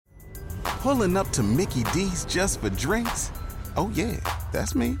Pulling up to Mickey D's just for drinks? Oh yeah,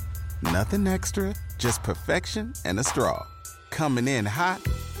 that's me. Nothing extra, just perfection and a straw. Coming in hot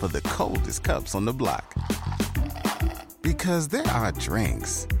for the coldest cups on the block. Because there are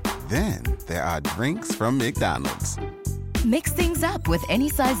drinks. Then there are drinks from McDonald's. Mix things up with any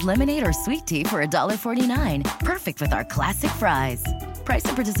size lemonade or sweet tea for $1.49. Perfect with our classic fries. Price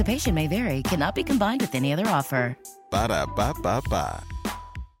and participation may vary. Cannot be combined with any other offer. Ba-da-ba-ba-ba.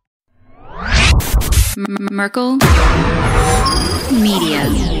 Merkel Media.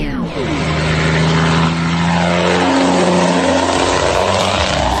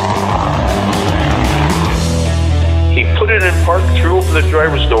 He put it in park, threw open the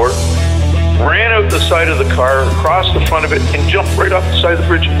driver's door, ran out the side of the car, across the front of it, and jumped right off the side of the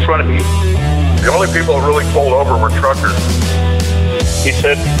bridge in front of me. The only people that really pulled over were truckers. He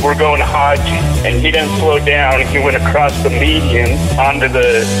said, we're going to Haji, and he didn't slow down. He went across the median onto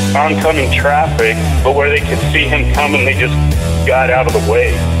the oncoming traffic, but where they could see him coming, they just got out of the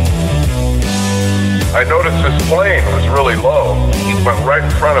way. I noticed this plane was really low. He went right in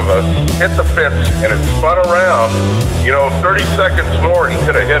front of us, hit the fence, and it spun around. 30 seconds more, he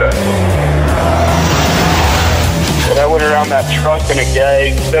could have hit us. But I went around that truck, and a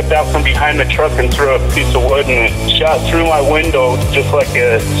guy stepped out from behind the truck and threw a piece of wood, and it shot through my window just like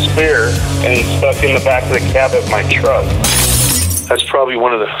a spear and stuck in the back of the cab of my truck. That's probably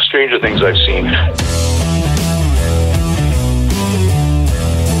one of the stranger things I've seen.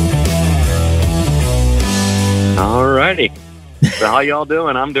 All righty. So how y'all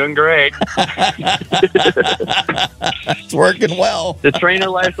doing? I'm doing great. It's working well. The trainer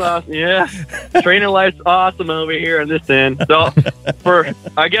life's awesome. Yeah. Trainer life's awesome over here on this end. So for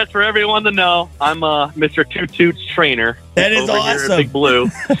everyone to know, I'm Mr. Toot Toot's trainer. That is over awesome. Here at Big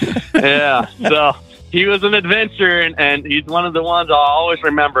Blue. Yeah. So he was an adventure, and he's one of the ones I'll always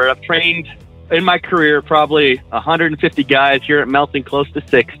remember. I've trained in my career probably 150 guys here at Melton, close to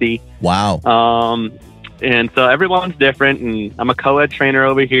 60. Wow. And so everyone's different, and I'm a co-ed trainer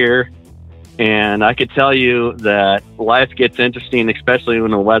over here, and I could tell you that life gets interesting, especially when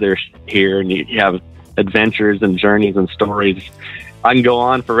the weather's here and you have adventures and journeys and stories. I can go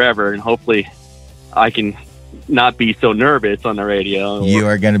on forever, and hopefully I can not be so nervous on the radio. You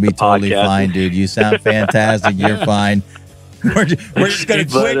are going to be totally fine, dude. You sound fantastic. You're fine. We're just going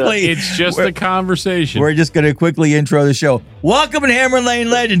to quickly... it's just a conversation. We're just going to quickly intro the show. Welcome to Hammer Lane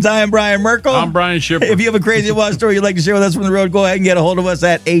Legends. I am Brian Merkel. I'm Brian Shipper. If you have a crazy wild story you'd like to share with us from the road, go ahead and get a hold of us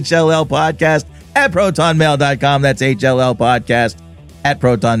at HLLpodcast@protonmail.com. That's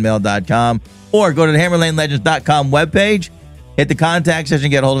HLLpodcast@protonmail.com. Or go to the HammerLaneLegends.com webpage. Hit the contact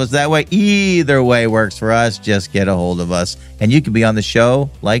section, get a hold of us that way. Either way works for us. Just get a hold of us. And you can be on the show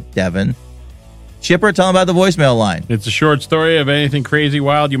like Devin. Shipper, tell them about the voicemail line. It's a short story of anything crazy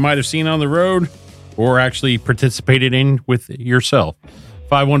wild you might have seen on the road or actually participated in with yourself.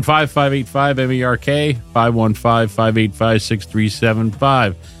 515-585-MERK,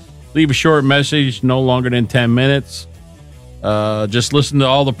 515-585-6375. Leave a short message, no longer than 10 minutes. Just listen to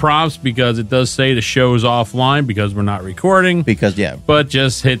all the prompts because it does say the show is offline because we're not recording. But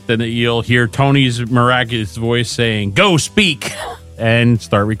just hit you'll hear Tony's miraculous voice saying, "Go speak," and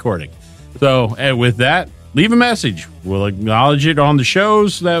start recording. So, and with that, leave a message. We'll acknowledge it on the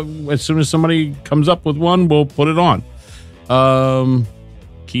shows. That as soon as somebody comes up with one, we'll put it on.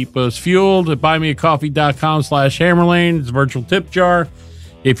 Keep us fueled at buymeacoffee.com/Hammerlane. It's a virtual tip jar.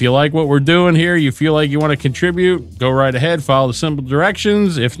 If you like what we're doing here, you feel like you want to contribute, go right ahead. Follow the simple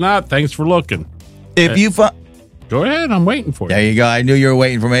directions. If not, thanks for looking. Go ahead. I'm waiting for you. There you go. I knew you were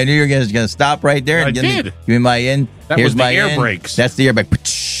waiting for me. I knew you were going to stop right there. I did. Give me my in. That Here's was the my air in. brakes. That's the air brake.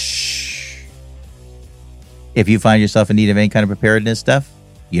 If you find yourself in need of any kind of preparedness stuff,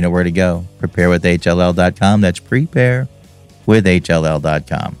 you know where to go. Prepare with HLL.com. That's prepare with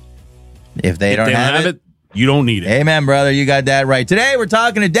HLL.com. If they don't have it, you don't need it. Amen, brother. You got that right. Today we're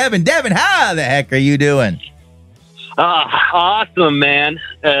talking to Devin. Devin, how the heck are you doing? Awesome, man.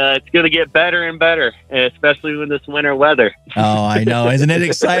 It's going to get better and better, especially with this winter weather. Oh, I know. Isn't it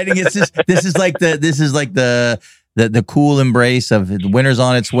exciting? This is like the cool embrace of the winter's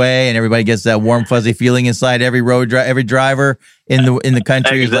on its way, and everybody gets that warm, fuzzy feeling inside every every driver in the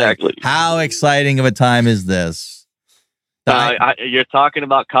country. Exactly. Is like, how exciting of a time is this? You're talking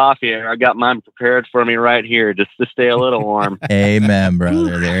about coffee. I got mine prepared for me right here just to stay a little warm. Amen,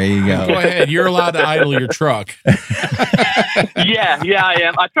 brother. There you go. Go ahead. You're allowed to idle your truck. Yeah, I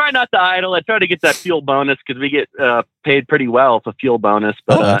am. I try not to idle. I try to get that fuel bonus because we get paid pretty well for fuel bonus.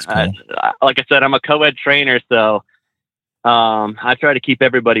 But that's cool. like I said, I'm a co-ed trainer, so I try to keep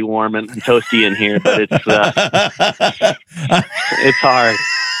everybody warm and toasty in here. But it's hard.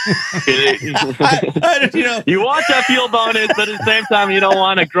 You want that fuel bonus, but at the same time, you don't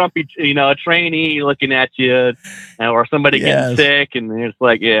want a grumpy, a trainee looking at you, or somebody getting sick, and it's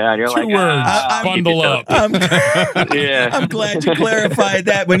like, you're Two words, bundle up. I'm glad you clarified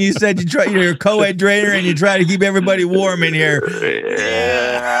that when you said you're a co-ed trainer and you try to keep everybody warm in here.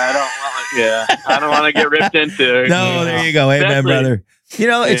 I don't want to get ripped into. No, there you go. Amen, brother.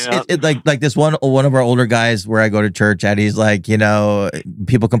 It's like this one of our older guys where I go to church at, he's like,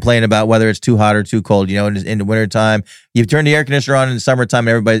 people complain about whether it's too hot or too cold, in the wintertime. You turn the air conditioner on in the summertime,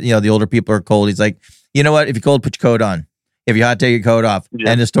 everybody, the older people are cold. He's like, you know what? If you're cold, put your coat on. If you're hot, take your coat off.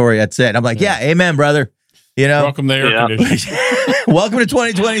 End of story. That's it. I'm like, amen, brother. Welcome to air conditioning. Welcome to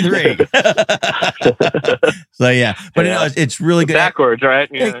 2023. So but it's really good. Backwards, right?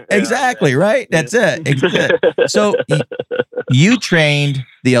 Exactly, right? That's it. So you trained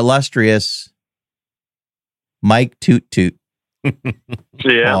the illustrious Mike Toot Toot.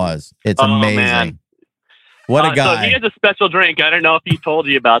 Pause. It's amazing. Man. What a guy. So he has a special drink. I don't know if he told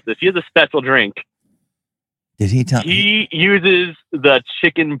you about this. He has a special drink. Did he tell me? He uses the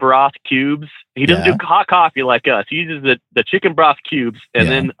chicken broth cubes. He doesn't do hot coffee like us. He uses the chicken broth cubes, and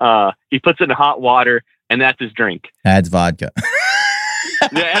then he puts it in hot water, and that's his drink. Adds vodka.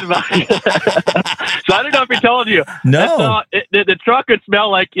 Adds vodka. So I don't know if he told you. No. The truck would smell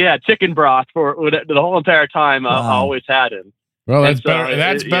like chicken broth for the whole entire time. I always had him. Well, that's better.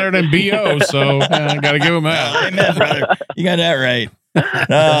 That's better than BO. So I got to give him that. Amen, brother. You got that right.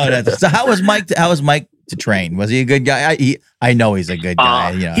 So how was Mike? To train? Was he a good guy? I know he's a good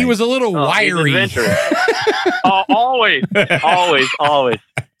guy. He was a little wiry. Always.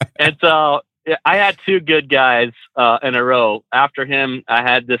 And so I had two good guys in a row. After him, I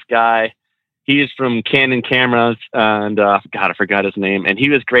had this guy. He's from Canon Cameras, and I forgot his name. And he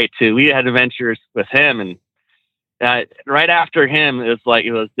was great too. We had adventures with him, and right after him, it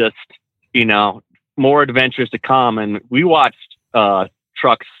was just more adventures to come. And we watched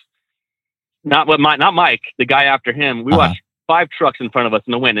trucks. Not Mike, the guy after him. We watched 5 trucks in front of us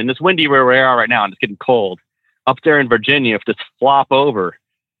in the wind. And it's windy where we are right now, and it's getting cold. Up there in Virginia, if this flop over.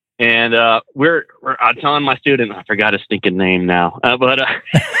 And I'm telling my student, I forgot his stinking name now. But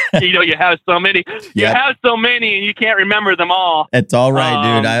you have so many. You have so many, and you can't remember them all. It's all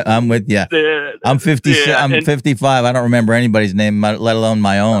right, dude. I'm with you. I'm 50. I'm 55. I don't remember anybody's name, let alone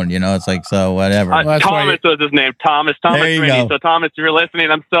my own. It's like, so whatever. Thomas was his name. Thomas Rainey. So Thomas, if you're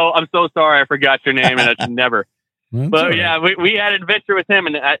listening, I'm so sorry I forgot your name, and I should never. But we had an adventure with him,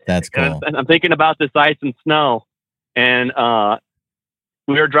 and that's cool. I'm thinking about this ice and snow, and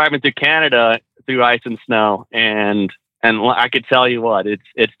we were driving through Canada through ice and snow, and I could tell you what,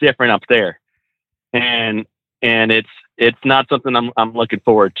 it's different up there, and it's not something I'm looking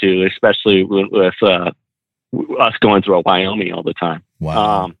forward to, especially with us going through Wyoming all the time.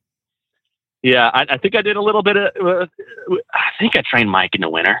 Wow. I think I did a little bit of. I think I trained Mike in the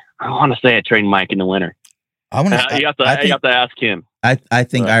winter. I want to say I trained Mike in the winter. You have to ask him. I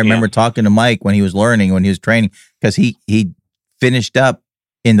think I remember talking to Mike when he was learning, when he was training, because he finished up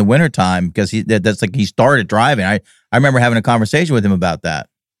in the wintertime because that's like he started driving. I remember having a conversation with him about that.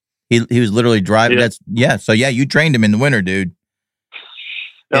 He was literally driving. So you trained him in the winter, dude.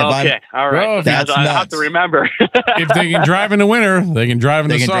 Okay, all right. Well, I have to remember. If they can drive in the winter, they can drive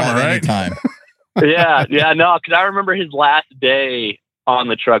in the summer, right? Anytime. No, because I remember his last day on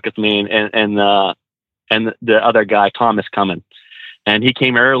the truck with me and the other guy, Thomas, coming, and he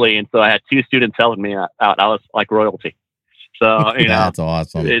came early, and so I had 2 students helping me out. I was like royalty. So that's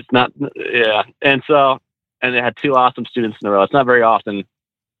awesome. It's not, and they had 2 awesome students in a row. It's not very often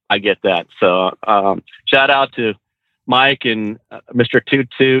I get that. So shout out to Mike and Mr. Toot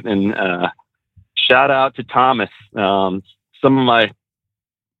Toot, and shout out to Thomas. Some of my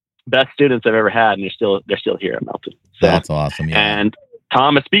best students I've ever had, and they're still here at Melton. So, that's awesome. Yeah. And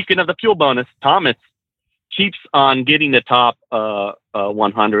Thomas, speaking of the fuel bonus, Thomas keeps on getting the top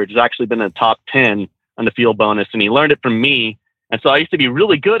 100. He's actually been in the top 10 on the fuel bonus, and he learned it from me. And so I used to be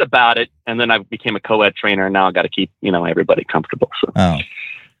really good about it, and then I became a co-ed trainer, and now I got to keep everybody comfortable. So. Oh.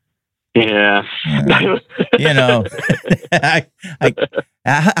 Yeah.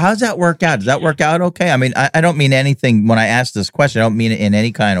 How's that work out? Does that work out okay? I mean, I don't mean anything when I ask this question. I don't mean it in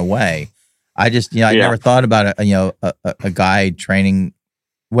any kind of way. I just, I never thought about a guy training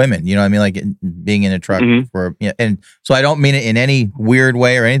women, you know what I mean? Like being in a truck for, and so I don't mean it in any weird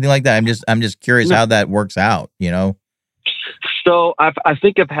way or anything like that. I'm just curious how that works out, So I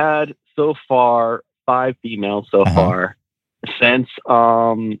think I've had so far 5 females so far. since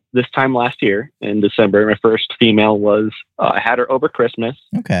this time last year in December. My first female was I had her over Christmas.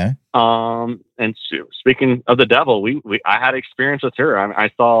 Okay. And speaking of the devil, I had experience with her.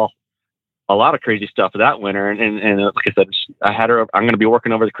 I saw a lot of crazy stuff that winter, and like I said, I had her. I'm going to be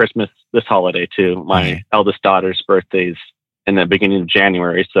working over the Christmas this holiday too. My eldest daughter's birthday's in the beginning of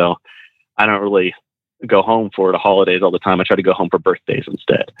January, so I don't really go home for the holidays all the time. I try to go home for birthdays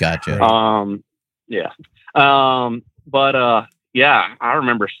instead. Gotcha. Yeah. But yeah, I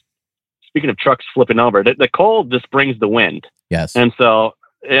remember, speaking of trucks flipping over, the cold just brings the wind. Yes. And so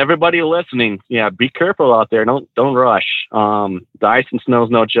everybody listening, yeah, be careful out there. Don't rush. The ice and snow is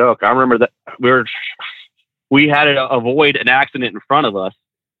no joke. I remember that we had to avoid an accident in front of us,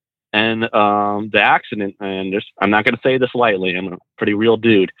 and the accident, and I'm not going to say this lightly, I'm a pretty real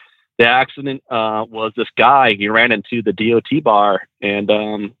dude. The accident was this guy. He ran into the DOT bar, and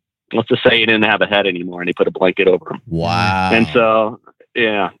let's just say he didn't have a head anymore, and he put a blanket over him. Wow. And so,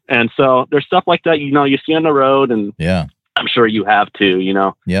 yeah. And so there's stuff like that, you see on the road, and yeah, I'm sure you have too,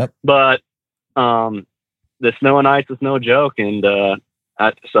 Yep. But the snow and ice is no joke. And so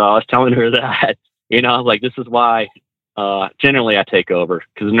I was telling her that, like, this is why generally I take over,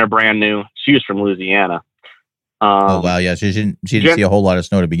 because they're brand new. She was from Louisiana. Oh, wow. Yeah. She didn't see a whole lot of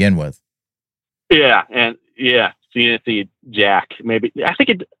snow to begin with. Yeah. And yeah, so you didn't see jack. Maybe, I think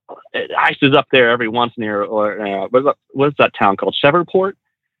it ices up there every once near, or what's that town called? Shreveport?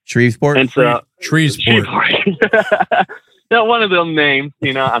 Shreveport? And so, Shreveport. No, one of them names,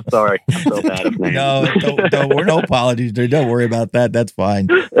 I'm sorry. I'm so bad at names. No, don't, we're no apologies, dude. Don't worry about that. That's fine.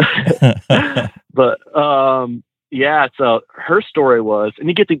 But, yeah, so her story was, and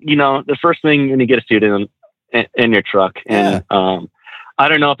you get to, the first thing when you get a student in your truck, and I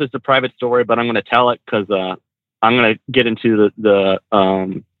don't know if it's a private story, but I'm going to tell it, because I'm going to get into the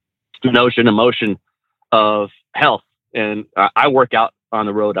notion, emotion of health. And I work out on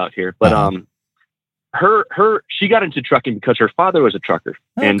the road out here, but she got into trucking because her father was a trucker.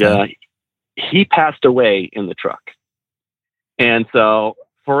 Okay. And he passed away in the truck. And so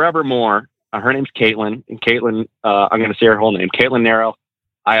forevermore, her name's Caitlin, and Caitlin, I'm going to say her whole name, Caitlin Narrow.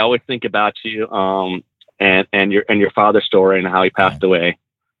 I always think about you, and your father's story and how he passed away.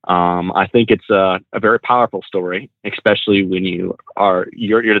 I think it's a very powerful story, especially when you're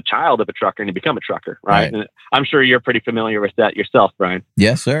the child of a trucker and you become a trucker, right? And I'm sure you're pretty familiar with that yourself, Brian.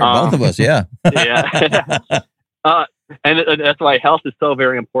 Yes, sir. Both of us, yeah. Yeah. And that's why health is so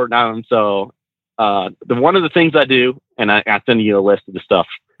very important. So one of the things I do, and I send you a list of the stuff.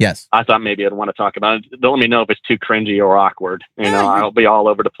 Yes. I thought maybe I'd want to talk about it. Don't let me know if it's too cringy or awkward. I'll be all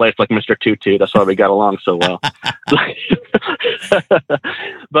over the place like Mr. Tutu. That's why we got along so well.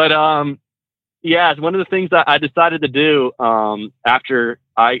 But yeah, it's one of the things that I decided to do after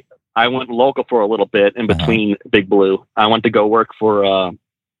I went local for a little bit in between Big Blue. I went to go work for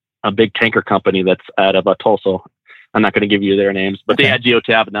a big tanker company that's out of Tulsa. I'm not going to give you their names, but they had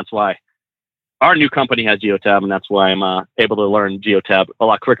Geotab, and that's why our new company has Geotab, and that's why I'm able to learn Geotab a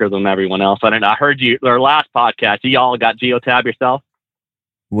lot quicker than everyone else. I heard our last podcast. You all got Geotab yourself?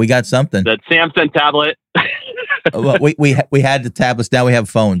 We got something. The Samsung tablet. Well, we had the tablets. Now we have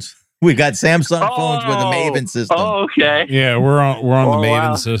phones. We got Samsung phones with a Maven system. Oh, okay. Yeah, we're on the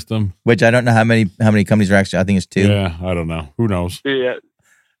Maven system. Which I don't know how many companies are actually. I think it's 2. Yeah, I don't know. Who knows? Yeah.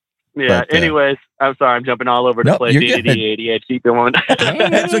 Yeah. But, anyways, I'm sorry. I'm jumping all over the place. ADHD going.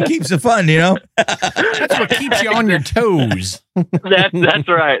 That's what keeps it fun, That's what keeps you on your toes. That's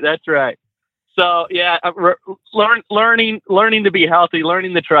right. That's right. So yeah, learning to be healthy,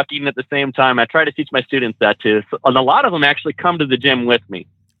 learning the trucking at the same time. I try to teach my students that too. So, and a lot of them actually come to the gym with me.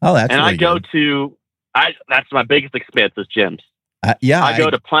 Oh, that's and really I go good. to. That's my biggest expense is gyms. Yeah, I go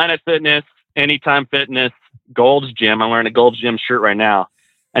to Planet Fitness, Anytime Fitness, Gold's Gym. I'm wearing a Gold's Gym shirt right now.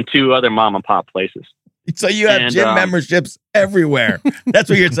 And 2 other mom and pop places. So you have gym memberships everywhere. That's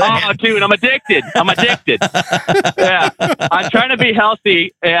what you're saying. Oh, dude, I'm addicted. Yeah, I'm trying to be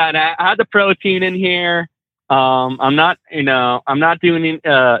healthy, and I had the protein in here. I'm not doing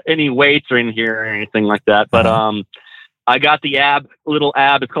any weights or in here or anything like that. But I got the little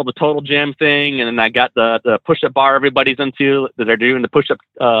ab. It's called the Total Gym thing, and then I got the push-up bar everybody's into that they're doing the push-up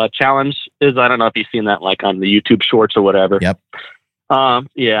challenge. I don't know if you've seen that like on the YouTube Shorts or whatever. Yep.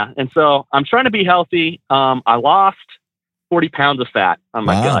 Yeah. And so I'm trying to be healthy. I lost 40 pounds of fat on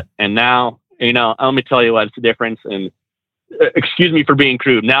my gut. And now, let me tell you what's the difference. And excuse me for being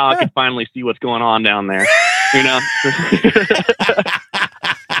crude. Now I can finally see what's going on down there,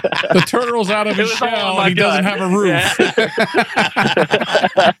 The turtle's out of his shell and he doesn't have a roof.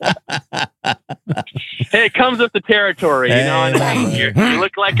 Hey, it comes with the territory, you know. And you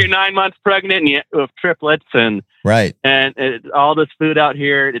look like you're 9 months pregnant and you have triplets and all this food out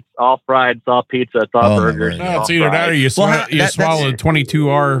here. It's all fried. It's all pizza. It's all burgers. No, it's either that or you swallow a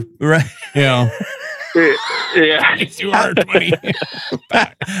 22R. Right. You know. Yeah. 22R20.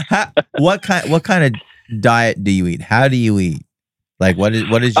 What kind of diet do you eat? How do you eat? Like what's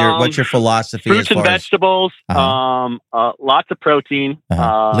your philosophy? Fruits as far and vegetables. Lots of protein.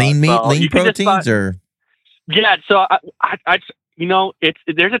 Lean meat, lean proteins, or yeah. So I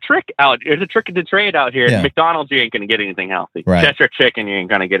there's a trick out. There's a trick of the trade out here. Yeah. McDonald's, you ain't gonna get anything healthy. Right. Chester chicken, you ain't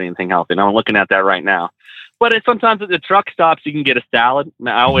gonna get anything healthy. And I'm looking at that right now. But sometimes at the truck stops, you can get a salad.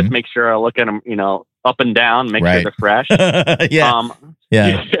 I always make sure I look at them, up and down, make sure they're fresh. Yeah.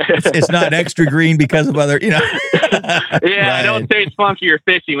 It's not extra green because of other, Yeah, I don't taste funky or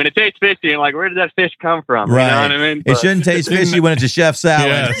fishy. When it tastes fishy, I'm like, where did that fish come from? Right. You know what I mean? It shouldn't taste fishy when it's a chef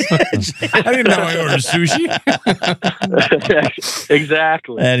salad. Yes. I didn't know I ordered sushi.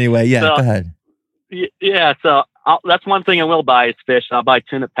 Exactly. Anyway, go ahead. Yeah, so that's one thing I will buy is fish. I'll buy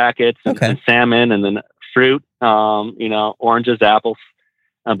tuna packets and salmon, and then fruit, oranges, apples,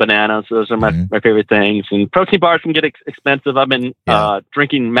 bananas. Those are my favorite things. And protein bars can get expensive. I've been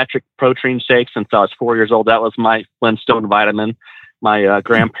drinking metric protein shakes since I was 4 years old. That was my Flintstone vitamin. My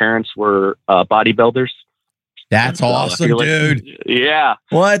grandparents were bodybuilders. That's awesome, dude. Yeah.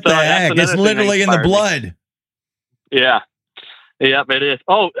 What the heck? It's literally in the blood. Yeah. Yep, it is.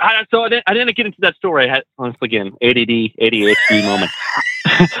 Oh, I didn't get into that story. I had, once again, ADHD moment.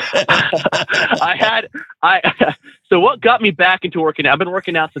 So what got me back into working out? I've been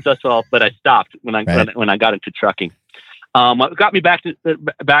working out since I was 12, but I stopped when I got into trucking. What got me back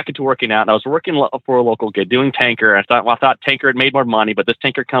into working out? I was working for a local kid doing tanker. I thought tanker had made more money, but this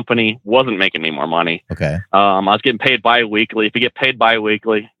tanker company wasn't making me more money. Okay. I was getting paid bi-weekly. If you get paid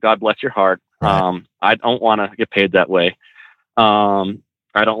bi-weekly, God bless your heart. Right. I don't want to get paid that way. I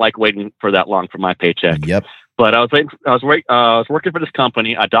don't like waiting for that long for my paycheck. Yep. But I was working for this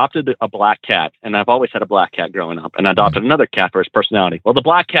company. I adopted a black cat, and I've always had a black cat growing up. And I adopted another cat for his personality. Well, the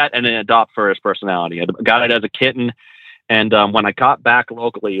black cat and then adopt for his personality. I got it as a kitten, and when I got back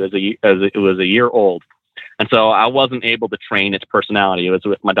locally, it was a year old, and so I wasn't able to train its personality. It was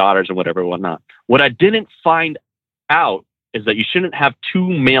with my daughters and whatnot. What I didn't find out is that you shouldn't have two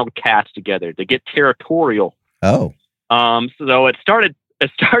male cats together. They get territorial. Oh. So it started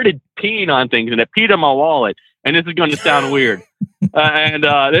peeing on things, and it peed on my wallet. And this is going to sound weird. Here's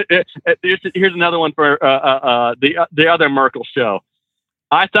another one for the other Merkel show.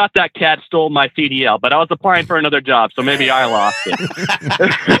 I thought that cat stole my CDL, but I was applying for another job, so maybe I lost it.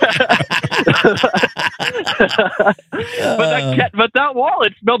 But that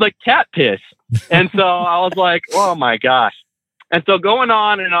wallet smelled like cat piss, and so I was like, "Oh my gosh!" And so going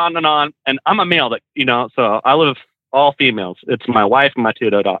on and on and on, and I'm a male so I live all females. It's my wife and my two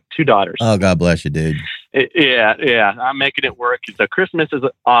daughters. Oh, God bless you, dude. Yeah. I'm making it work. So Christmas is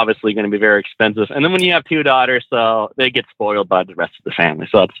obviously going to be very expensive. And then when you have two daughters, so they get spoiled by the rest of the family.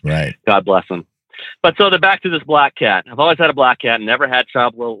 So it's right. God bless them. But so back to this black cat. I've always had a black cat, never had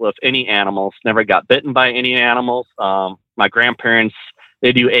trouble with any animals, never got bitten by any animals. My grandparents,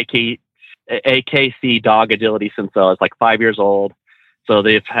 they do AKC dog agility since I was like 5 years old. So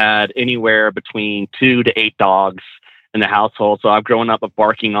they've had anywhere between 2 to 8 dogs in the household. So I've grown up with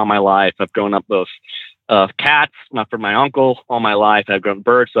barking all my life. I've grown up with cats, not for my uncle, all my life. I've grown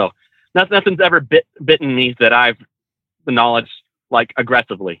birds. So nothing's ever bitten me that I've acknowledged like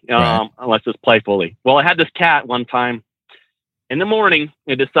aggressively, unless it's playfully. Well, I had this cat one time in the morning.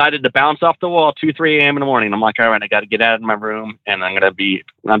 It decided to bounce off the wall 2-3 a.m. in the morning. I'm like, all right, I got to get out of my room, and I'm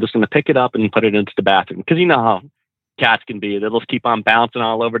just going to pick it up and put it into the bathroom, because you know how cats can be. They'll just keep on bouncing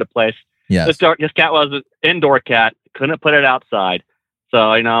all over the place. Yes. This cat was an indoor cat. Couldn't put it outside. So,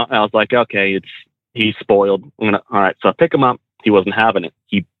 I was like, okay, he's spoiled. All right. So I pick him up. He wasn't having it.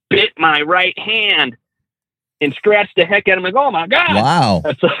 He bit my right hand and scratched the heck out of him. Like, oh my God. Wow.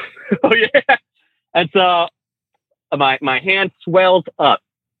 And so, oh yeah. And so my hand swells up,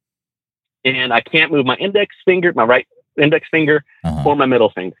 and I can't move my right index finger or my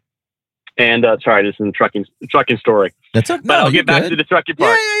middle finger. And sorry, this is a trucking story. That's okay. But I'll get back to the trucking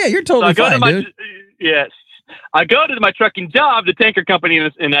part. Yeah. You're totally fine, dude. Yes. I go to my trucking job, the tanker company,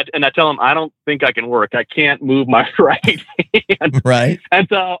 and I tell them I don't think I can work. I can't move my right hand. Right. And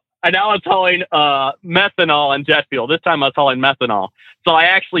so now I was hauling methanol and jet fuel. This time I was hauling methanol. So I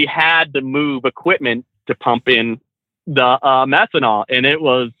actually had to move equipment to pump in the methanol, and it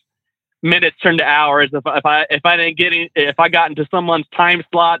was minutes turned to hours. If I got into someone's time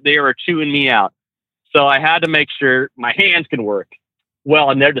slot, they were chewing me out. So I had to make sure my hands can work.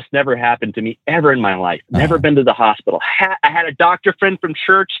 Well, and that just never happened to me ever in my life. Never been to the hospital. I had a doctor friend from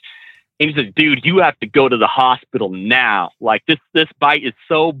church, and he said, "Dude, you have to go to the hospital now. Like this bite is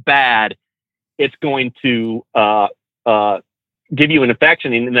so bad, it's going to give you an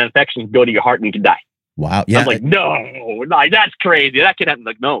infection, and that infection can go to your heart and you can die." Wow. Yeah. I'm like, no, like that's crazy. That could happen.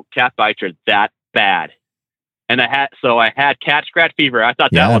 Like, no, cat bites are that bad. And I had cat scratch fever. I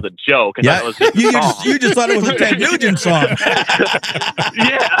thought that was a joke. Yeah. You just thought it was a Ted Nugent song.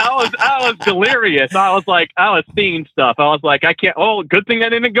 Yeah, I was delirious. I was seeing stuff. I was like, I can't. Oh, good thing I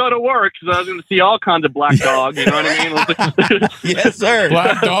didn't go to work because I was going to see all kinds of black dog. You know what I mean? Yes, sir.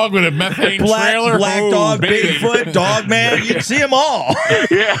 Black dog with a methane trailer. Black dog, baby. Bigfoot, dog man. You'd see them all.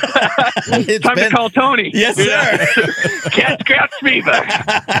 Yeah. Time to call Tony. Yes, sir. Cat scratch fever.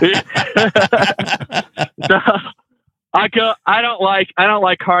 I don't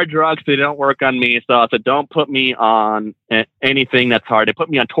like hard drugs. They don't work on me. So I said, don't put me on anything that's hard. They put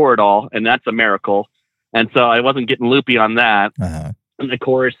me on Toradol, and that's a miracle. And so I wasn't getting loopy on that. Uh-huh. And of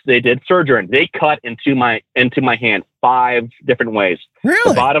course, they did surgery. They cut into my hand 5 different ways. Really?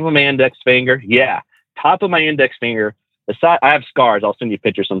 The bottom of my index finger, yeah. Top of my index finger. The side, I have scars. I'll send you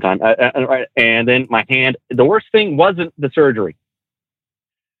pictures sometime. And then my hand. The worst thing wasn't the surgery.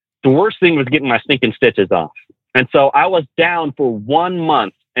 The worst thing was getting my stinking stitches off. And so I was down for 1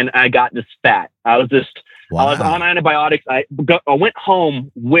 month, and I got this fat. I was on antibiotics. I went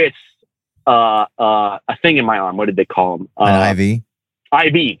home with a thing in my arm. What did they call them? An IV?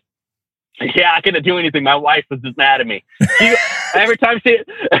 IV. Yeah, I couldn't do anything. My wife was just mad at me. Every time she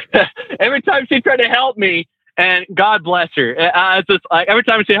tried to help me, and God bless her. It's just like every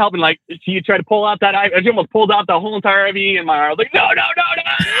time she helped me, like she tried to pull out that IV. She almost pulled out the whole entire IV in my arm. I was like, no.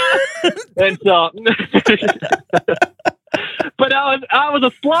 And so, but I was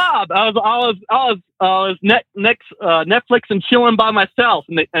a slob. I was Netflix and chilling by myself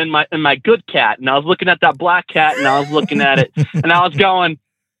and my good cat. And I was looking at that black cat, and I was looking at it, and I was going,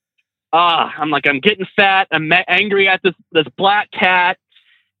 I'm getting fat. I'm angry at this black cat.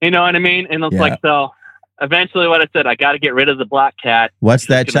 You know what I mean? And it's like, so eventually what I said, I got to get rid of the black cat. What's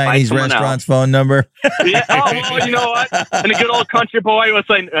that Chinese restaurant's phone number? Yeah. Oh, well, you know what? And a good old country boy was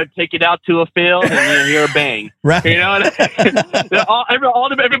saying, take it out to a field and you hear a bang. Right. You know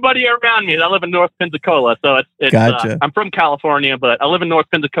what? Everybody around me. I live in North Pensacola, so it's gotcha. I'm from California, but I live in North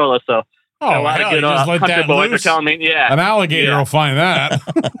Pensacola, so a lot of good country boys are telling me, yeah. An alligator will find that.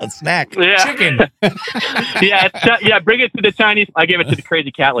 A snack. Yeah. Chicken. Bring it to the Chinese. I gave it to the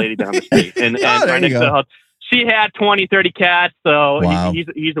crazy cat lady down the street. And right next to the house. She had 20, 30 cats, so wow.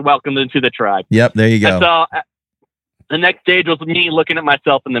 he's welcomed into the tribe. Yep, there you go. And so the next stage was me looking at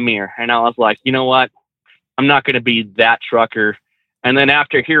myself in the mirror, and I was like, you know what? I'm not going to be that trucker. And then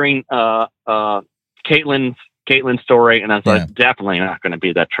after hearing Caitlin's story, and I was like, definitely not going to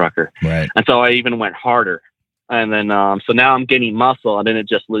be that trucker. Right. And so I even went harder. And then, so now I'm gaining muscle. I didn't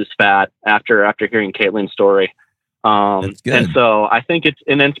just lose fat after hearing Caitlin's story. That's good. And so I think it's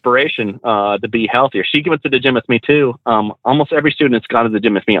an inspiration to be healthier. She went to the gym with me too. Almost every student's gone to the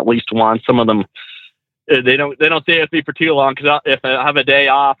gym with me at least once. Some of them, they don't stay with me for too long, because if I have a day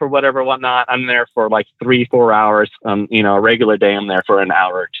off or whatnot, I'm there for like 3-4 hours. A regular day, I'm there for an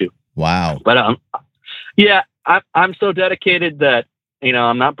hour or two. Wow. But I'm so dedicated that,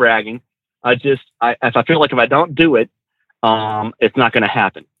 I'm not bragging. If I feel like if I don't do it, it's not going to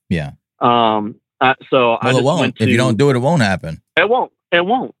happen. Yeah. So I just won't. If you don't do it, it won't happen. It won't.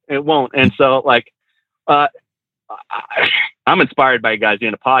 And so I'm inspired by you guys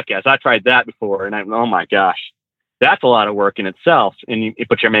doing a podcast. I tried that before, and oh my gosh, that's a lot of work in itself.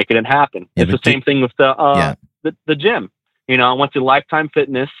 But you're making it happen. Yeah, it's the same thing with the gym. I went to Lifetime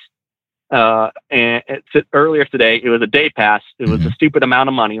Fitness. And earlier today, it was a day pass. It was a stupid amount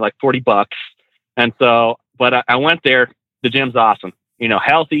of money, like $40. And so, but I went there. The gym's awesome.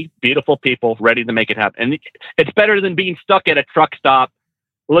 Healthy, beautiful people ready to make it happen. And it's better than being stuck at a truck stop,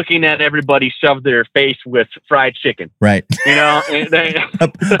 looking at everybody shove their face with fried chicken. Right. A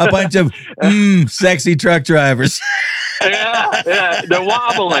bunch of sexy truck drivers. Yeah, they're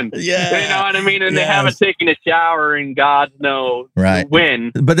wobbling. Yeah, you know what I mean. And they haven't taken a shower in God knows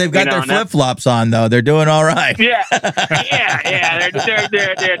when. But they've got their flip flops on though. They're doing all right. Yeah. They're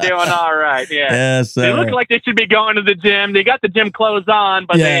doing all right. Yeah. Yes, they look like they should be going to the gym. They got the gym clothes on,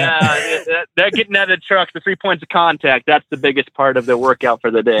 but they're getting out of the truck. The 3 points of contact. That's the biggest part of their workout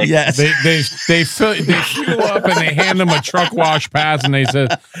for the day. Yes. They fill up and they hand them a truck wash pass, and they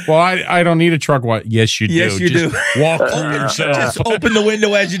said, "Well, I don't need a truck wash." Yes, you do. Yes, you do. Walk screw yourself. Just open the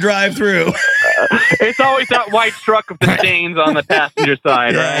window as you drive through. It's always that white truck with the stains on the passenger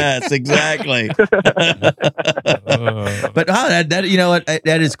side, right? Yes, exactly. But that you know what,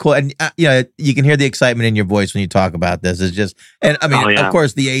 that is cool, and you know, you can hear the excitement in your voice when you talk about this. It's just, and I mean, of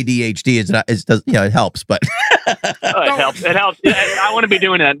course, the ADHD is not. It does, you know, it helps, but it helps. It helps. I want to be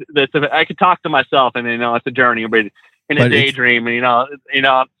doing that. This, I could talk to myself, and you know, it's a journey, but in a daydream, and you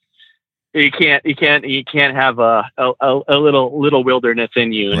know. You can't have a little wilderness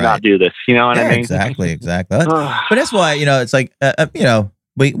in you and not do this. You know what I mean? Exactly. But that's why, you know, it's like, you know,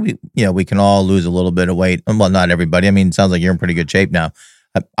 we can all lose a little bit of weight. Well, not everybody. I mean, it sounds like you're in pretty good shape now.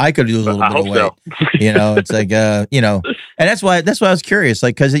 I could lose a little bit of weight. So. You know, it's like, you know, and that's why I was curious,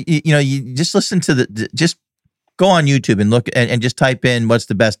 like, because you know, you just listen to just go on YouTube and look and just type in what's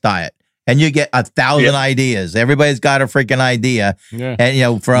the best diet. And you get 1,000 ideas. Everybody's got a freaking idea. Yeah. And, you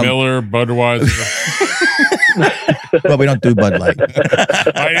know, from Miller, Budweiser. Well, we don't do Bud Light.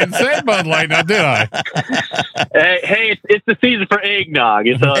 I didn't say Bud Light, now did I? Hey, it's the season for eggnog.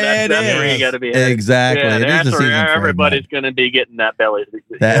 So that's where you got to be. Exactly. Yeah, that's where everybody's going to be getting that belly.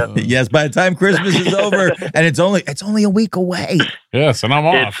 Yes, by the time Christmas is over, and it's only a week away. Yes, and I'm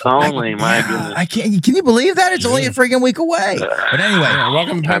off. It's only, my goodness. I can't. Can you believe that? It's only a freaking week away. But anyway,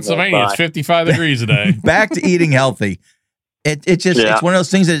 welcome to Pennsylvania. It's 55 degrees today. Back to eating healthy. It's one of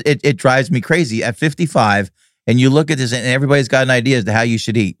those things that it drives me crazy. At 55, and you look at this, and everybody's got an idea as to how you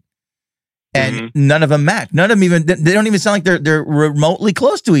should eat, and none of them match. None of them even. They don't even sound like they're remotely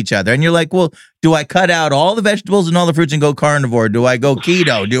close to each other. And you're like, well, do I cut out all the vegetables and all the fruits and go carnivore? Do I go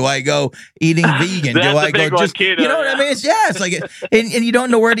keto? Do I go eting vegan? Do I go just keto? You know what I mean? It's like, and you don't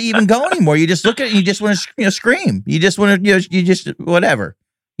know where to even go anymore. You just look at it, and you just want to scream. You just want to you just whatever.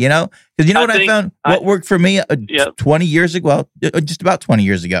 You know, because you know what I found? What worked for me 20 years ago, well, just about 20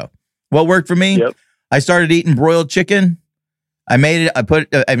 years ago. What worked for me? I started eating broiled chicken. I made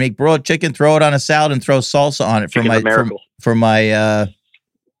it. I make broiled chicken, throw it on a salad, and throw salsa on it for my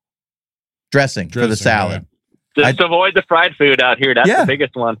dressing for the salad. Just avoid the fried food out here. That's the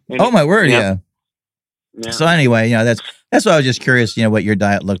biggest one. Oh my word! Yeah. So anyway, you know, that's why I was just curious, you know, what your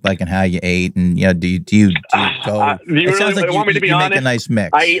diet looked like and how you ate, and you know, do you go? It sounds like you make a nice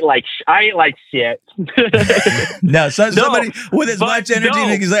mix. I eat like shit. No, somebody with as much energy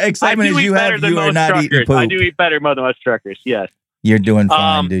and excitement as you have, you are not eating poop. I do eat better than most truckers. Yes, you're doing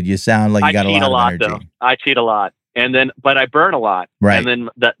fine, dude. You sound like you got a lot of energy. I cheat a lot, but I burn a lot. Right, and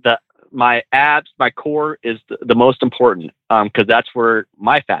then my abs, my core is the most important because that's where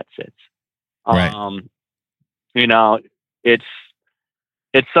my fat sits. Right. You know, it's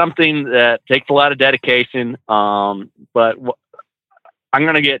something that takes a lot of dedication. But I'm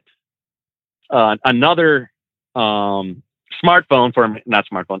going to get another another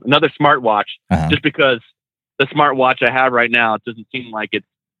smartwatch, just because the smartwatch I have right now, it doesn't seem like it's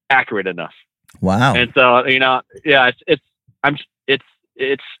accurate enough. Wow. And so, you know, it's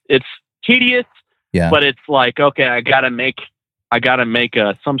tedious, but it's like, okay, I got to make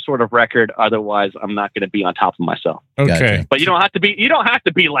some sort of record. Otherwise, I'm not going to be on top of myself. Okay. Gotcha. But you don't have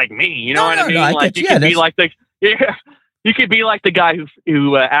to be like me. You know what I mean? No, like you could be like you could be like the guy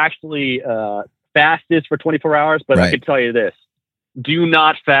who actually fasts for 24 hours. But I can tell you this: do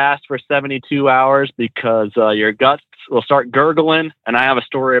not fast for 72 hours because your guts will start gurgling, and I have a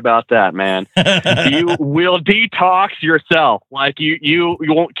story about that, man. You will detox yourself. Like you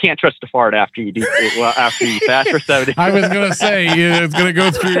can't trust the fart after you fast for 70. I was gonna say it's gonna go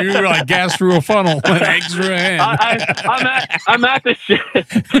through you like gas through a funnel and eggs through a hen. I'm at the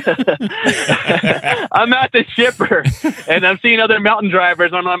I'm at the shipper, and I'm seeing other mountain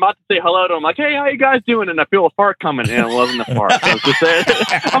drivers. And I'm about to say hello to them, like, hey, how you guys doing? And I feel a fart coming, and it wasn't a fart.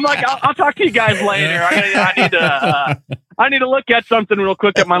 I'm like, I'll talk to you guys later. I need to look at something real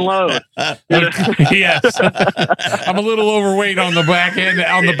quick at my load. Yes, I'm a little overweight on the back end,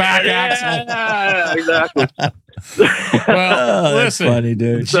 on the back axle. Yeah, exactly. Well, listen, funny,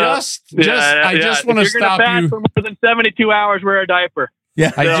 dude. I just want to stop you for more than 72 hours. Wear a diaper.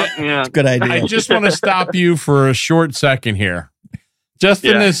 Yeah, it's a good idea. I just want to stop you for a short second here. Just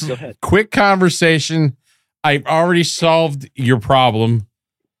in this quick conversation, I've already solved your problem.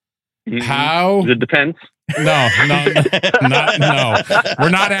 Mm-hmm. How? It depends. No. We're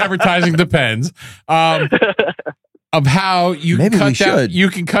not advertising Depends. Of how you you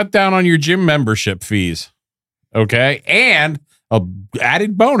can cut down on your gym membership fees. Okay. And a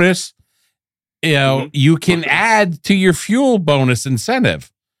added bonus, you know, you can add to your fuel bonus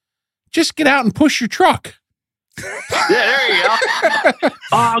incentive. Just get out and push your truck. Yeah, there you go.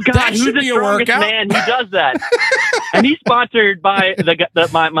 Oh God, That who's should the be a strongest workout. man who does that? And he's sponsored by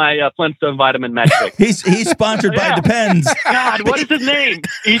my Flintstone Vitamin Metric. He's sponsored by Depends. God, what is his name?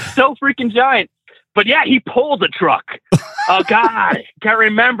 He's so freaking giant. But yeah, he pulls a truck. Oh God, can't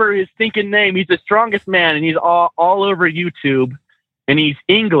remember his stinking name. He's the strongest man, and he's all over YouTube. And he's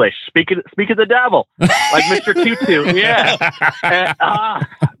English. Speak of the devil, like Mr. Tutu. Yeah. And,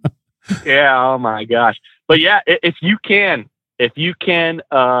 yeah. Oh my gosh. But yeah, if you can get into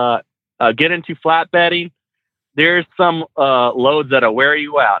flatbedding, there's some loads that'll wear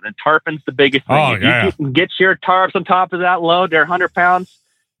you out. And tarping's the biggest thing. Oh, if yeah. you can get your tarps on top of that load, they're 100 pounds.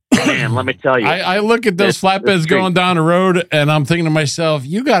 Man, let me tell you. I look at those flatbeds going down the road, and I'm thinking to myself,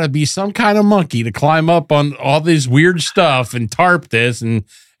 you got to be some kind of monkey to climb up on all this weird stuff and tarp this and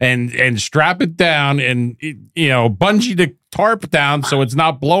strap it down and, you know, bungee the tarp down so it's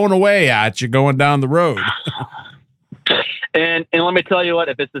not blowing away at you going down the road. And let me tell you what,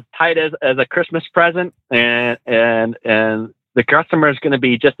 if it's as tight as a Christmas present, and the customer is going to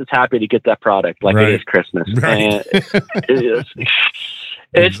be just as happy to get that product like Right. it is Christmas. Right.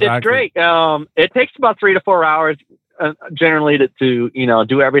 And it's great. It takes about 3 to 4 hours generally to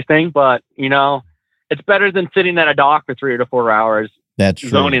do everything, but it's better than sitting at a dock for 3 to 4 hours. That's true.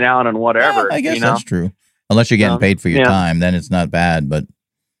 Zoning out on whatever. Yeah, I guess that's true. Unless you're getting paid for your time, then it's not bad. But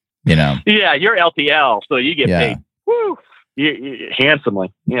Yeah, you're LTL, so you get Yeah. paid. Woo. You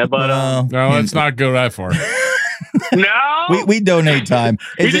handsomely. Yeah, but No, let's not go that far. no. we donate time.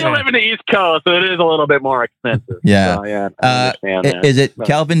 We Is do it, live in the East Coast, so it is a little bit more expensive. Yeah. So, yeah. I understand that. is it But-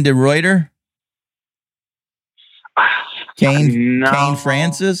 Calvin de Reuter? Kane No. Kane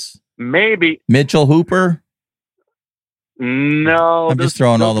Francis? Maybe. Mitchell Hooper? No. I'm just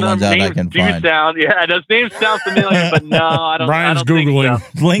throwing all the ones out I can find. Yeah, those names sound familiar, but no, I don't. Brian's I don't Googling.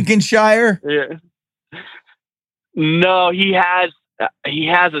 Think so. Lincolnshire? Yeah. No, he has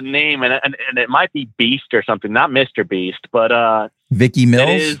a name, and it might be Beast or something, not Mr. Beast, but Vicky it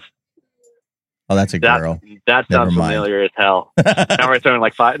Mills? is. Oh, that's a girl. That Never sounds mind. familiar as hell. Now we're throwing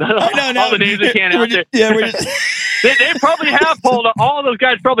like 5. No. All the names we can out there. Yeah, we're just. They probably have pulled. All those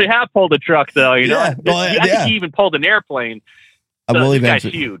guys probably have pulled a truck, though. Yeah, well, I yeah. think he even pulled an airplane. I will This guy's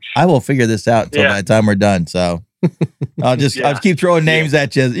eventually. huge. I will figure this out till Yeah. by the time we're done. So I'll just keep throwing names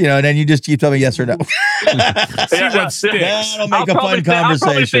at you, and then you just keep telling me yes or no. See what sticks. That'll make a fun I'll probably say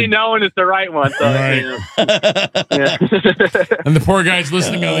conversation. no, and it's the right one. So, Right. Yeah. And the poor guy's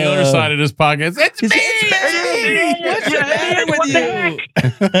listening on the other side of this podcast. It's me! What's the matter What with the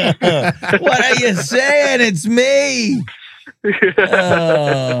you? What are you saying? It's me.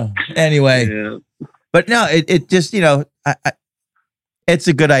 Anyway, Yeah. but no, it just it's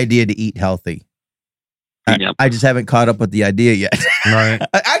a good idea to eat healthy. Yep. I just haven't caught up with the idea yet. Right.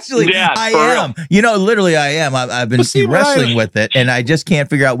 Actually, Yeah, I for am. Literally, I am. I've been But see, wrestling with it, and I just can't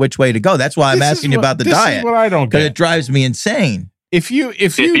figure out which way to go. That's why I'm This is asking you what- about the this is diet, what I don't because get. it drives me insane. If you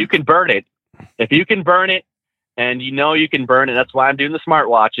If you can burn it, and you can burn it, that's why I'm doing the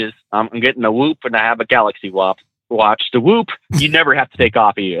smartwatches. I'm getting a Whoop, and I have a Galaxy watch. The Whoop, you never have to take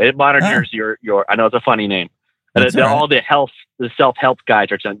off of you. It monitors your. I know it's a funny name. And That's all right. all the self-help guys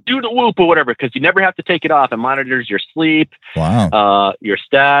are saying, do the Whoop or whatever, because you never have to take it off. It monitors your sleep, Wow. your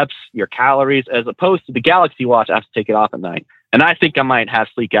steps, your calories, as opposed to the Galaxy Watch. I have to take it off at night. And I think I might have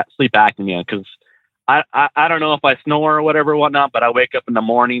sleep apnea because I don't know if I snore or whatever, whatnot, but I wake up in the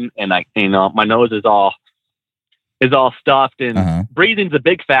morning and my nose is all stuffed, and breathing's a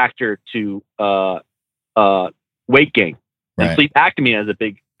big factor to weight gain. And Right. sleep apnea is a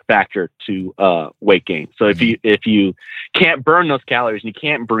big factor to weight gain. So if you can't burn those calories and you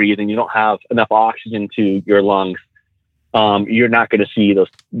can't breathe and you don't have enough oxygen to your lungs, you're not going to see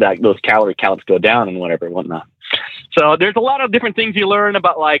those calorie counts go down and whatever and whatnot. So there's a lot of different things you learn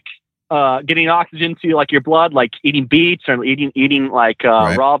about, like getting oxygen to like your blood, like eating beets or eating like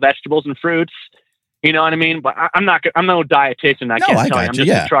Right. raw vegetables and fruits. You know what I mean? But I'm no dietitian. I can't I tell you. got I'm you, just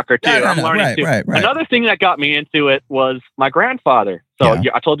yeah. a trucker too. No, I'm learning right, too. right. Another thing that got me into it was my grandfather. So Yeah.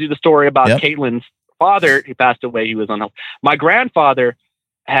 I told you the story about Yep. Caitlin's father. He passed away. He was on. My grandfather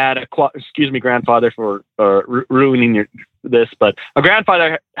had excuse me, grandfather, for ruining this, but my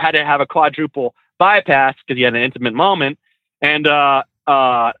grandfather had to have a quadruple bypass because he had an intimate moment, and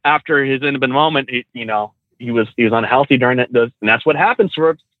after his intimate moment, he was unhealthy during it, and that's what happens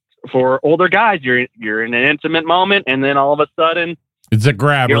for older guys. You're in an intimate moment, and then all of a sudden It's a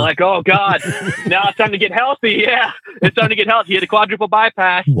grabber. you're like, oh God, now it's time to get healthy. Yeah, it's time to get healthy. He had a quadruple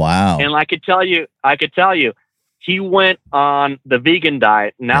bypass. Wow. And I could tell you, he went on the vegan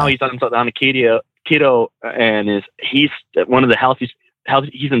diet. Now he's on the keto, and he's one of the healthiest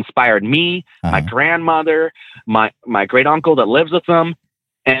he's inspired me, my grandmother, my great uncle that lives with him,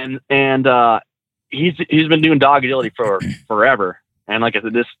 and he's been doing dog agility for forever. And like I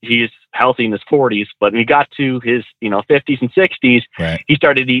said, he's healthy in his 40s, but when he got to his 50s and 60s, he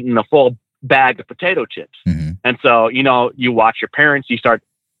started eating a full bag of potato chips. Mm-hmm. And so you watch your parents, you start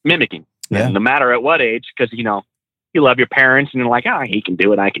mimicking, no matter at what age, because you love your parents and you're like, he can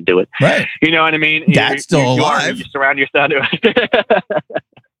do it, I can do it. Right. You know what I mean? Dad's still alive. You surround yourself.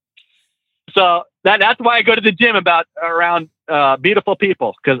 So that's why I go to the gym around beautiful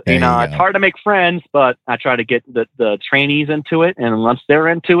people, because it's hard to make friends, but I try to get the trainees into it, and once they're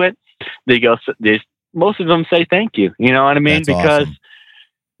into it, most of them say thank you. You know what I mean? That's because awesome.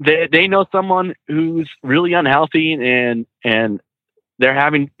 they know someone who's really unhealthy and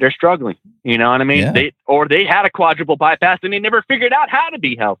they're struggling. You know what I mean? Yeah. They had a quadruple bypass and they never figured out how to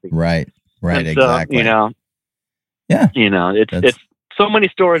be healthy. Right. And Exactly. So, it's so many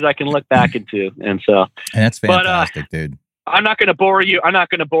stories I can look back into. And that's fantastic, dude. I'm not going to bore you. I'm not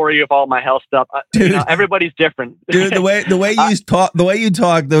going to bore you with all my health stuff. Dude, everybody's different. Dude, the way you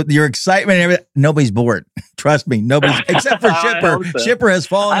talk, your excitement and everything, nobody's bored. Trust me, nobody's except for Shipper. So. Shipper has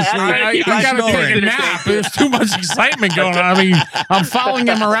fallen asleep. I got to take a nap. There's too much excitement going on. I mean, I'm following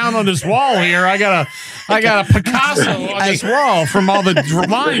him around on this wall here. I got a Picasso on this wall from all the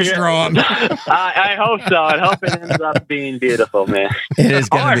lines drawn. I hope so. I hope it ends up being beautiful, man. It is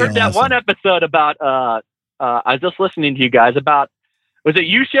going to be I heard that one episode about. I was just listening to you guys about. Was it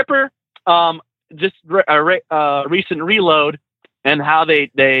you, Shipper? Just a recent reload. And how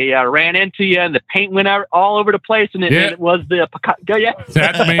they ran into you, and the paint went out all over the place, and it was the Picasso. Yeah,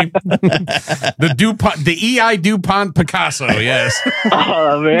 that's me. The DuPont, the EI DuPont Picasso. Yes.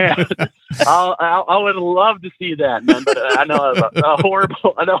 Oh man, I would love to see that, man. But I know it's a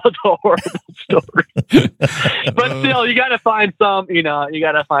horrible story. But still, you got to find some. You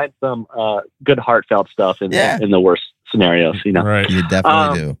got to find some good heartfelt stuff in the worst scenarios. Right? You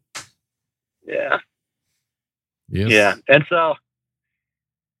definitely do. Yeah. Yes. Yeah, and so.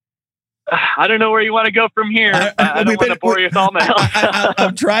 I don't know where you want to go from here. I don't want to bore you with all my health.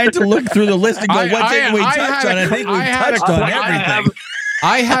 I'm trying to look through the list and go, what didn't we touch on? I think we touched on everything.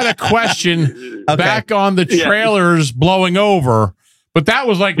 I had a question back on the trailers blowing over, but that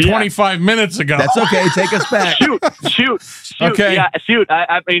was like 25 minutes ago. That's okay. Take us back. Shoot. Okay. Yeah, shoot.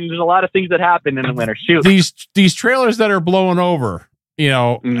 I mean, there's a lot of things that happen in the winter. Shoot. These trailers that are blowing over,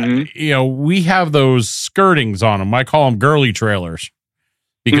 we have those skirtings on them. I call them girly trailers.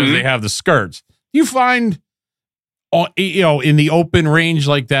 Because they have the skirts. You find, in the open range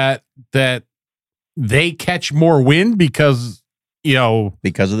like that they catch more wind because of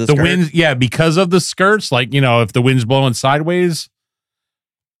the wind. Yeah, because of the skirts. Like, if the wind's blowing sideways.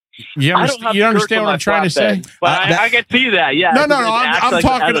 You understand what I'm trying to say? But I can see that. Yeah. No.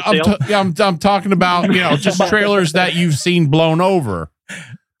 I'm talking about just trailers that you've seen blown over.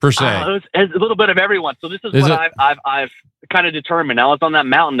 Per se, it's a little bit of everyone. So this is what I've kind of determined. I was on that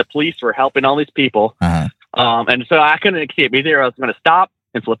mountain. The police were helping all these people, and so I couldn't escape. Either I was going to stop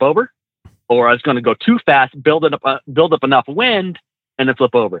and flip over, or I was going to go too fast, build up enough wind, and then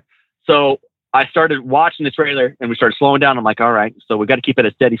flip over. So I started watching the trailer, and we started slowing down. I'm like, all right, so we got to keep it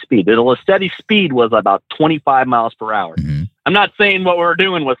at a steady speed. A steady speed was about 25 miles per hour. Mm-hmm. I'm not saying what we were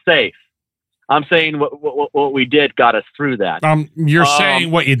doing was safe. I'm saying what we did got us through that. You're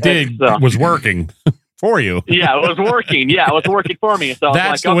saying what you did was working for you. Yeah, it was working. Yeah, it was working for me. So that's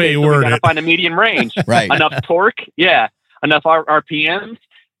I was the like, way you we word got to it. find a medium range, right? Enough torque, enough RPMs,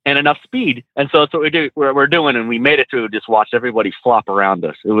 and enough speed. And so that's what we do. We're doing, and we made it through. Just watched everybody flop around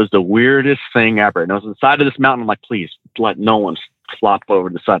us. It was the weirdest thing ever. And I was on the side of this mountain. I'm like, please let no one flop over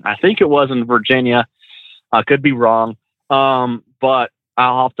the sun. I think it was in Virginia. I could be wrong, but.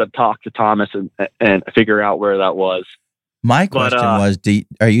 I'll have to talk to Thomas and figure out where that was. My question was,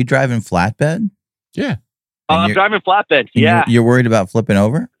 are you driving flatbed? Yeah. I'm driving flatbed. Yeah. You're worried about flipping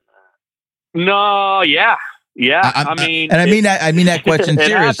over? No. Yeah. Yeah. I mean that question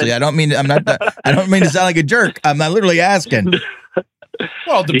seriously. I don't mean to sound like a jerk. I'm not literally asking.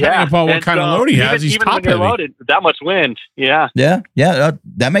 Well, depending upon what kind of load he has, he's top heavy. Loaded, that much wind. Yeah. Yeah.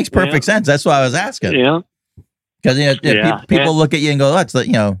 That makes perfect sense. That's why I was asking. Yeah. Because people look at you and go, "That's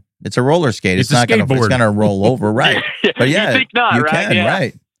it's a roller skate. It's not going to roll over, right?" But you think not, you right? can,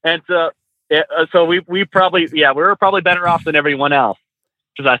 right? And so we were probably better off than everyone else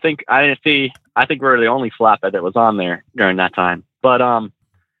because I think we're the only flatbed that was on there during that time. But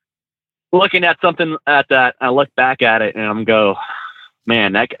looking at something at that, I look back at it and I'm go,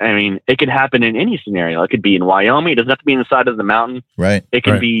 man, it could happen in any scenario. It could be in Wyoming. It doesn't have to be in the side of the mountain. Right. It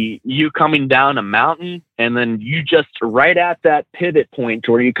can be you coming down a mountain, and then you just right at that pivot point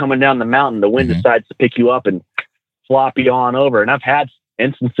where you're coming down the mountain, the wind decides to pick you up and flop you on over. And I've had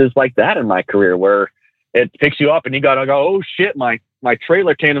instances like that in my career where it picks you up and you got to go, oh shit, my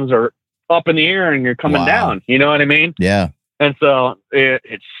trailer tandems are up in the air and you're coming down. You know what I mean? Yeah. And so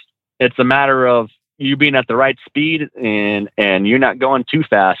it's a matter of you being at the right speed and you're not going too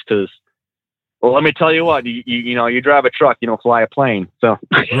fast because, well, let me tell you what, you drive a truck, you don't fly a plane. So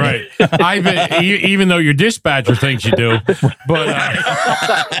right, even though your dispatcher thinks you do, but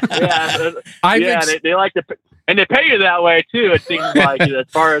they like to, and they pay you that way too. It seems like as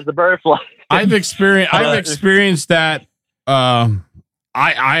far as the bird fly. I've experienced that.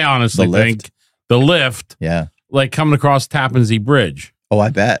 I honestly think the lift, like coming across Tappan Zee Bridge. Oh, I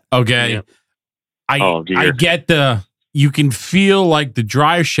bet. Okay. Yeah. I get you can feel like the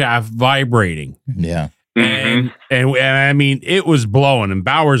drive shaft vibrating. Yeah. And I mean, it was blowing and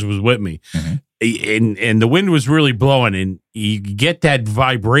Bowers was with me and the wind was really blowing and you get that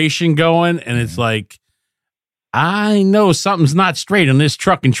vibration going and it's like, I know something's not straight on this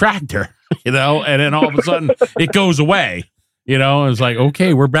truck and tractor, and then all of a sudden it goes away. It's like,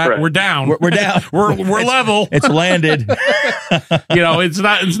 okay, we're back. Right. We're down. We're down. we're level. It's landed.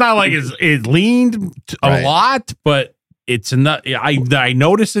 It's not like it leaned a lot, but it's enough. I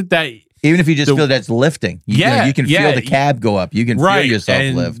noticed it that even if you just feel that's lifting, you can feel the cab go up. You can feel yourself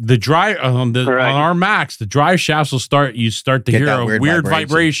and lift. The drive on our Max, the drive shafts will start. You start to hear a weird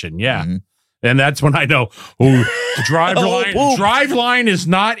vibration. Yeah. Mm-hmm. And that's when I know, the drive line is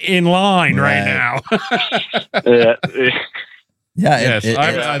not in line right now. Yes,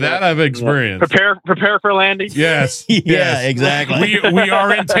 I've experienced. Prepare for landing. Yes. Yeah, exactly. We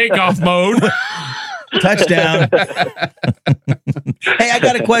are in takeoff mode. Touchdown. Hey, I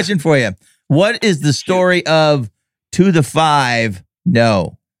got a question for you. What is the story of To the 5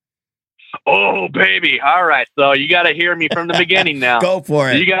 No? Oh, baby. All right. So you got to hear me from the beginning now. Go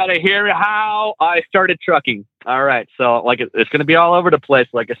for it. You got to hear how I started trucking. All right. So it's going to be all over the place,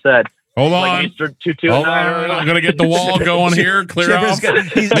 like I said. Hold on. Hold on. I'm going to get the wall going here. Clear off. He's getting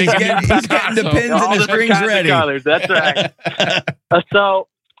the pins and the strings ready. Colors. That's right. So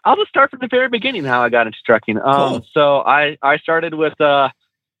I'll just start from the very beginning how I got into trucking. Cool. So I started with CR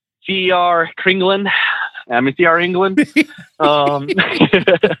England. And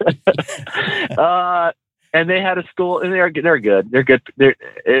they had a school, and they're good. They're good.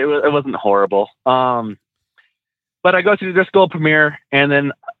 It wasn't horrible. But I go through their school premiere, and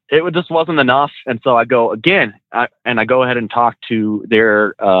then it just wasn't enough. And so I go again, and I go ahead and talk to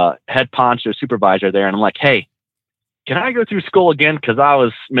their head poncho supervisor there, and I'm like, "Hey, can I go through school again? Because I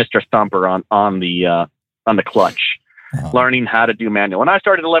was Mr. Thumper on the clutch, learning how to do manual. When I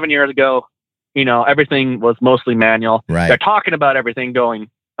started 11 years ago, everything was mostly manual. Right. They're talking about everything going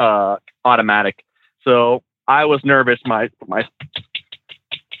automatic. So I was nervous. My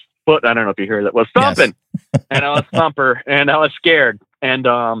foot, I don't know if you hear that, was thumping, and I was thumper, and I was scared. And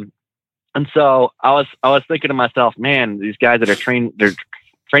so I was thinking to myself, man, these guys that are training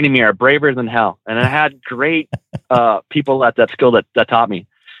me are braver than hell. And I had great people at that school that taught me.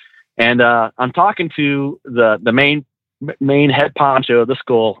 And I'm talking to the main head poncho of the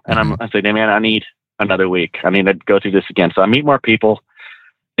school, and I say, hey, man, I need another week. I need to go through this again. So I meet more people.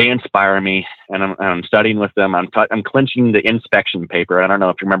 They inspire me, and I'm studying with them. I'm clinching the inspection paper. I don't know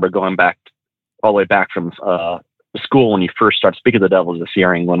if you remember going back all the way back from school when you first start speaking of the devil, the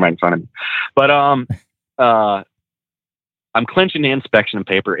CR England right in front of me. But I'm clinching the inspection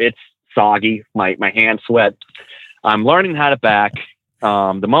paper. It's soggy. My hands sweat. I'm learning how to back.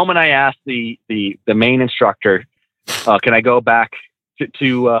 The moment I asked the main instructor, can I go back to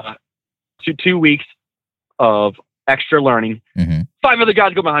 2 weeks of extra learning? Mm-hmm. 5 other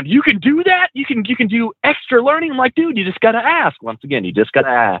guys go behind. You can do that? You can do extra learning? I'm like, dude, you just got to ask. Once again, you just got to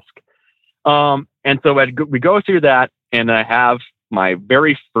ask. And so we go through that, and I have my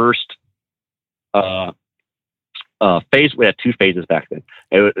very first phase. We had 2 phases back then.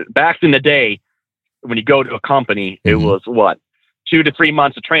 Back in the day, when you go to a company, it was 2 to 3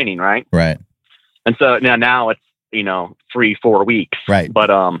 months of training, right? Right. And so now it's 3-4 weeks, right?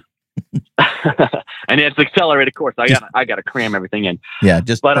 But and it's accelerated course. I got to cram everything in. Yeah,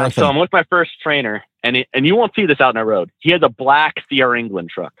 so I'm with my first trainer, and you won't see this out on the road. He has a black CR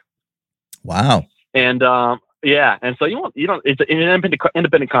England truck. Wow. And and so it's an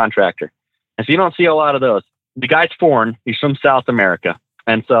independent contractor, and so you don't see a lot of those. The guy's foreign. He's from South America,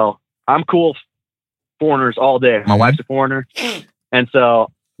 and so I'm cool foreigners all day. My wife's a foreigner, and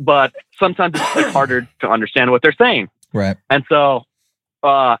so but sometimes it's harder to understand what they're saying. Right. And so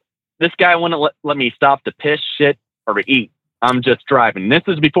this guy wouldn't let me stop to piss, shit, or to eat. I'm just driving. This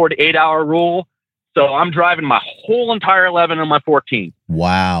is before the 8-hour rule. So I'm driving my whole entire 11 on my 14.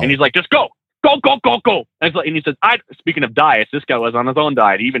 Wow. And he's like, just go. And he says, speaking of diets, this guy was on his own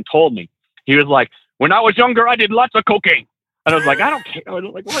diet. He even told me. He was like, when I was younger, I did lots of cocaine. And I was like, I don't care. I was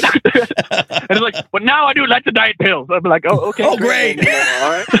like, what? And he's like, but now I do lots of diet pills. I'm like, oh, okay. Oh, great. All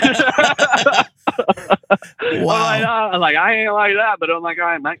right. Wow. I'm like, I ain't like that, but I'm like, all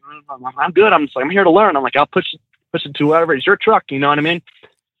right, I'm good. I'm here to learn. I'm like, I'll push it to whatever. It's your truck. You know what I mean?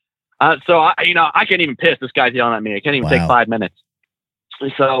 So I can't even piss. This guy's yelling at me. I can't even take 5 minutes.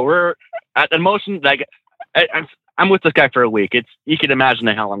 So we're at the motion. Like, I'm with this guy for a week. You can imagine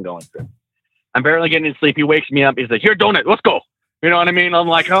the hell I'm going through. I'm barely getting to sleep. He wakes me up. He's like, here, donut, let's go. You know what I mean? I'm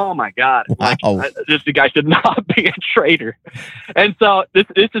like, oh my God. Wow. Like, this guy should not be a trainer. And so this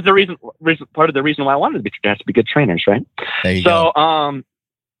is the reason, part of the reason why I wanted to be good trainers, right? There you go.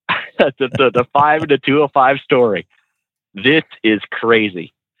 The 5 to 205 story. This is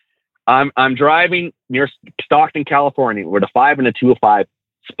crazy. I'm driving near Stockton, California, where the 5 and the 205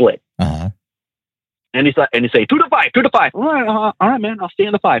 split. Uh-huh. And he say 2 to 5. All right, man, I'll stay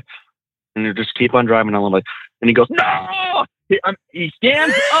in the 5. And you just keep on driving along. And he goes, no! He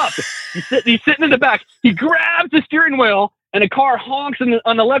stands up. He's sitting in the back. He grabs the steering wheel, and a car honks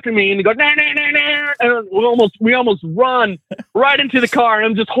on the left of me. And he goes, nah, nah, nah, nah. And we almost run right into the car. And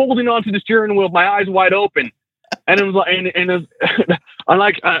I'm just holding on to the steering wheel, my eyes wide open. And it was like, I'm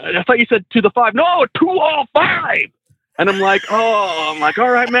like, I thought you said to the 5. No, 205. And I'm like, all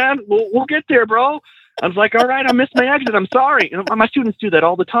right, man, we'll get there, bro. I was like, all right, I missed my exit. I'm sorry. You know, my students do that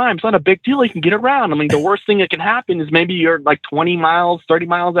all the time. It's not a big deal. You can get around. I mean, the worst thing that can happen is maybe you're like 20 miles, 30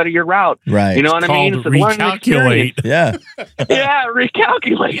 miles out of your route. Right. You know what I mean? It's recalculate. Yeah. Yeah,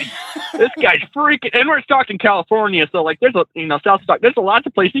 recalculate. This guy's freaking, and we're Stockton, California. So like, there's South Stockton. There's a lot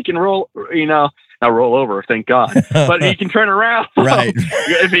of places you can roll, not roll over, thank God, but he can turn around. Right.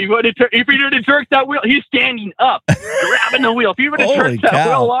 If he would have jerked that wheel, he's standing up, grabbing the wheel. If he would have jerked that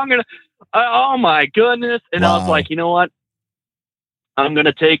wheel long enough, oh my goodness. And I was like, you know what? I'm going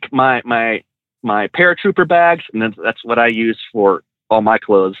to take my paratrooper bags, and that's what I use for all my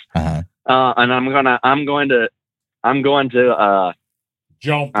clothes. Uh-huh. And I'm going to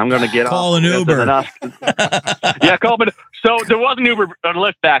jump. I'm going to get call off. An Uber. Yeah, call me. So there was an Uber or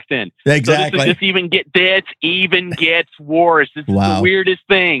Lyft back then. Exactly. So this even gets worse. This is Wow. the weirdest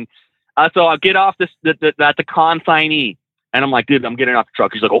thing. So I'll get off at the consignee, and I'm like, dude, I'm getting off the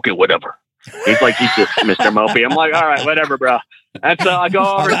truck. He's like, okay, whatever. He's like, Jesus, Mr. Mopey. I'm like, all right, whatever, bro. And so I go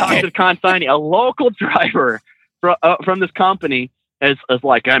over and talk to the consignee. A local driver from this company is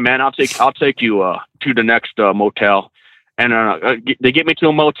like, hey man, I'll take you to the next motel. And they get me to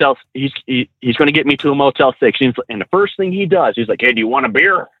a motel. He's going to get me to a Motel 6. And the first thing he does, he's like, hey, do you want a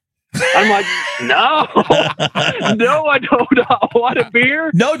beer? I'm like, no, I don't want a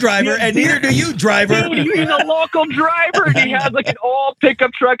beer. No, driver, and neither do you, driver. Dude, he's a local driver, and he has like an old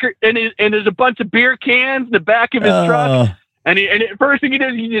pickup truck, and there's a bunch of beer cans in the back of his truck. And the first thing he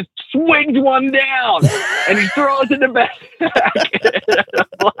does, he just swings one down, and he throws it in the back.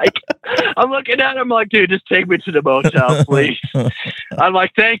 I'm looking at him like, dude, just take me to the motel, please. I'm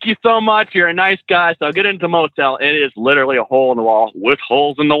like, thank you so much. You're a nice guy. So I get into the motel. It is literally a hole in the wall with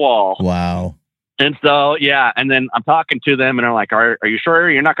holes in the wall. Wow. And so, yeah. And then I'm talking to them, and they're like, are you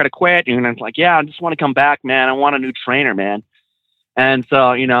sure you're not going to quit? And I'm like, yeah, I just want to come back, man. I want a new trainer, man. And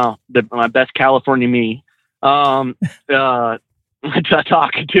so, my best California me. Talking to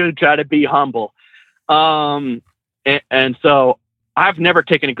try to be humble. And so I've never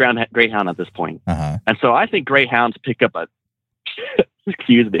taken a Greyhound at this point. Uh-huh. And so I think Greyhounds pick up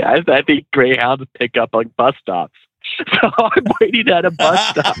excuse me. I think Greyhounds pick up like bus stops. So I'm waiting at a bus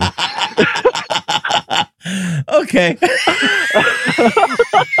stop. Okay.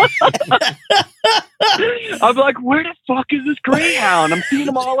 I'm like, where the fuck is this Greyhound? I'm seeing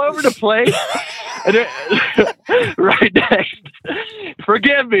them all over the place. And right next,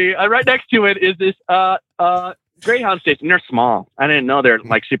 forgive me, right next to it is this Greyhound station. They're small. I didn't know they're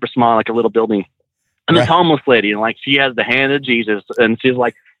like super small, like a little building. And this homeless lady, and like she has the hand of Jesus, and she's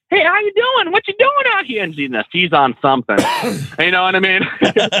like, hey, how you doing? What you doing out here? And she's on something. You know what I mean?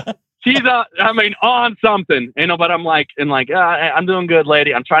 She's on something, but I'm like, I'm doing good,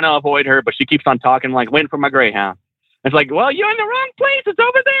 lady. I'm trying to avoid her, but she keeps on talking, like waiting for my Greyhound. It's like, well, you're in the wrong place. It's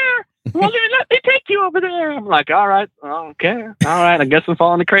over there. Well, let me take you over there. I'm like, all right, okay. All right. I guess I'm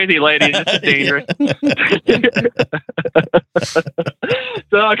following the crazy lady. This is dangerous.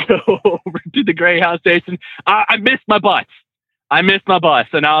 So I go over to the Greyhound station. I missed my bus.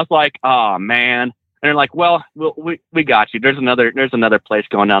 And I was like, oh man, they're like, well, we got you. There's another place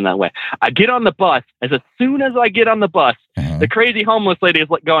going down that way. I get on the bus. As soon as I get on the bus, the crazy homeless lady is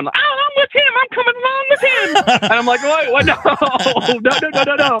like going, oh, I'm with him. I'm coming along with him. And I'm like, what?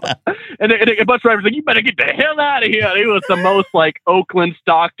 No. And the bus driver's like, you better get the hell out of here. It was the most like Oakland,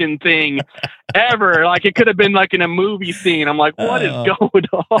 Stockton thing ever. Like it could have been like in a movie scene. I'm like, what is going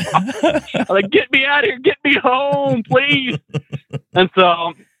on? I'm like, get me out of here. Get me home, please. And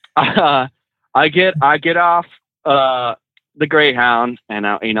so I get off the Greyhound, and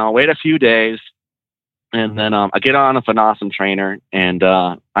I wait a few days, and then I get on with an awesome trainer, and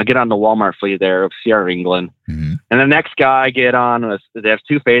I get on the Walmart fleet there of Sierra England. Mm-hmm. And the next guy I get on they have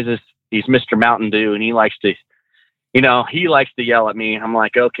two phases. He's Mr. Mountain Dew, and he likes to yell at me. I'm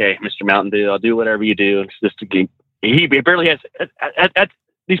like, okay, Mr. Mountain Dew, I'll do whatever you do. It's just he barely has at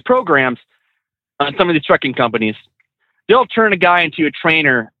these programs on some of these trucking companies. They'll turn a guy into a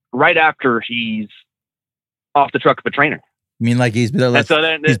trainer right after he's off the truck of a trainer. You mean like he's been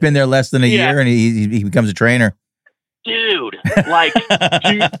there he's been there less than a year and he becomes a trainer? Dude, like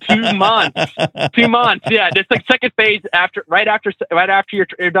 2 months. 2 months, yeah. It's like second phase right after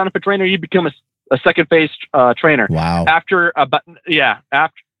you're done with a trainer, you become a second phase trainer. Wow. After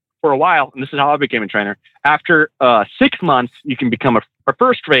for a while, and this is how I became a trainer. After 6 months, you can become a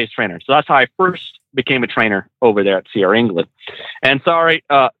first phase trainer. So that's how I first became a trainer over there at Sierra England. And sorry,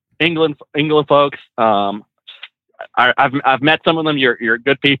 England folks, I've met some of them. You're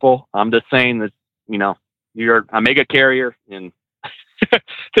good people. I'm just saying that you're a mega carrier and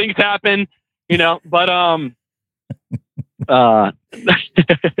things happen, But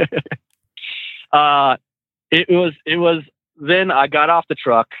it was then I got off the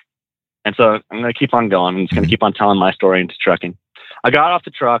truck, and so I'm going to keep on going. I'm just going to keep on telling my story into trucking. I got off the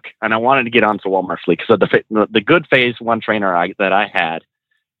truck and I wanted to get onto Walmart fleet because the good phase one trainer that I had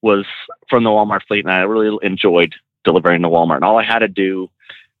was from the Walmart fleet, and I really enjoyed delivering to Walmart. And all I had to do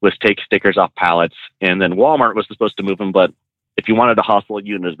was take stickers off pallets, and then Walmart was supposed to move them. But if you wanted to hustle,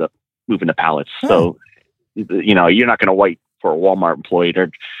 you ended up moving the pallets. Oh. So, you're not going to wait for a Walmart employee.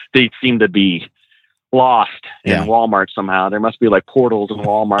 They seem to be lost in Walmart somehow. There must be like portals in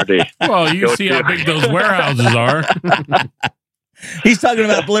Walmart. Well, you see how big those warehouses are. He's talking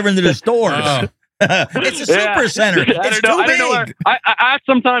about delivering to the stores. It's a super center. It's too big. I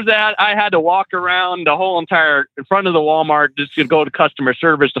sometimes I had to walk around the whole entire in front of the Walmart just to go to customer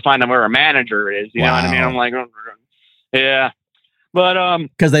service to find out where a manager is. You know what I mean? I'm like, yeah, but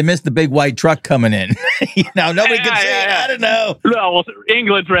because they missed the big white truck coming in. Nobody could see it. I don't know. No, well,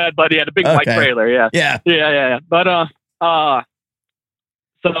 England's red, but he had a big white trailer. Yeah. But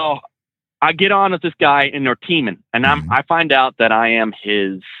so I get on with this guy and they're teaming, and I find out that I am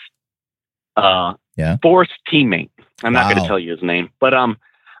his fourth teammate. I'm not going to tell you his name, but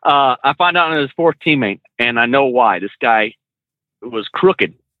I find out I'm his fourth teammate, and I know why. This guy was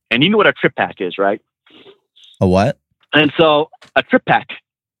crooked, and you know what a trip pack is, right? A what? And so a trip pack,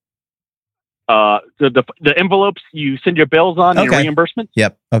 the envelopes you send your bills on, your reimbursements.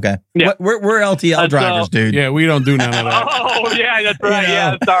 Yep. Okay. Yeah. We're LTL drivers, dude. Yeah, we don't do none of that. Oh, yeah, that's right.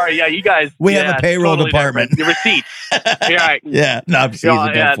 Yeah, sorry. Yeah, you guys. We have a payroll department. The receipts. Right. Yeah. No, I'm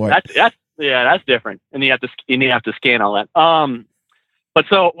that's different, and you have to scan all that. But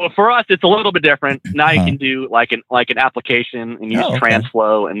so for us, it's a little bit different. Now you can do like an application and use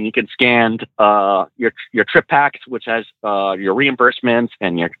TransFlow, and you can scan your trip packs, which has your reimbursements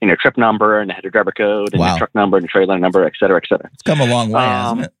and your trip number and the header driver code and your truck number and trailer number, et cetera, et cetera. It's come a long way,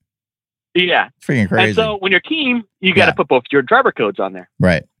 hasn't it? Yeah, it's freaking crazy. And so when you're team, you got to put both your driver codes on there,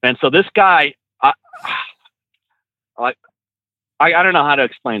 right? And so this guy, I don't know how to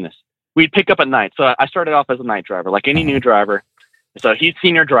explain this. We'd pick up at night. So I started off as a night driver, like any new driver. So he's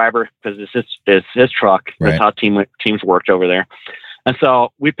senior driver because it's his truck. Right. That's how teams worked over there. And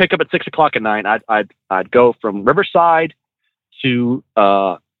so we pick up at 6 o'clock at night. I'd go from Riverside to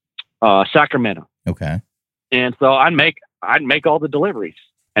Sacramento. Okay. And so I'd make all the deliveries.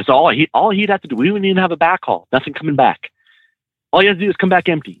 And so all he'd have to do, we wouldn't even have a backhaul. Nothing coming back. All he has to do is come back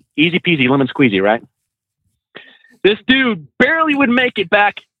empty. Easy peasy, lemon squeezy, right? This dude barely would make it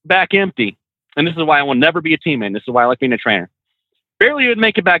back empty. And this is why I will never be a teammate. This is why I like being a trainer. Barely would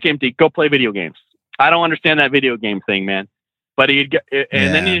make it back empty. Go play video games. I don't understand that video game thing, man. But then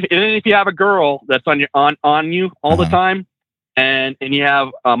if you have a girl that's on you all the time, and you have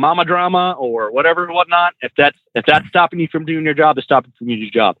a mama drama or whatnot, if that's stopping you from doing your job, it's stopping from doing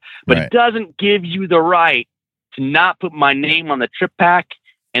your job. But it doesn't give you the right to not put my name on the trip pack,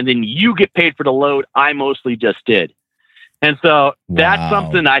 and then you get paid for the load I mostly just did. And so that's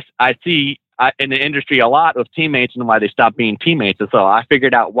something I see in the industry a lot with teammates and why they stop being teammates. And so I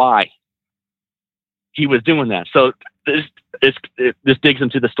figured out why. he was doing that. So this digs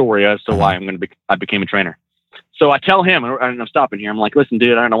into the story as to why I became a trainer. So I tell him, and I'm stopping here. I'm like, listen,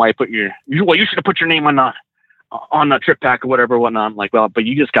 dude, I don't know why you should have put your name on the trip pack or whatever, whatnot. I'm like, well, but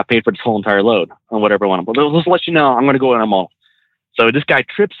you just got paid for this whole entire load on whatever one. But let's let you know, I'm going to go intermodal. So this guy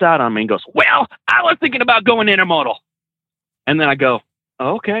trips out on me and goes, well, I was thinking about going intermodal. And then I go,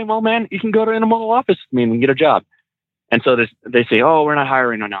 oh, okay, well, man, you can go to intermodal office with me and get a job. And so they say, oh, we're not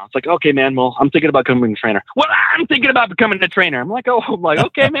hiring right now. It's like, okay, man, well, I'm thinking about becoming a trainer. Well, I'm thinking about becoming a trainer. I'm like,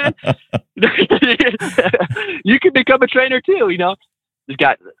 okay, man, you can become a trainer too. You know, this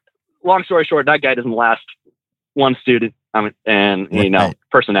guy, long story short, that guy doesn't last one student.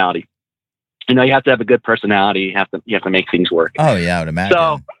 Personality. You know, you have to have a good personality. You have to make things work. Oh yeah, I would imagine.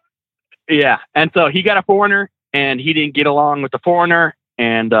 So, yeah. And so he got a foreigner and he didn't get along with the foreigner,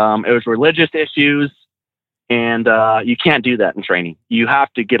 and it was religious issues. And you can't do that in training. You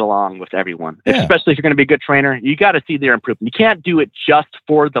have to get along with everyone, especially if you're going to be a good trainer. You got to see their improvement. You can't do it just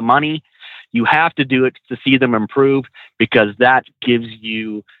for the money. You have to do it to see them improve, because that gives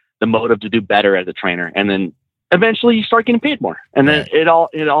you the motive to do better as a trainer. And then eventually you start getting paid more, and then it all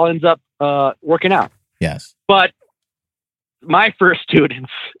ends up working out. Yes. But my first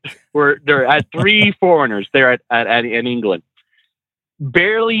students they're at 3 foreigners there in England.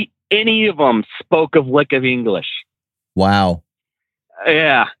 Barely any of them spoke a lick of English. Wow.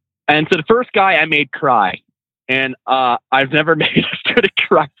 Yeah. And so the first guy I made cry, and I've never made a student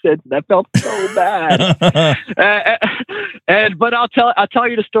cry since. That felt so bad. But I'll tell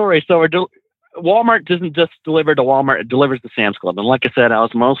you the story. So Walmart doesn't just deliver to Walmart; it delivers to Sam's Club. And like I said, I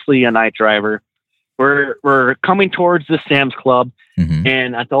was mostly a night driver. We're coming towards the Sam's Club,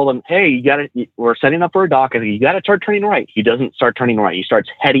 and I told him, "Hey, we're setting up for a dock. I think you got to start turning right." He doesn't start turning right. He starts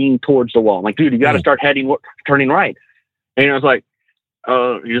heading towards the wall. I'm like, "Dude, you got to start turning right." And I was like,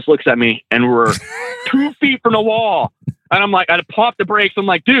 he just looks at me, and we're 2 feet from the wall. And I'm like, I popped the brakes. I'm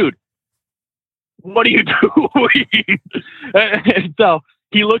like, "Dude, what are you doing?" And so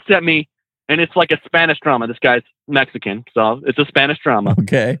he looks at me, and it's like a Spanish drama. This guy's Mexican, so it's a Spanish drama.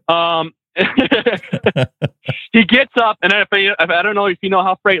 Okay. He gets up, and I don't know if you know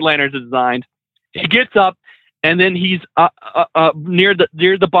how Freightliners is designed. He gets up, and then he's near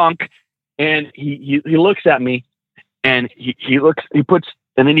the bunk, and he looks at me, and he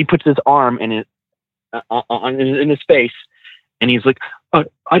puts his arm in his face, and he's like,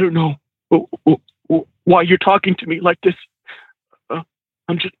 I don't know why you're talking to me like this.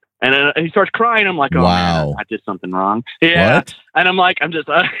 I'm just. And he starts crying. I'm like, oh, wow. Man, I did something wrong. Yeah. What? And I'm like, I'm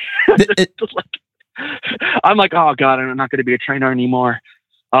like, oh God, I'm not going to be a trainer anymore.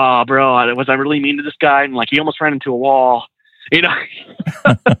 Oh, bro, was I really mean to this guy? And like, he almost ran into a wall, you know?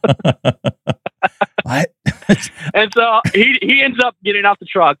 What? And so he ends up getting out the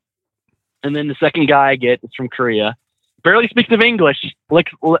truck. And then the second guy I get is from Korea. Barely speaks of English,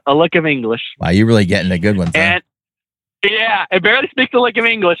 a lick of English. Wow, you're really getting a good one. And yeah, I barely speak a lick of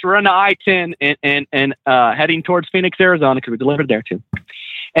English. We're on the I-10 and heading towards Phoenix, Arizona, because we delivered there too.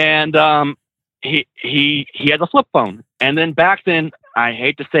 And he has a flip phone. And then back then, I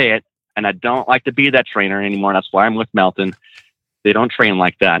hate to say it, and I don't like to be that trainer anymore. That's why I'm with Melton. They don't train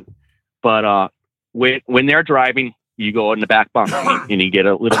like that. But when they're driving, you go in the back bunk and you get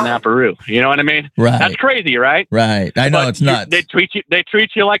a little naparoo. You know what I mean? Right. That's crazy, right? Right. I know, it's nuts. They treat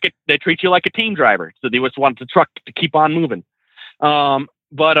you like a team driver. So they just want the truck to keep on moving.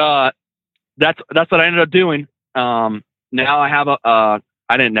 But that's what I ended up doing. Now I have I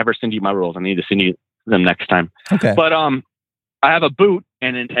didn't never send you my rules. I need to send you them next time. Okay. But I have a boot,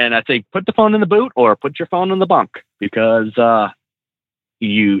 and I say put the phone in the boot or put your phone in the bunk, because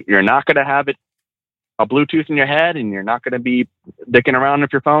you're not going to have it a Bluetooth in your head, and you're not going to be dicking around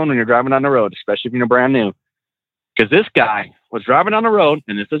with your phone when you're driving on the road, especially if you're brand new. Because this guy was driving on the road,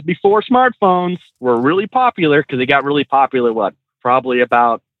 and this is before smartphones were really popular, because they got really popular, probably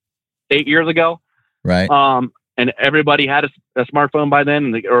about 8 years ago. Right. And everybody had a smartphone by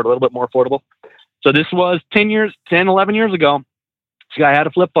then, or a little bit more affordable. So this was 11 years ago. This guy had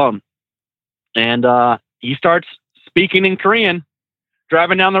a flip phone, and he starts speaking in Korean,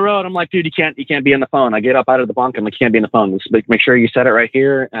 driving down the road. I'm like, dude, you can't be on the phone. I get up out of the bunk. I'm like, you can't be on the phone. Just make sure you set it right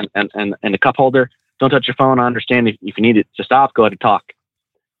here and the cup holder. Don't touch your phone. I understand if you need it to stop, go ahead and talk.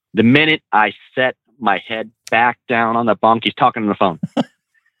 The minute I set my head back down on the bunk, he's talking on the phone.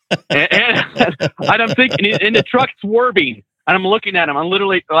 and I'm thinking, and the truck's swerving, and I'm looking at him. I'm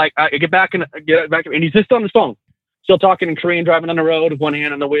literally like, I get back, and he's just on his phone, still talking in Korean, driving on the road with one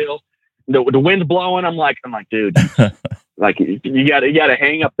hand on the wheel. The wind's blowing. I'm like, dude, like you gotta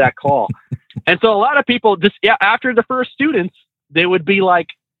hang up that call. And so a lot of people just after the first students, they would be like,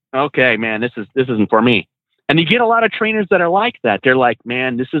 okay, man, this isn't for me. And you get a lot of trainers that are like that. They're like,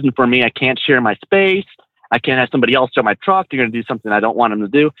 man, this isn't for me. I can't share my space. I can't have somebody else tow my truck. They're going to do something I don't want them to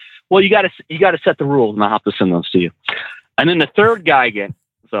do. Well, you got to set the rules, and I'll have to send those to you. And then the third guy again.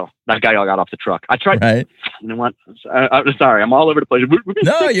 So that guy all got off the truck. I tried. Right. You know what? I'm sorry. I'm all over the place. We've been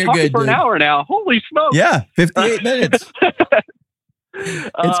you're good for an hour now. Holy smoke! Yeah, 58 minutes.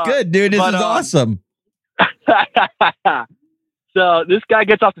 It's good, dude. This is awesome. So this guy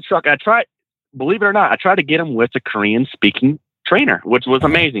gets off the truck. I tried. Believe it or not, I tried to get him with a Korean-speaking trainer, which was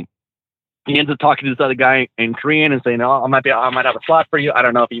amazing. He ends up talking to this other guy in Korean and saying, "Oh, I might have a slot for you. I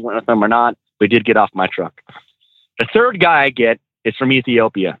don't know if he went with him or not." But he did get off my truck. The third guy I get is from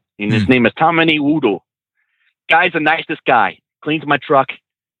Ethiopia, and his name is Tamani Wudu. Guy's the nicest guy. Cleans my truck.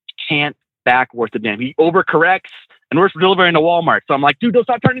 Can't back worth a damn. He overcorrects, and we're delivering to Walmart. So I'm like, dude, don't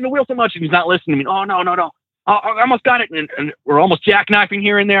stop turning the wheel so much. And he's not listening to me. Oh, no. I almost got it. And we're almost jackknifing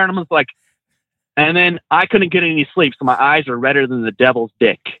here and there. And I'm just like, and then I couldn't get any sleep. So my eyes are redder than the devil's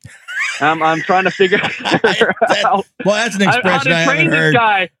dick. I'm trying to figure out. Well, that's an expression I haven't heard. This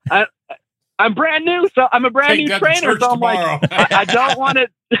guy. I'm brand new, so I'm a brand new trainer. So I'm tomorrow. like, I don't want to.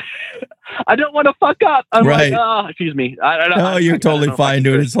 I don't want to fuck up. I'm right. like, oh, excuse me. No, you're totally fine,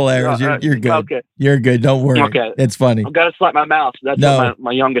 dude. It's hilarious. You're good. Okay. You're good. Don't worry. Okay. It's funny. I've got to slap my mouth. That's what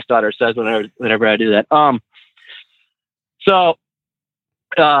my youngest daughter says whenever I do that. So,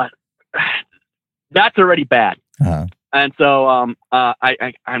 that's already bad. Uh-huh. And so, I'm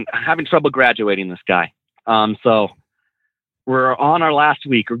having trouble graduating this guy. So we're on our last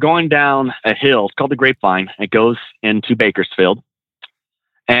week. We're going down a hill. It's called the Grapevine. It goes into Bakersfield.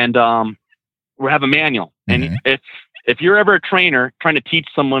 And we have a manual. Mm-hmm. And if you're ever a trainer trying to teach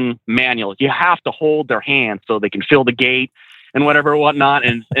someone manual, you have to hold their hand so they can fill the gate and whatever, whatnot.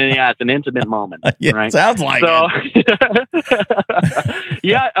 And yeah, it's an intimate moment. Yeah, right? Sounds like it.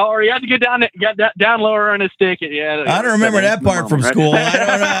 Yeah, or you have to get down lower on a stick. Yeah, I don't remember that part from school. I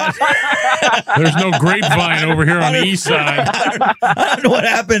don't know. There's no grapevine over here on the east side. I don't know what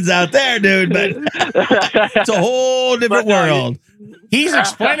happens out there, dude, but it's a whole different world. He's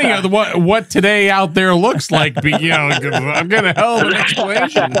explaining what today out there looks like. I'm going to hell of an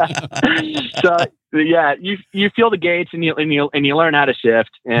explanation. So yeah, you feel the gates and you learn how to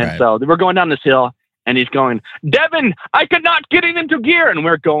shift. And right. So we're going down this hill, and he's going, Devin, I could not get it into gear, and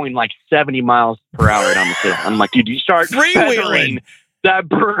we're going like 70 miles per hour down this hill. I'm like, dude, you start feathering that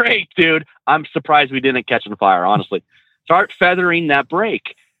brake, dude. I'm surprised we didn't catch on fire, honestly. Start feathering that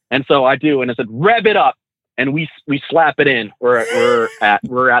brake, and so I do, and I said, rev it up. And we slap it in. We're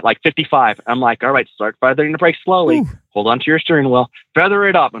at like 55. I'm like, all right, start feathering the brake slowly. Ooh. Hold on to your steering wheel. Feather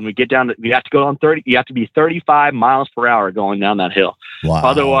it up, and we get down. You have to go on 30. You have to be 35 miles per hour going down that hill. Wow.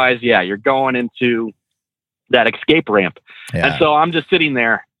 Otherwise, yeah, you're going into that escape ramp. Yeah. And so I'm just sitting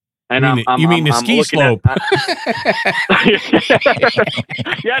there. And you mean the ski slope?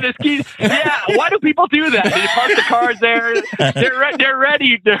 Yeah, the ski. Yeah, why do people do that? They park the cars there. They're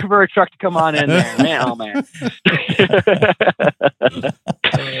ready for a truck to come on in there. Man, oh man.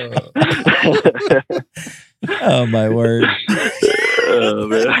 Oh my word! Oh,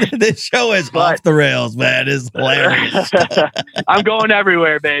 man. This show is off the rails, man. It's hilarious. I'm going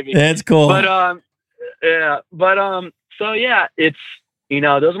everywhere, baby. That's cool. But so yeah, it's.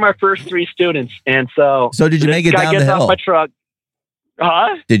 Those are my first 3 students. And so did you make it down the hill? Off my truck.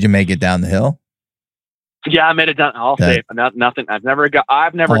 Huh? Did you make it down the hill? Yeah, I made it down. All safe. Nothing. I've never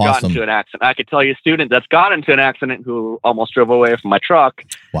gotten into an accident. I could tell you a student that's got into an accident who almost drove away from my truck.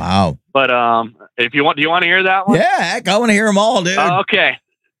 Wow. But do you want to hear that one? Yeah, heck, I want to hear them all, dude. Okay.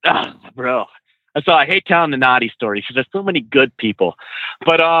 Oh, bro. So I hate telling the naughty stories because there's so many good people.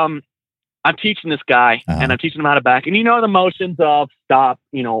 But I'm teaching this guy, and I'm teaching him how to back. And the motions of stop,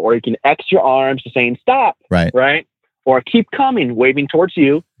 or you can X your arms to saying stop, right? Or keep coming, waving towards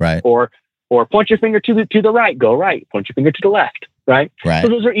you, right? Or point your finger to the right, go right. Point your finger to the left, right? Right. So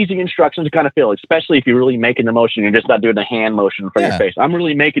those are easy instructions to kind of feel, especially if you're really making the motion. You're just not doing the hand motion in front of your face. I'm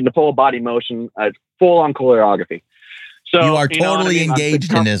really making the full body motion, full on choreography. So you are totally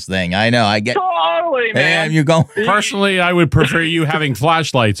engaged in this thing. I know. I get totally, man. Damn, you're going. Personally, I would prefer you having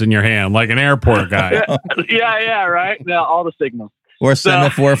flashlights in your hand, like an airport guy. yeah, right. Yeah, all the signals. Or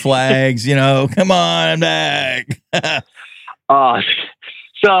semaphore flags. Come on, I'm back.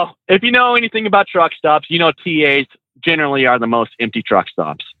 So if you know anything about truck stops, TAs generally are the most empty truck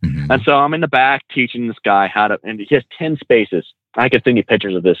stops. Mm-hmm. And so I'm in the back teaching this guy how to, and he has 10 spaces. I can send you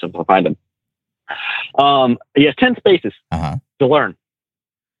pictures of this if I find them. He has 10 spaces to learn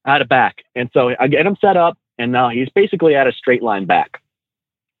how to back. And so I get him set up, and now he's basically at a straight line back.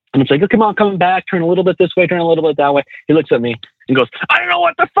 And it's like, oh, come on, coming back, turn a little bit this way, turn a little bit that way. He looks at me and goes, I don't know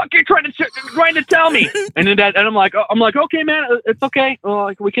what the fuck you're trying to tell me. And then I'm like, okay, man, it's okay.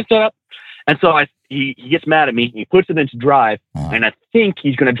 We can set up. And so he gets mad at me. He puts it into drive, and I think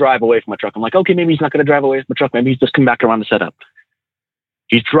he's going to drive away from my truck. I'm like, okay, maybe he's not going to drive away from my truck. Maybe he's just come back around to set up.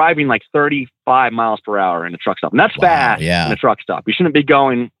 He's driving like 35 miles per hour in a truck stop. And that's fast in a truck stop. You shouldn't be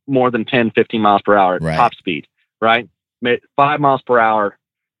going more than 10, 15 miles per hour at top speed, right? 5 miles per hour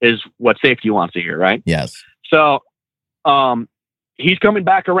is what safety wants to hear, right? Yes. So he's coming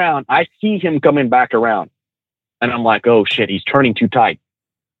back around. I see him coming back around. And I'm like, oh, shit, he's turning too tight.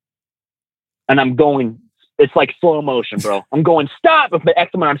 And I'm going, it's like slow motion, bro. I'm going, stop. With the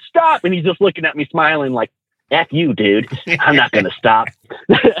X amount, stop. And he's just looking at me smiling like, F you, dude. I'm not going to stop.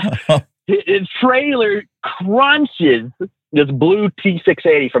 His trailer crunches this blue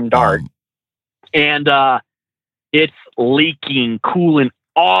T680 from Dart. And it's leaking coolant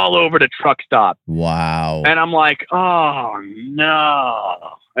all over the truck stop. Wow. And I'm like, oh,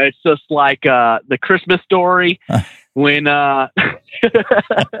 no. It's just like the Christmas Story when fudge.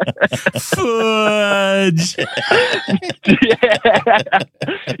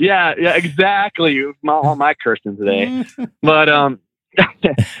 yeah, exactly. All my cursing today. But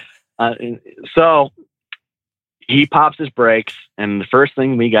so he pops his brakes, and the first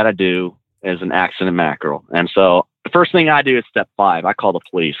thing we got to do is an accident mackerel. And so the first thing I do is step 5. I call the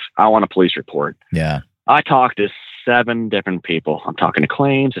police. I want a police report. Yeah. I talk to 7 different people. I'm talking to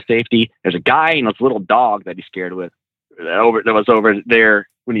claims, to safety. There's a guy and this little dog that he's scared with that was over there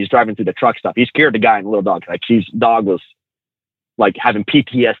when he's driving through the truck stop. He scared the guy and the little dog. Like his dog was like having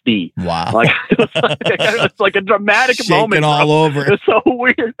PTSD. Wow. Like it's like a dramatic moment. All over. It's so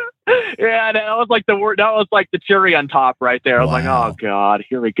weird. Yeah, that was like the cherry on top right there. I was like, oh God,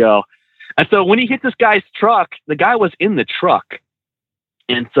 here we go. And so when he hit this guy's truck, the guy was in the truck.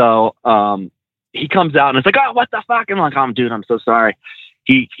 And so he comes out and it's like, oh, what the fuck? I'm like, oh, dude, I'm so sorry.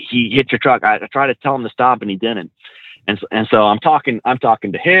 He hit your truck. I tried to tell him to stop and he didn't. And so I'm talking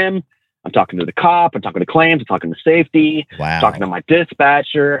to him. I'm talking to the cop. I'm talking to claims. I'm talking to safety. Wow. I'm talking to my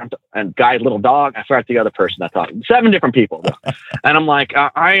dispatcher and guy's little dog. I forgot the other person I talked to. 7 different people. And I'm like,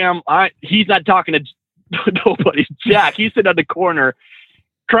 he's not talking to nobody. Jack, he's sitting on the corner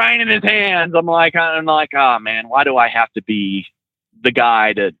crying in his hands. I'm like, oh man, why do I have to be the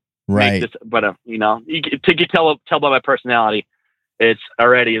guy to make this? But to get tell by my personality, it's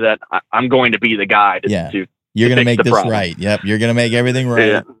already that I'm going to be the guy to you're going to make this problem. right. Yep. You're going to make everything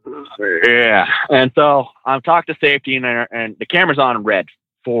right. Yeah. And so I'm talking to safety and the camera's on red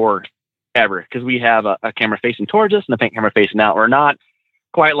forever because we have a camera facing towards us and a camera facing out. We're not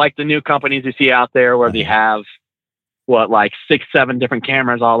quite like the new companies you see out there where they have like 6, 7 different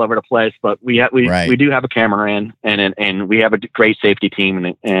cameras all over the place. But we do have a camera in and we have a great safety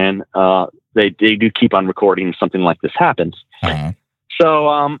team and they do keep on recording if something like this happens. Uh-huh. So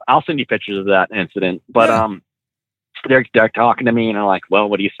I'll send you pictures of that incident. But they're talking to me and they're like, well,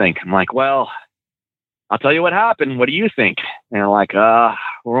 what do you think? I'm like, well, I'll tell you what happened. What do you think? And they're like, we're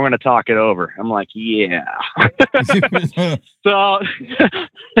going to talk it over. I'm like, yeah. So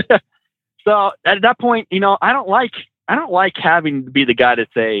at that point, I don't like having to be the guy to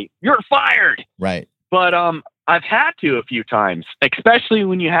say, you're fired. Right. But I've had to a few times, especially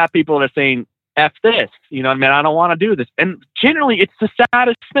when you have people that are saying, F this, I don't want to do this. And generally it's the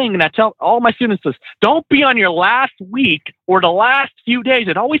saddest thing. And I tell all my students this, don't be on your last week or the last few days.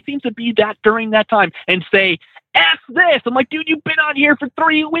 It always seems to be that during that time and say, F this. I'm like, dude, you've been on here for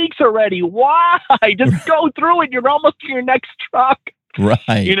 3 weeks already. Why? Just go through it. You're almost to your next truck.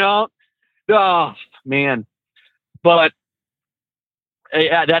 Right. Oh man. But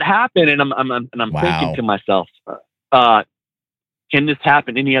that happened. And I'm thinking to myself, can this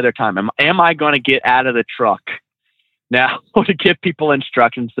happen any other time? Am I going to get out of the truck now to give people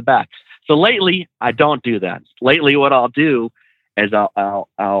instructions to back? So lately, I don't do that. Lately, what I'll do is I'll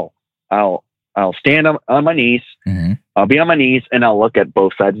stand on my knees. Mm-hmm. I'll be on my knees and I'll look at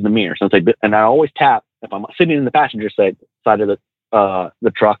both sides of the mirror. And I always tap if I'm sitting in the passenger side of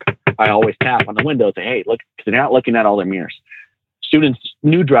the truck. I always tap on the window and say, "Hey, look!" Because they're not looking at all their mirrors.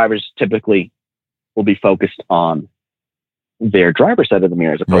 New drivers typically will be focused on their driver's side of the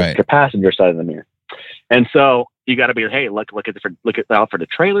mirror as opposed to the passenger side of the mirror. And so you got to be, hey, look out for the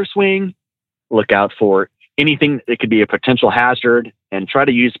trailer swing, look out for anything that could be a potential hazard, and try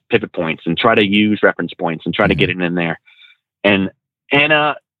to use pivot points and try to use reference points and try to get it in there. And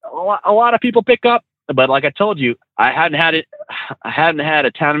a lot of people pick up, but like I told you, I hadn't had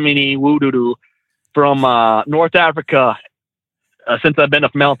a Tammany Woodoo from North Africa since I've been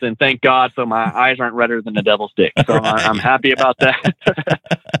up Melton, thank God. So my eyes aren't redder than the devil's dick. So I'm happy about that.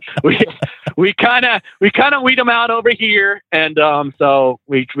 we kind of weed them out over here. And so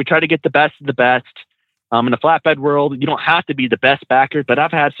we try to get the best of the best. In the flatbed world, you don't have to be the best backer, but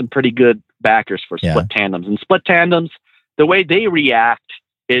I've had some pretty good backers for split tandems. And split tandems, the way they react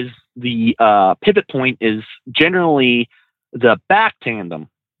is the pivot point is generally the back tandem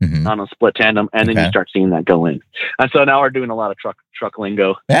on a split tandem, and then you start seeing that go in. And so now we're doing a lot of truck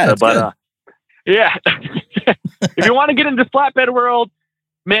lingo. Yeah, but yeah, if you want to get into the flatbed world,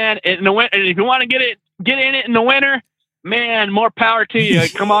 man, in the winter, if you want to get in it in the winter, man, more power to you.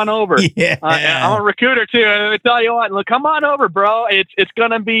 Come on over. I'm a recruiter too. And let me tell you what, look, come on over, bro. It's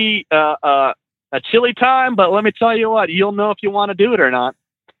gonna be a chilly time, but let me tell you what, you'll know if you want to do it or not.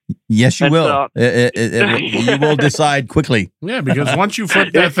 Yes, you will. You will decide quickly. Yeah, because once you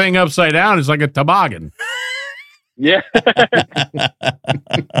flip that thing upside down, it's like a toboggan. Yeah.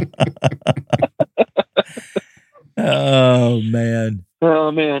 Oh man.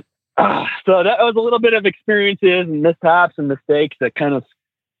 So that was a little bit of experiences and mishaps and mistakes that kind of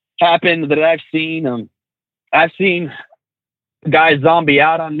happened that I've seen. I've seen guys zombie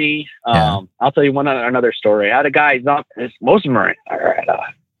out on me. I'll tell you another story. I had a guy, most of them are at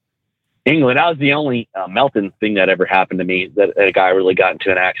England. That was the only Melton thing that ever happened to me, that a guy really got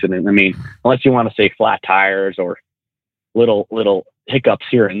into an accident. I mean, unless you want to say flat tires or little hiccups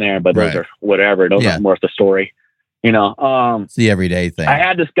here and there, but those are whatever. Those are more of the story. You know, it's the everyday thing. I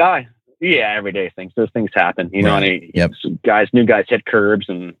had this guy. Yeah, everyday things. Those things happen. You know, and new guys hit curbs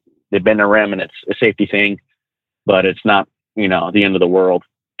and they bend a rim, and it's a safety thing, but it's not, the end of the world.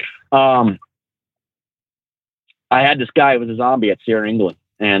 I had this guy who was a zombie at Sierra England,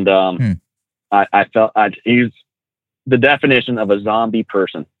 and I felt he's the definition of a zombie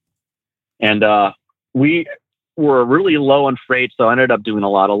person. And we were really low on freight, so I ended up doing a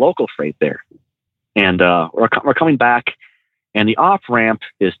lot of local freight there. And we're coming back, and the off ramp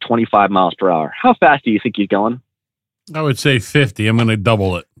is 25 miles per hour. How fast do you think he's going? I would say 50. I'm going to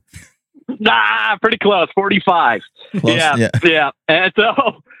double it. Nah, pretty close. 45. Yeah. And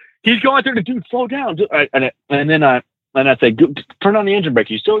so he's going through the dude, slow down. And then I say, turn on the engine brake.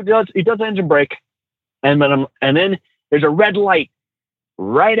 He does the engine brake, and then there's a red light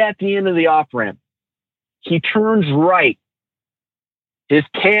right at the end of the off ramp. He turns right. His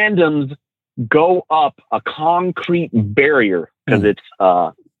tandems go up a concrete barrier because it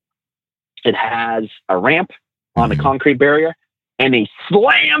has a ramp on the concrete barrier, and they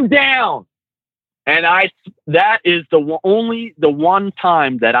slam down. And that is the one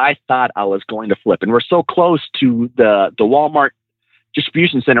time that I thought I was going to flip. And we're so close to the Walmart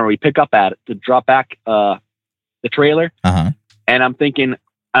distribution center we pick up at to drop back the trailer. And I'm thinking,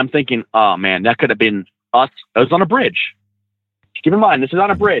 oh man, that could have been us. It was on a bridge. Keep in mind, this is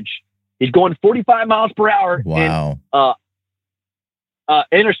on a bridge. He's going 45 miles per hour in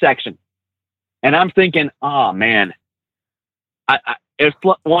intersection. And I'm thinking, oh man, it's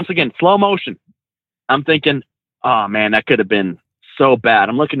once again, slow motion. I'm thinking, oh man, that could have been so bad.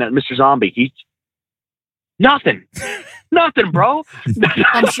 I'm looking at Mr. Zombie. He's nothing, bro.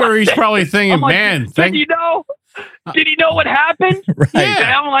 I'm sure he's probably thinking, like, man, did he know what happened? Right.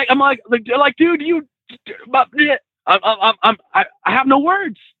 Yeah. And I'm like, dude, I have no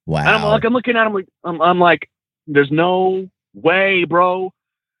words. Wow. And I'm looking at him I'm like, there's no way, bro.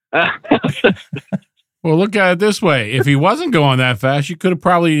 Well, look at it this way. If he wasn't going that fast, you could have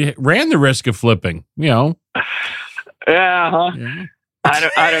probably ran the risk of flipping, Yeah. I don't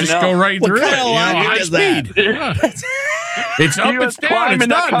know. Just go right through it. High speed. It's up, it's down, climbing it's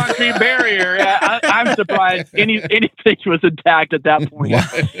that done. concrete barrier. I'm surprised anything was intact at that point.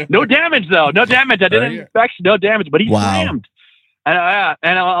 No damage, though. No damage. I didn't inspection. No damage, but he slammed. And I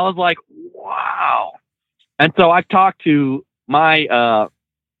was like, wow. And so I talked to my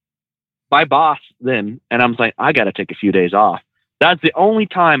boss then, and I was like, I got to take a few days off. That's the only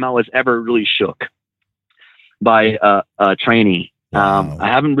time I was ever really shook by a trainee. Wow. I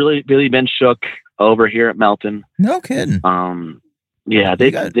haven't really been shook over here at Melton. No kidding. Yeah,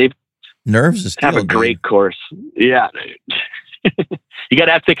 they've nerves of steel, have a great course. Yeah. You got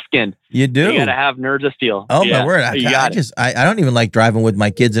to have thick skin. You do. You got to have nerves of steel. Oh my word! I don't even like driving with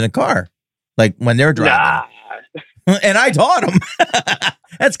my kids in a car, like when they're driving. And I taught them.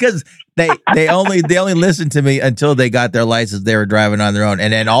 That's because they only listened to me until they got their license. They were driving on their own,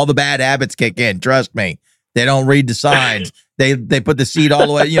 and then all the bad habits kick in. Trust me, they don't read the signs. They put the seat all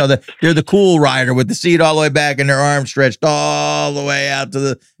the way, they're the cool rider with the seat all the way back and their arms stretched all the way out to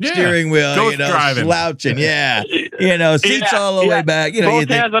the steering wheel, driving. slouching. Yeah. Seats all the way back. Both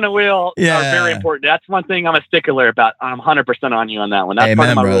hands on the wheel are very important. That's one thing I'm a stickler about. I'm 100% on you on that one. That's part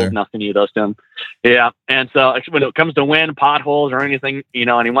of my rules, nothing you, those two. Yeah. And so when it comes to wind, potholes, or anything,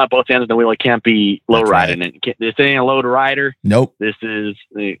 and you want both hands on the wheel, it can't be low riding. Right. This ain't a low rider. Nope. This is,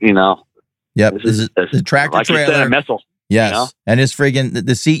 Yep. This is the tractor like trailer. You said, a missile. Yes. And it's friggin'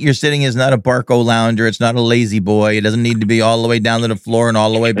 the seat you're sitting is not a Barco lounger. It's not a lazy boy. It doesn't need to be all the way down to the floor and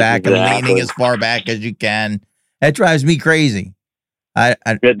all the way back and leaning as far back as you can. That drives me crazy.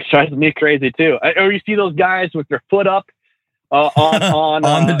 It drives me crazy too. Or you see those guys with their foot up on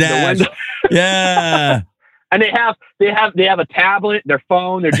the dash. The window. Yeah. And they have a tablet, their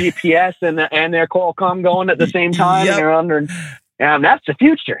phone, their GPS, and their Qualcomm going at the same time. Yep. And they're under. That's the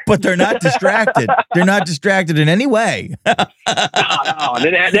future. But they're not distracted. They're not distracted in any way. No. And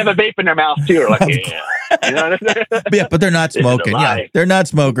they have a vape in their mouth too. Like, yeah, but they're not smoking. Yeah, they're not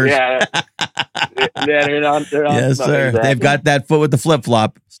smokers. Yeah, they're not yes, smoking, sir. exactly. They've got that foot with the flip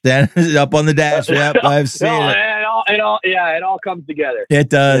flop standing up on the dash. Yep, I've seen it. It all comes together. It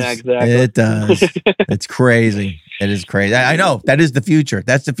does. Yeah, exactly. It does. It's crazy. It is crazy. I know that is the future.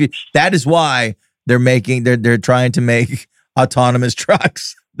 That's the future. That is why they're trying to make autonomous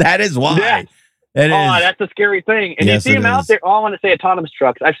trucks. That is why. Yeah. That's a scary thing. And yes, you see them out there. Oh, I want to say autonomous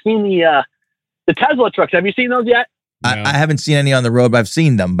trucks. I've seen the Tesla trucks. Have you seen those yet? No. I haven't seen any on the road, but I've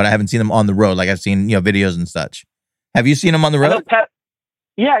seen them. But I haven't seen them on the road. Like I've seen videos and such. Have you seen them on the road?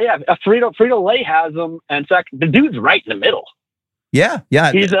 Yeah. Frito-Lay has them, and the dude's right in the middle. Yeah.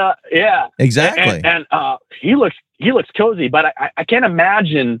 He's exactly, and he looks cozy, but I can't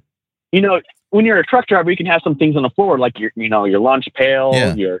imagine. When you're a truck driver, you can have some things on the floor, like your lunch pail,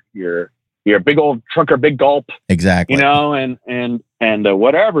 your big old trunk or big gulp, exactly. And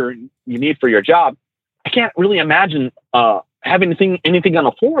whatever you need for your job. I can't really imagine having anything on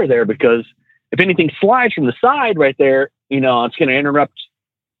the floor there, because if anything slides from the side right there, it's going to interrupt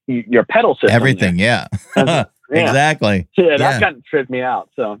your pedal system. Everything, yeah. Exactly. Yeah, that kind of tripped me out.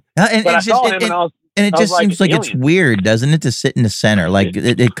 So, And it just seems like it's weird, doesn't it, to sit in the center? Like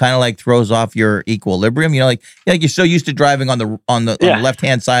it kind of like throws off your equilibrium. Like you're so used to driving on the left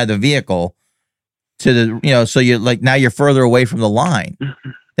hand side of the vehicle to the so you're like now you're further away from the line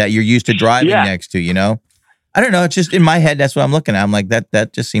that you're used to driving next to. I don't know. It's just in my head. That's what I'm looking at. I'm like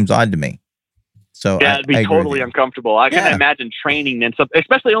that just seems odd to me. So it'd be totally uncomfortable. I can imagine training and stuff,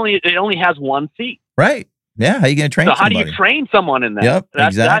 especially it only has one seat. Right. Yeah, how are you going to train somebody? How do you train someone in that? Yep,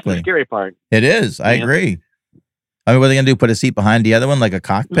 exactly. That's the scary part. It is. I agree. I mean, what are they going to do? Put a seat behind the other one like a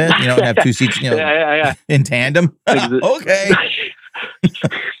cockpit? Have two seats in tandem? Okay.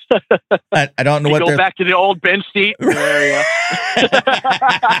 I don't know what go back to the old bench seat. There you go.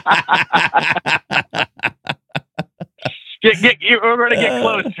 We're going to get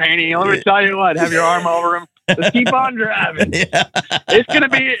close, training. Let me tell you what. Have your arm over him. Let's keep on driving. Yeah. It's gonna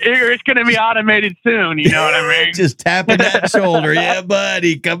be automated soon. You know what I mean? Just tapping that shoulder. Yeah,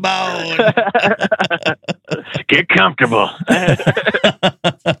 buddy. Come on. Get comfortable.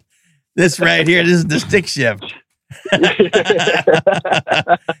 This right here. This is the stick shift. But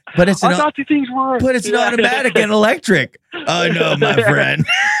it's an automatic and electric. Oh no, my friend.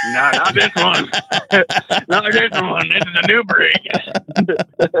 No, not this one. Not this one. This is a new brake.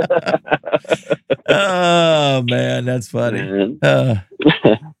 Oh man, that's funny.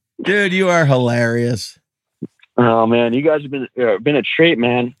 Dude, you are hilarious. Oh man, you guys have been a treat,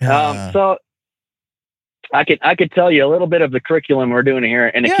 man. So I could tell you a little bit of the curriculum we're doing here,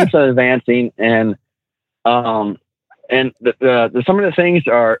 and it keeps on advancing. And some of the things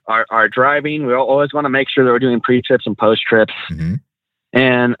are driving. We always want to make sure that we're doing pre-trips and post-trips. Mm-hmm.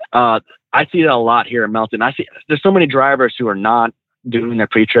 And I see that a lot here in Melton. There's so many drivers who are not doing their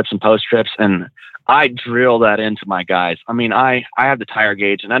pre-trips and post-trips, and I drill that into my guys. I mean, I have the tire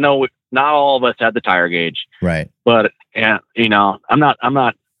gauge, and I know not all of us have the tire gauge, right? But I'm not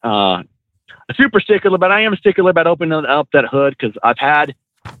a super stickler, but I am a stickler about opening up that hood, because I've had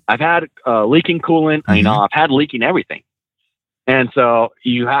leaking coolant. Mm-hmm. I've had leaking everything, and so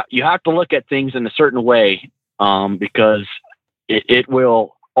you have to look at things in a certain way, because it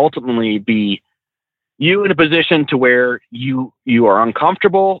will ultimately be you in a position to where you are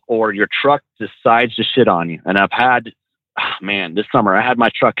uncomfortable, or your truck decides to shit on you. And I've had, this summer I had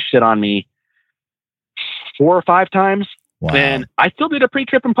my truck shit on me 4 or 5 times. Wow. And I still did a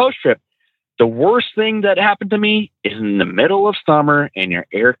pre-trip and post-trip. The worst thing that happened to me is in the middle of summer and your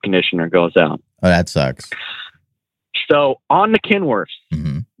air conditioner goes out. Oh, that sucks. So on the Kenworths,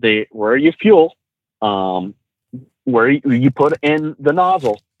 mm-hmm. where you fuel, where you put in the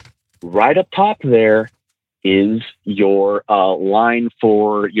nozzle, right up top there is your line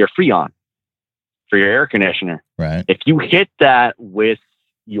for your Freon, for your air conditioner. Right. If you hit that with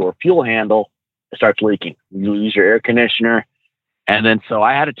your fuel handle, it starts leaking. You lose your air conditioner. And then, so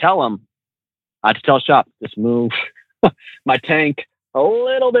I had to tell shop, just move my tank a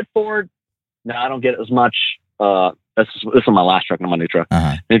little bit forward. No, I don't get as much. This is my last truck, not my new truck.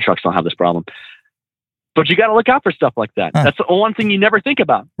 New trucks don't have this problem. But you got to look out for stuff like that. That's the one thing you never think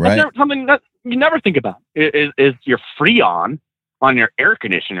about. Right. That's something that you never think about is your Freon on your air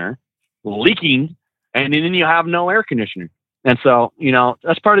conditioner leaking, and then you have no air conditioner. And so,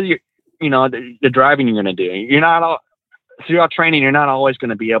 that's part of the driving you're going to do. You're not throughout training, you're not always going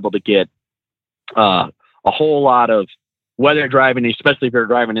to be able to get a whole lot of weather driving, especially if you're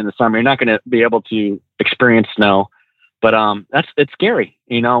driving in the summer. You're not going to be able to experience snow. But it's scary.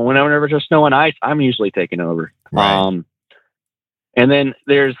 Whenever there's snow and ice, I'm usually taking over. Right. And then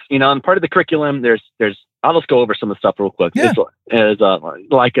there's, and part of the curriculum, there's I'll just go over some of the stuff real quick. Yeah.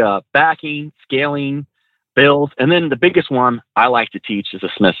 Like backing, scaling, bills. And then the biggest one I like to teach is a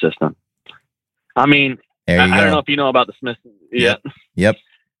Smith system. I mean, I don't know if you know about the Smith. Yeah. Yep.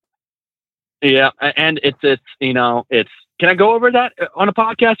 Yeah. And it's, can I go over that on a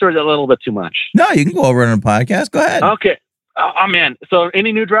podcast, or is it a little bit too much? No, you can go over it on a podcast. Go ahead. Okay. Oh, man. So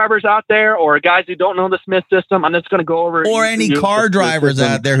any new drivers out there, or guys who don't know the Smith system, I'm just going to go over. Or any car drivers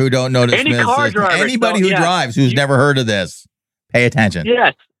out there who don't know the Smith system. Drivers, anybody who drives who's never heard of this, pay attention.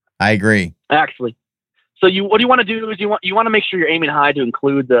 Yes. I agree. Actually. So what you want to do is you want to make sure you're aiming high to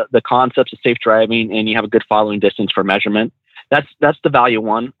include the concepts of safe driving, and you have a good following distance for measurement. That's the value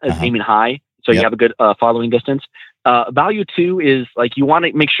one, is aiming high. So you have a good following distance. Value 2 is like, you want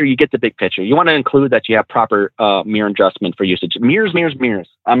to make sure you get the big picture. You want to include that you have proper mirror adjustment for usage. Mirrors.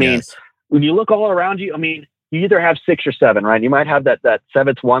 I mean, when you look all around you, I mean, you either have 6 or 7, right? You might have that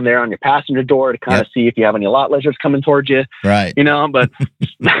 7th one there on your passenger door to kind of see if you have any lot ledgers coming towards you. Right. But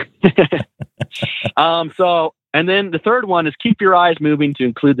so, and then the third one is keep your eyes moving to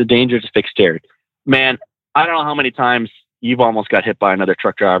include the dangers of fixed air. Man, I don't know how many times you've almost got hit by another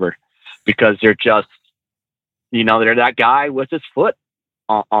truck driver because they're just, they're that guy with his foot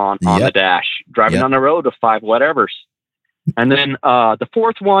on the dash, driving on the road with 5 whatevers. And then the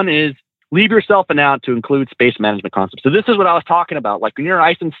fourth one is leave yourself an out to include space management concepts. So this is what I was talking about. Like when you're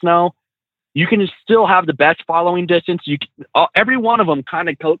ice and snow, you can still have the best following distance. Every one of them kind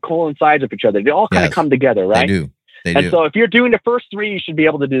of coincides with each other. They all kind of come together, right? They do. So if you're doing the first 3, you should be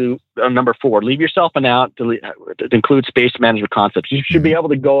able to do number 4. Leave yourself an out to include space management concepts. You should be able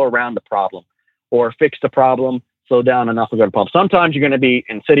to go around the problem or fix the problem, slow down enough to go to the problem. Sometimes you're going to be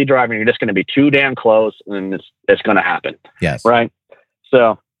in city driving, you're just going to be too damn close, and it's going to happen. Yes. Right.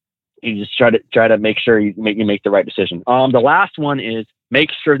 So you just try to make sure you make the right decision. The last one is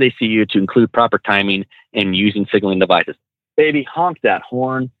make sure they see you to include proper timing and using signaling devices. Baby, honk that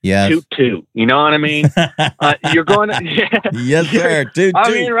horn. Yes. Toot, toot. You know what I mean? You're going to... Yes, sir. Toot, toot. I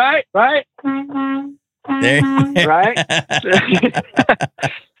mean, right? Right?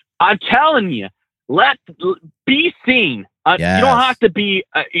 I'm telling you, be seen. You don't have to be,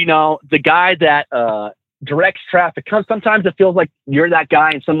 the guy that directs traffic. Sometimes it feels like you're that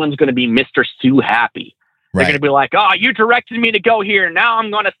guy and someone's going to be Mr. Sue Happy. They're going to be like, oh, you directed me to go here. Now I'm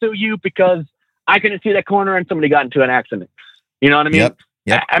going to sue you because I couldn't see that corner and somebody got into an accident. You know what I mean?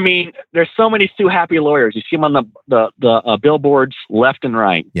 Yep. I mean, there's so many Sue Happy lawyers. You see them on the billboards left and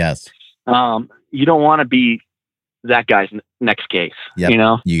right. Yes. You don't want to be that guy's next case.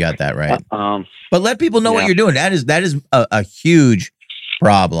 Yep. You got that right. But let people know what you're doing. That is a huge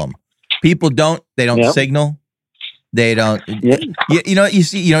problem. People don't signal. They don't. You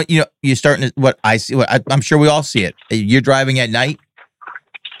see. You're starting to. What I see. I'm sure we all see it. You're driving at night,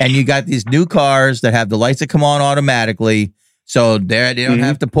 and you got these new cars that have the lights that come on automatically. So they don't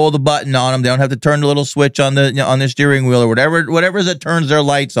have to pull the button on them. They don't have to turn the little switch on the steering wheel or whatever that turns their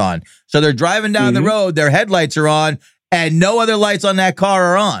lights on. So they're driving down the road. Their headlights are on, and no other lights on that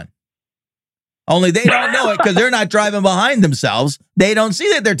car are on. Only they don't know it because they're not driving behind themselves. They don't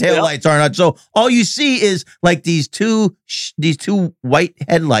see that their tail lights aren't on. So all you see is like these two white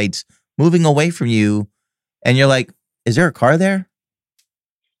headlights moving away from you, and you're like, "Is there a car there?"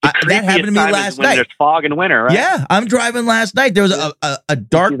 That happened to me last night. There's fog in winter, right? Yeah, I'm driving last night. There was a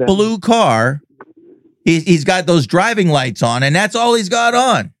dark blue car. He's got those driving lights on, and that's all he's got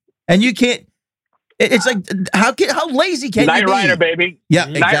on. And you can't. It's like how lazy can you be? Night Rider, baby. Yeah,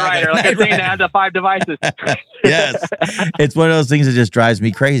 Night exactly. Rider. Like I say, now the 5 devices. Yes, it's one of those things that just drives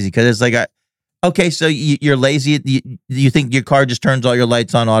me crazy because it's like Okay, so you're lazy. You think your car just turns all your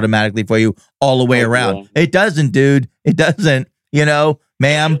lights on automatically for you all the way around? It doesn't, dude. It doesn't. You know,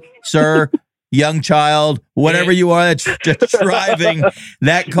 ma'am, sir, young child, whatever you are that's just driving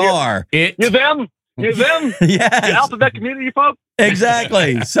that car. You them? Yes. The Alphabet community folks?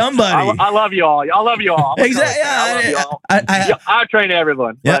 Exactly. Somebody. I love you all. I love you all. Exactly. I train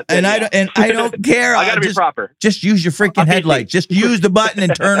everyone. Yeah, but, I don't care. I gotta be proper. Just use your freaking headlights. Just use the button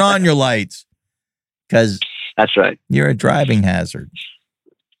and turn on your lights. Because that's right. You're a driving hazard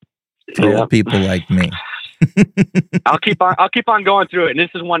for old people like me. I'll keep on going through it, and this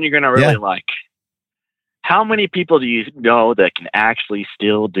is one you're gonna really like. How many people do you know that can actually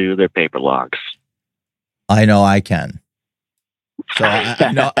still do their paper logs? I know I can. So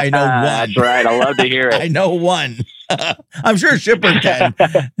I know one. That's right. I love to hear it. I know one. I'm sure Shipper can.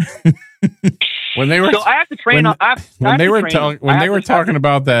 When they were, so I have to train. When they were talking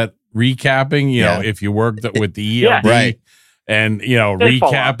about that recapping, you know, if you worked with the ELD, right, and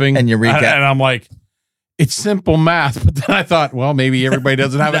recapping, and you recap, and I'm like, it's simple math. But then I thought, well, maybe everybody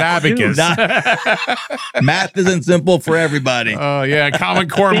doesn't have an abacus. Math isn't simple for everybody. Oh, Common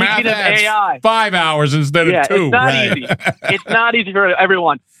Core math AI. 5 hours instead of 2. It's not easy. It's not easy for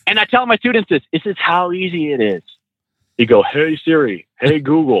everyone. And I tell my students this is how easy it is. You go, hey, Siri, hey,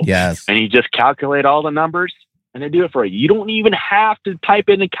 Google. Yes. And you just calculate all the numbers, and they do it for you. You don't even have to type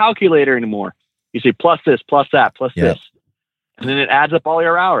in a calculator anymore. You say plus this, plus that, plus this. And then it adds up all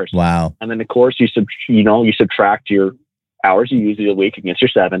your hours. Wow. And then, of course, you subtract your hours you use a week against your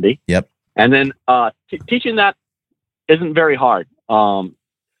 70. Yep. And then teaching that isn't very hard.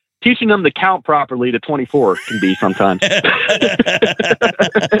 Teaching them to count properly to 24 can be sometimes.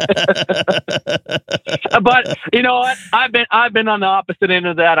 But you know what? I've been on the opposite end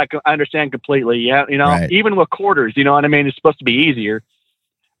of that. I understand completely. Yeah, right. Even with quarters, you know what I mean? It's supposed to be easier.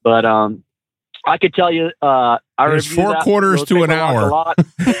 But I could tell you, there's 4 quarters to an hour. A lot.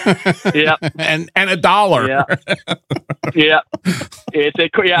 Yeah, and $1. Yeah,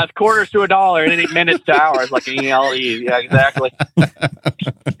 it's quarters to $1, and then minutes to hours, like an ELE. Yeah, exactly.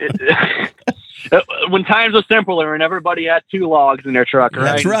 When times were simpler and everybody had 2 logs in their truck, right?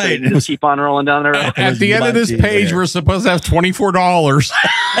 That's right. So just keep on rolling down the road. At the end of this page, we're supposed to have $24.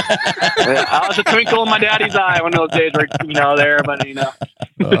 I was a twinkle in my daddy's eye when those days were, there, but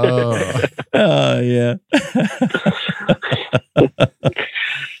Oh yeah.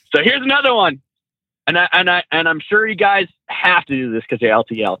 So here's another one, and I'm sure you guys have to do this because you're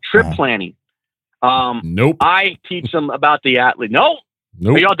LTL trip planning. Nope. I teach them about the athlete. Nope.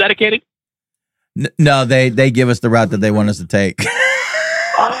 Nope. Are y'all dedicated? No, they give us the route that they want us to take.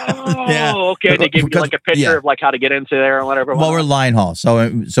 Oh, okay. They give you like a picture of like how to get into there and whatever. Well, we're line haul, so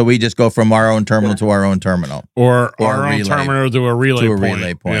we just go from our own terminal to our own terminal, or our own terminal to a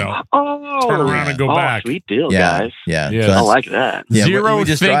relay point. Turn around and go back. Sweet deal, guys. Yeah. So I like that. Zero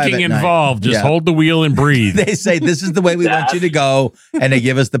thinking involved. Just hold the wheel and breathe. They say this is the way we want you to go, and they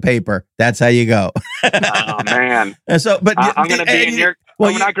give us the paper. That's how you go. Oh man. And so, but I'm gonna be in your.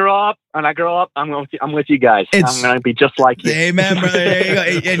 When I grow up, I'm with you guys. I'm going to be just like you. Amen, brother. There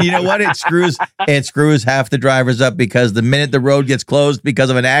you go. And you know what? It screws half the drivers up because the minute the road gets closed because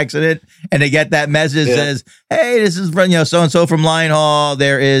of an accident, and they get that message that says, "Hey, this is from so and so from Line Haul.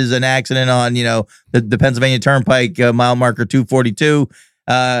 There is an accident on the Pennsylvania Turnpike, mile marker 242.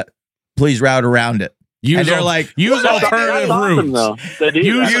 Please route around it." Use alternative routes.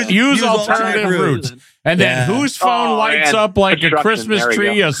 Use alternative routes. And then whose phone lights up like a Christmas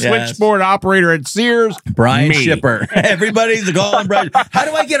tree? A switchboard operator at Sears? Brian Shipper. Everybody's calling Brian. How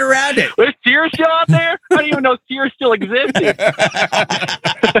do I get around it? There's Sears still out there? I don't even know Sears still existed.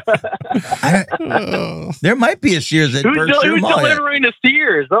 There might be a Sears at Who's delivering to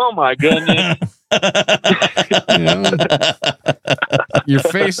Sears? Oh my goodness.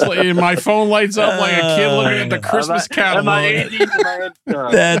 My phone lights up like a kid looking at the Christmas catalog.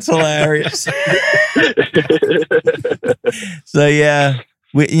 That's hilarious. So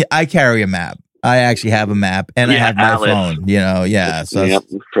I carry a map. I actually have a map, and I have my phone. So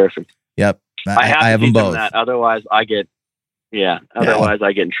perfect. Yep, I have them both. That. Otherwise, I get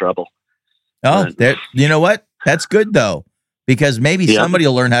I get in trouble. Oh, you know what? That's good though, because maybe somebody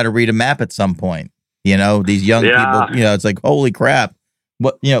will learn how to read a map at some point. These young people. It's like, holy crap.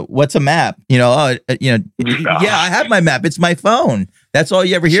 What's a map? I have my map. It's my phone. That's all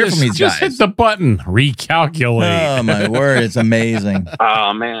you ever hear from these guys. Just hit the button. Recalculate. Oh, my word. It's amazing.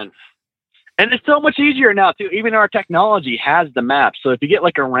 Oh, man. And it's so much easier now, too. Even our technology has the map. So if you get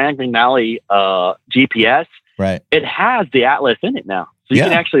like a Rambling Valley GPS, right, it has the atlas in it now. So you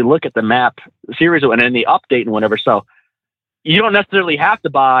can actually look at the map series and then the update and whatever. So you don't necessarily have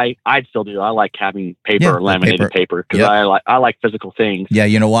to buy. I still do. I like having paper or laminated paper because I like physical things. Yeah,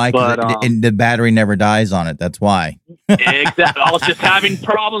 you know why? And the battery never dies on it. That's why. Exactly. I was just having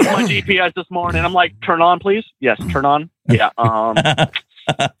problems with my GPS this morning. I'm like, turn on, please. Yes, turn on. Yeah.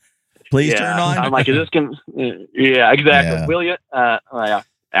 Please turn on. I'm like, is this yeah, exactly. Yeah. Will you?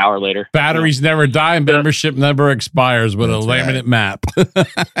 Hour later. Batteries never die and membership never expires with a laminate map.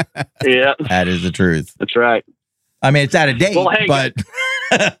 Yeah. That is the truth. That's right. I mean, it's out of date, but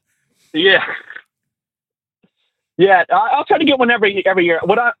yeah. Yeah, I'll try to get one every year.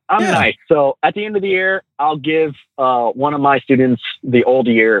 I'm nice. So at the end of the year, I'll give one of my students the old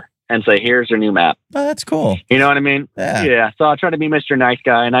year and say, here's your new map. Oh, that's cool. You know what I mean? Yeah. So I try to be Mr. Nice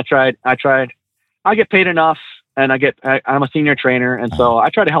Guy, and I get paid enough, and I'm a senior trainer, and so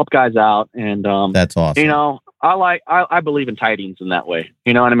I try to help guys out. And that's awesome. You know, I believe in tidings in that way.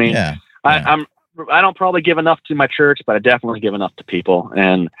 You know what I mean? Yeah. I don't probably give enough to my church, but I definitely give enough to people,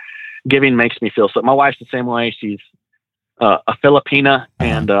 and giving makes me feel so. My wife's the same way. She's a Filipina,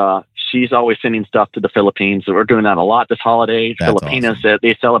 and she's always sending stuff to the Philippines. We're doing that a lot this holiday. That's Filipinas, awesome.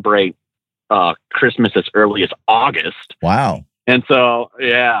 they celebrate Christmas as early as August. Wow. And so,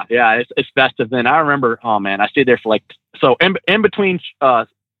 it's festive. Then I remember, I stayed there for in between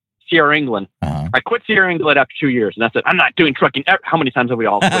Sierra England. I quit Sierra England after 2 years, and I said, I'm not doing trucking. How many times have we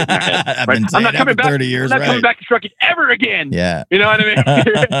all played in our head? Right? I'm not coming back. 30 years, I'm not coming back to trucking ever again. Yeah. You know what I mean?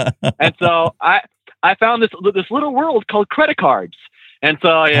 And so I found this little world called credit cards. And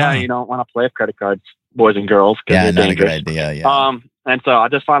so, you don't want to play with credit cards, boys and girls. Yeah, not dangerous. A good idea. Yeah. And so I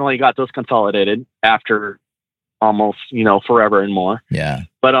just finally got those consolidated after almost, forever and more. Yeah.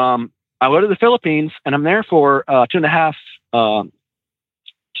 But I go to the Philippines, and I'm there for 2.5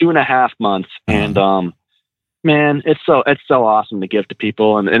 months. And man, it's so awesome to give to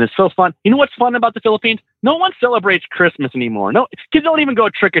people, and it's so fun. You know what's fun about the Philippines? No one celebrates Christmas anymore. No kids don't even go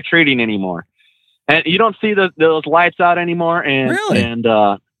trick or treating anymore, and you don't see those lights out anymore. And really? And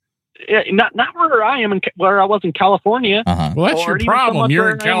not where I am, where I was in California. Well, that's your problem.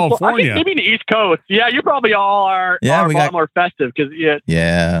 You're in California. Maybe in the East Coast. Yeah, you probably all are. Yeah, we got more festive because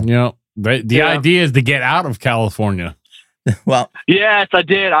Yeah. The idea is to get out of California. Well, yes, I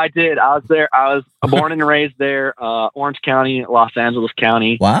did. I was there. I was born and raised there, Orange County, Los Angeles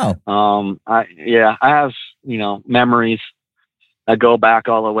County. Wow. I have, memories that go back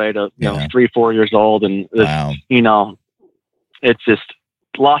all the way to, 3-4 years old. And, it's just,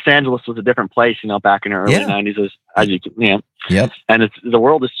 Los Angeles was a different place, back in the early 90s, as you can, Yep. And the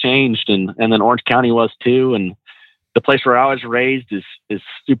world has changed, and then Orange County was too. And the place where I was raised is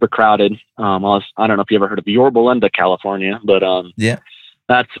super crowded. I don't know if you ever heard of Yorba Linda, California, but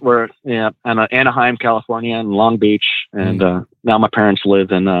that's where and Anaheim, California, and Long Beach, and now my parents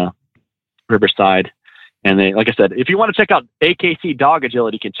live in Riverside. And they, like I said, if you want to check out AKC Dog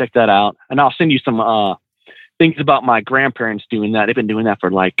Agility, you can check that out, and I'll send you some things about my grandparents doing that. They've been doing that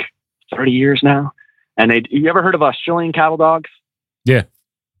for like 30 years now. And you ever heard of Australian cattle dogs? Yeah.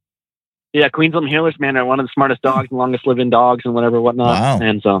 Yeah, Queensland Heelers, man, are one of the smartest dogs and longest living dogs and whatnot. Wow.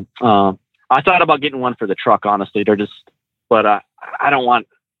 And so I thought about getting one for the truck, honestly. But I don't want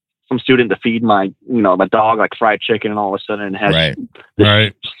some student to feed my dog like fried chicken and all of a sudden it has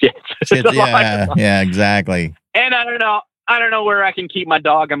right. shit. Yeah, exactly. And I don't know where I can keep my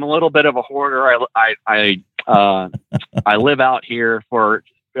dog. I'm a little bit of a hoarder. I live out here for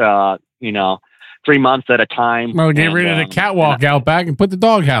 3 months at a time. Well, get rid of the catwalk out back and put the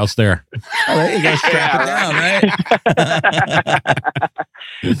doghouse there. Oh, there you go. Strap it down, right?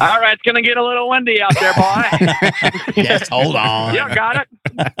 All right, it's gonna get a little windy out there, boy. Yes, hold on. Yeah, got it.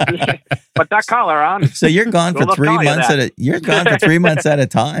 Put that collar on. So you're gone for 3 months You're gone for 3 months at a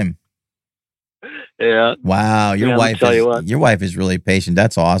time. Yeah. Wow, your wife is really patient.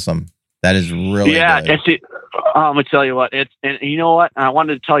 That's awesome. That is really good. And I'm gonna tell you what. And you know what? I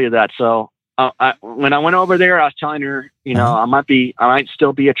wanted to tell you that. So. When I went over there, I was telling her, I might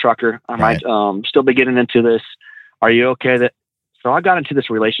still be a trucker. I might still be getting into this. Are you okay? So I got into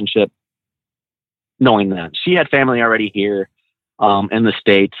this relationship knowing that she had family already here in the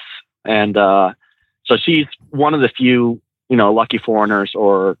States. And so she's one of the few, lucky foreigners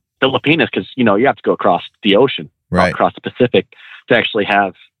or Filipinas, because, you have to go across the ocean, across the Pacific to actually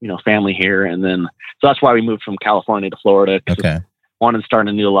have, family here. And then, so that's why we moved from California to Florida. Okay. Wanted to start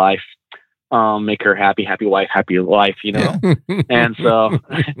a new life. Make her happy wife, happy life, and so,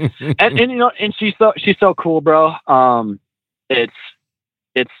 and she's so cool, bro. It's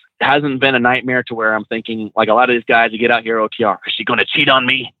hasn't been a nightmare to where I'm thinking like a lot of these guys who get out here OTR, is she going to cheat on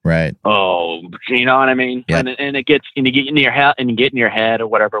me? Right. Oh, you know what I mean? Yeah. And it gets, and you get in your head or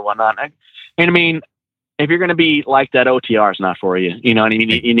whatever, whatnot. And I mean, if you're going to be like that, OTR is not for you. You know, and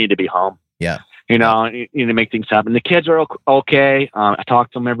you need to be home. Yeah. You know, you need to make things happen. The kids are okay. I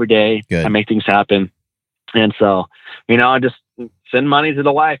talk to them every day. Good. I make things happen. And so, you know, I just send money to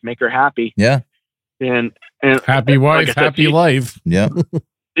the wife, make her happy. Yeah. And happy wife, like I said, happy life. Yeah.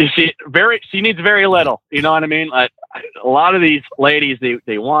 She needs very little. You know what I mean? Like a lot of these ladies,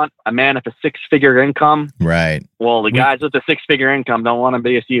 they want a man with a 6-figure income. Right. Well, the guys with the 6-figure income don't want to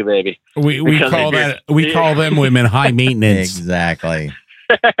be with you, baby. We call them women high maintenance. Exactly.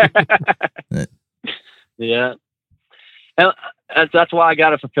 Yeah. And that's why I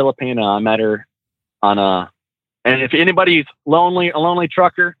got it for Filipina. I met her on and if anybody's a lonely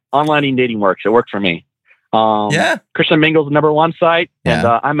trucker, online dating works. It worked for me. Christian Mingle's -- site, and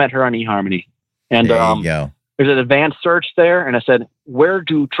I met her on eHarmony. And there you go. There's an advanced search there, and I said, where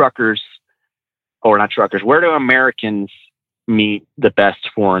do Americans meet the best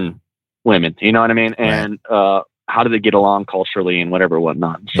foreign women? You know what I mean? And how do they get along culturally and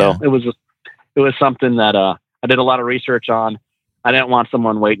whatnot? So it was something that I did a lot of research on. I didn't want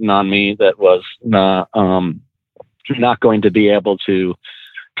someone waiting on me that was not going to be able to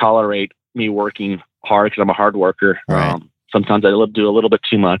tolerate me working hard, because I'm a hard worker. Right. Sometimes I do a little bit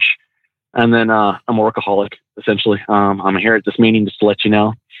too much. And then I'm a workaholic, essentially. I'm here at this meeting just to let you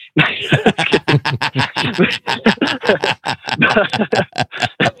know.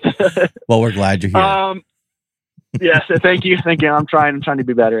 Well, we're glad you're here. Yes, thank you. I'm trying to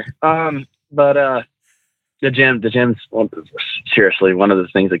be better. But the gym's seriously one of the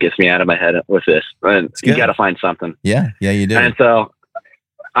things that gets me out of my head with this. And you got to find something. Yeah, you do. And so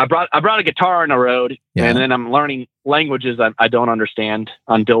I brought a guitar on the road, and then I'm learning languages I don't understand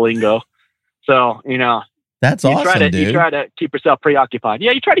on Duolingo. So, you know, that's awesome, dude. You try to keep yourself preoccupied.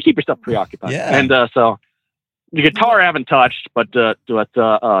 Yeah, you try to keep yourself preoccupied. Yeah. And so the guitar I haven't touched, but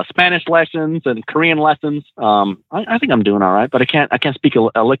Spanish lessons and Korean lessons, I think I'm doing all right. But I can't speak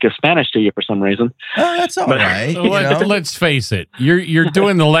a lick of Spanish to you for some reason. Oh, that's all right. Let's face it. You're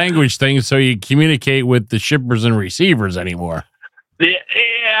doing the language thing so you communicate with the shippers and receivers anymore.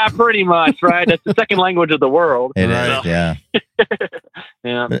 Yeah, pretty much, right? That's the second language of the world. It is, yeah.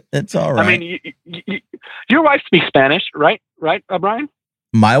 Yeah. It's all right. I mean, your wife speaks Spanish, right? Right, Brian?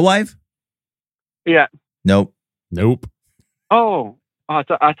 My wife? Yeah. Nope. Oh, I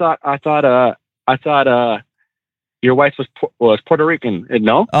thought your wife was Puerto Rican.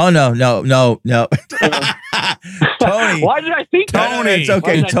 No? Oh, no. Tony. Why did I think that? It's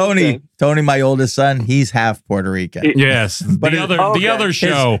okay. Tony, my oldest son, he's half Puerto Rican. Yes. But the other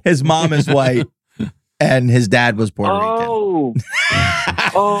show. His mom is white and his dad was Puerto Rican.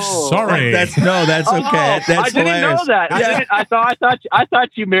 Oh, sorry. That's okay. That's I didn't hilarious. know that. Yeah. I thought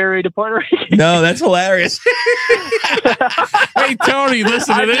you married a Puerto Rican. No, that's hilarious. Hey, Tony,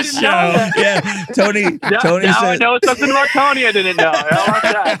 listen to this show. Yeah, Tony. Now said, I know something about Tony I didn't know. I like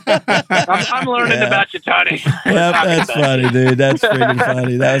that. I'm learning about you, Tony. Yep, that's funny, dude. That's freaking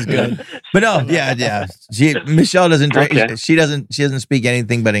funny. That was good. But no, yeah. Michelle doesn't drink. Okay. She doesn't speak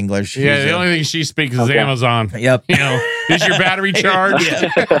anything but English. Yeah, the only thing she speaks is Amazon. Yep. You know, is your battery charged? Yeah.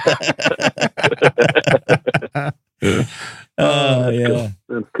 Oh yeah.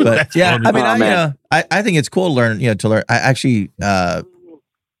 But yeah, I mean, I think it's cool to learn. I actually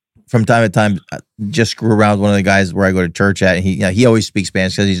from time to time just screw around with one of the guys where I go to church at. And he always speaks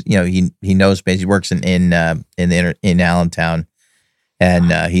Spanish because he knows Spanish. He works in Allentown,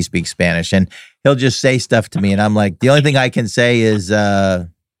 and he speaks Spanish, and he'll just say stuff to me, and I'm like, the only thing I can say is de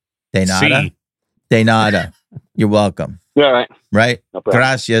nada. You're welcome. Yeah, right. No problem.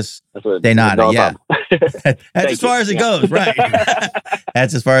 Gracias. De nada. Yeah. That's as far as it goes. Right.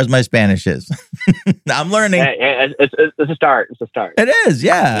 That's as far as my Spanish is. I'm learning. It's a start. It's a start. It is.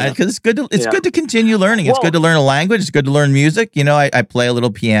 Yeah. Because it's good. It's good to continue learning. It's good to learn a language. It's good to learn music. I play a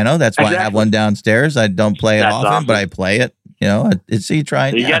little piano. That's why I have one downstairs. I don't play it often, but I play it. So you try.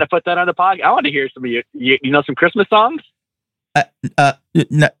 You got to put that on the podcast. I want to hear some of you know some Christmas songs.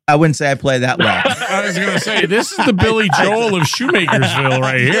 No, I wouldn't say I play that well. I was going to say, this is the Billy Joel of Shoemakersville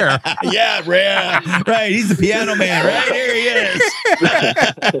right here. Yeah, right. He's the piano man. Right here he is.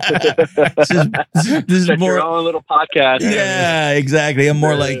 This is more your own little podcast. Yeah, exactly. I'm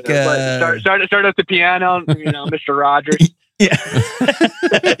more like start at the piano. Mr. Rogers. Yeah.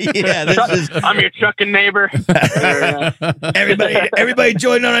 Yeah. I'm your trucking neighbor. Everybody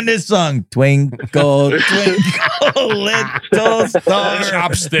join on this song. Twinkle, twinkle, little star.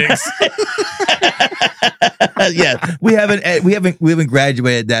 Chopsticks. Yeah, we haven't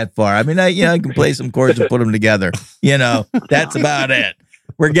graduated that far. I mean, I can play some chords and put them together. That's about it.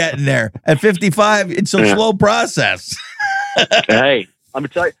 We're getting there. At 55, it's a slow process. Hey, I'm gonna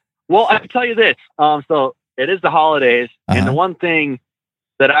tell you. Well, I can tell you this. So it is the holidays, and the one thing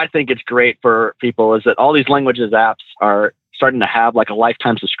that I think it's great for people is that all these languages apps are starting to have like a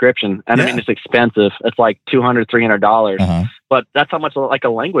lifetime subscription. And I mean, it's expensive. It's like $200, $300, but that's how much like a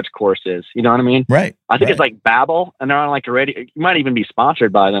language course is. You know what I mean? Right. I think it's like Babbel, and they're on like a radio. You might even be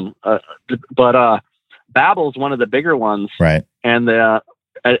sponsored by them. But Babbel is one of the bigger ones. Right. And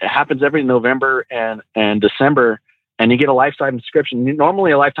it happens every November and December, and you get a lifetime subscription.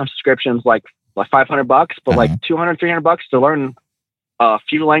 Normally a lifetime subscription is like $500, but like $200, $300 to learn a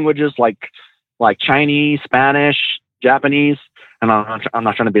few languages like Chinese, Spanish, Japanese. And I'm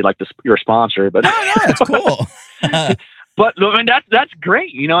not trying to be like your sponsor, but that's cool. But I mean, that's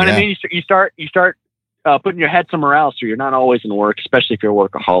great. You know what I mean? You start putting your head somewhere else, so you're not always in work, especially if you're a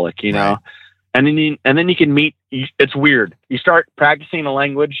workaholic, you know? And then you can meet, it's weird. You start practicing a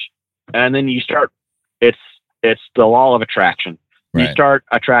language, and then it's the law of attraction. Right. You start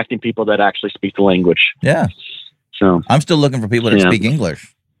attracting people that actually speak the language. Yeah. So I'm still looking for people that speak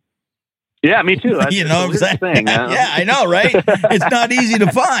English. Yeah, me too. That's, you know what I'm saying? Yeah, I know, right? It's not easy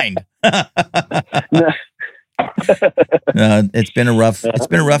to find. It's been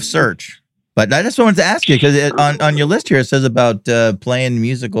a rough search. But I just wanted to ask you, because on your list here it says about playing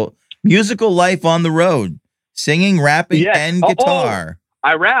musical life on the road, singing, rapping, and guitar.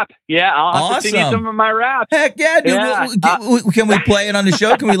 I rap. Yeah, I'll have to sing you some of my raps. Heck yeah, dude. Yeah. Can we play it on the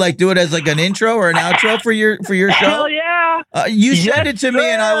show? Can we like do it as like an intro or an outro for your show? Hell yeah. You send it to me,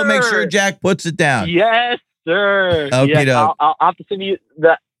 and I will make sure Jack puts it down. Yes, sir. Okay, I'll have to send you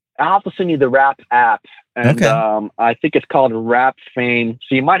the rap app. And I think it's called Rap Fame.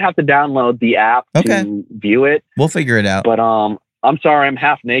 So you might have to download the app to view it. We'll figure it out. But I'm sorry, I'm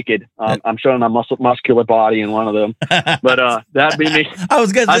half naked. I'm showing my muscular body in one of them. But that'd be me. I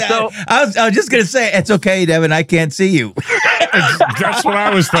was just gonna say it's okay, Devin. I can't see you. That's what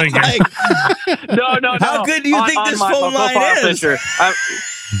I was thinking. No. How good do you think this phone line is?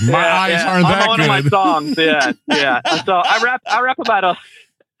 My eyes aren't that good. I'm on one of my songs. Yeah. So I rap about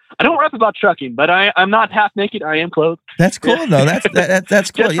I don't rap about trucking, but I'm not half naked. I am clothed. That's cool, though. That's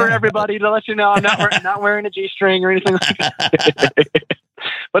cool. Just for everybody to let you know, I'm not wearing a G-string or anything like that.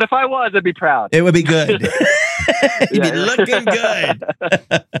 But if I was, I'd be proud. It would be good. You'd be looking good.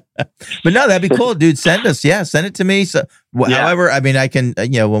 But no, that'd be cool, dude. Send it to me. So, however, I mean, I can,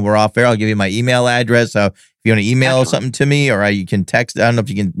 when we're off air, I'll give you my email address. So if you want to email something to me, or you can text. I don't know if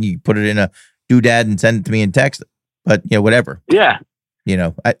you put it in a doodad and send it to me in text, but whatever. Yeah.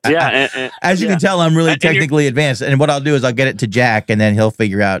 As you can tell, I'm really technically advanced, and what I'll do is I'll get it to Jack, and then he'll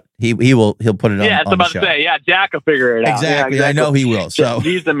figure out. He'll put it on. Yeah, it's about to say. Yeah, Jack will figure it out. Exactly. I know he will. So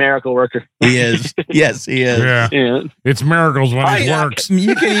he's the miracle worker. He is. Yes, he is. Yeah. It's miracles when it works.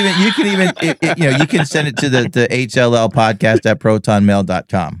 You can you can send it to the HLL podcast at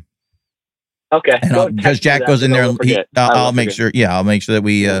protonmail.com. Okay. Because Jack goes in there, and I'll make sure. Yeah, I'll make sure that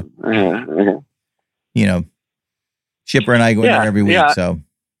we. Shipper and I go in there every week, so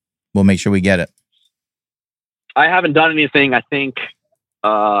we'll make sure we get it. I haven't done anything, I think,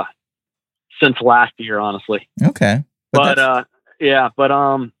 since last year, honestly. Okay. But I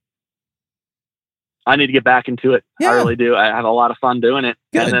need to get back into it. Yeah. I really do. I have a lot of fun doing it.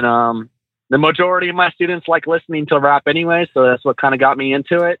 Good. And then the majority of my students like listening to rap anyway, so that's what kind of got me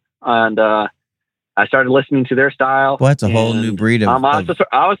into it. And I started listening to their style. Well, that's a whole new breed of I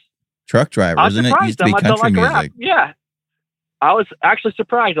was truck driver, isn't it? Used to be country music. Rap. Yeah. I was actually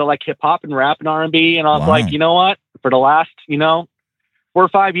surprised. I like hip hop and rap and R&B. And I was like, you know what? For the last, 4 or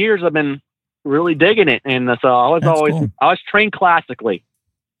 5 years, I've been really digging it. And so I was trained classically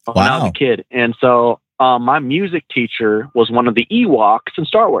when I was a kid. And so my music teacher was one of the Ewoks in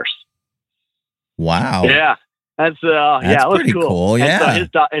Star Wars. Wow. Yeah. That's it was pretty cool. Yeah. And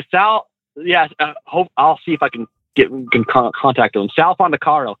so his Sal, I'll see if I can contact him. Sal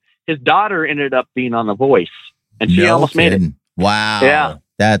Fondacaro. His daughter ended up being on The Voice, and she almost made it. Wow. Yeah.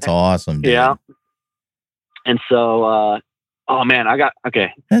 That's awesome, dude. Yeah. And so,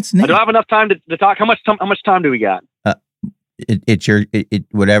 That's neat. I don't have enough time to talk. How much time do we got? It's your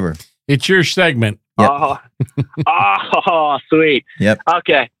whatever. It's your segment. Yep. Oh, sweet. Yep.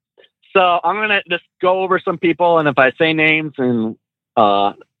 Okay. So I'm going to just go over some people, and if I say names, and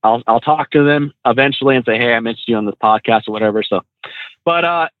I'll talk to them eventually and say, hey, I mentioned you on this podcast or whatever. So,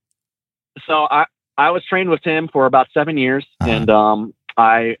 but, so I was trained with him for about 7 years, and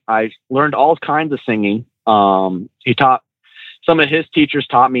I learned all kinds of singing. Some of his teachers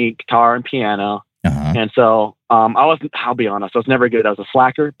taught me guitar and piano, and so I'll be honest, I was never good. I was a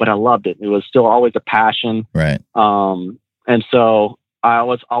slacker, but I loved it. It was still always a passion, right? And so I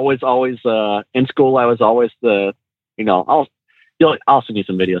was always in school. I was always I'll send you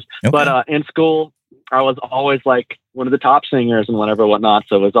some videos. Okay. But in school, I was always like one of the top singers and whatnot.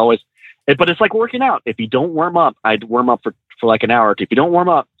 So it was always, but it's like working out. If you don't warm up, I'd warm up for like an hour or two. If you don't warm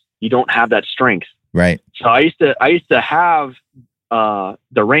up, you don't have that strength. Right. So I used to have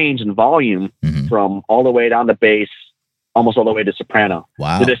the range and volume from all the way down to bass, almost all the way to soprano.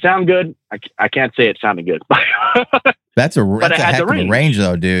 Wow. Did it sound good? I can't say it sounded good. That's a heck of a range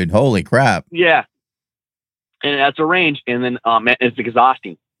though, dude. Holy crap. Yeah. And that's a range. And then it's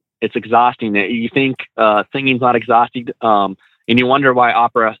exhausting. It's exhausting. You think singing's not exhausting. And you wonder why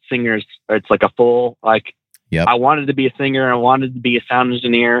opera singers, it's like a full, like, I wanted to be a singer. I wanted to be a sound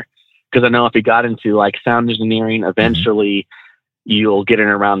engineer. Because I know if you got into like sound engineering, eventually you'll get in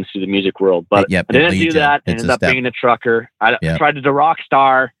around into the music world. But I didn't do that. I ended up being a trucker. I tried to do rock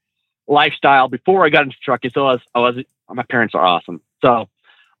star lifestyle before I got into trucking. So my parents are awesome. So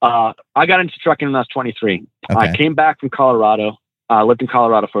I got into trucking when I was 23. Okay. I came back from Colorado. I lived in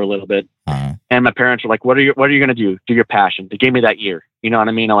Colorado for a little bit. And my parents were like, what are you going to do? Do your passion. They gave me that year. You know what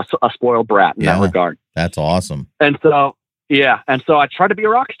I mean? I was a spoiled brat in that regard. That's awesome. And so, and so I tried to be a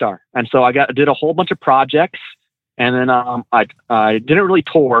rock star. And so I did a whole bunch of projects. And then I didn't really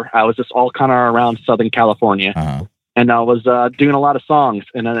tour. I was just all kind of around Southern California. And I was doing a lot of songs.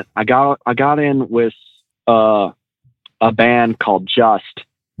 And then I got in with a band called Just.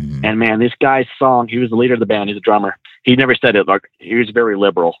 And man, this guy's song, he was the leader of the band. He's a drummer. He never said it. Like, he was very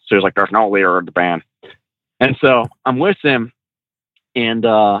liberal. So he was like, there's no leader of the band. And so I'm with him, and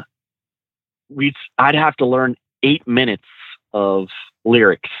I'd have to learn 8 minutes of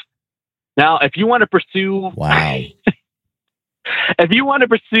lyrics. Now, if you want to pursue, if you want to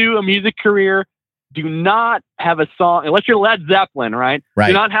pursue a music career, do not have a song, unless you're Led Zeppelin, right?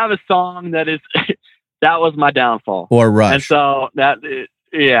 Do not have a song that is, that was my downfall. Or Rush. And so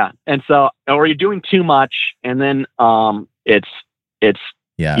and so, or you're doing too much, and then you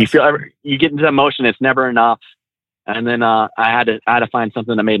feel, you get into that emotion, it's never enough. And then I had to find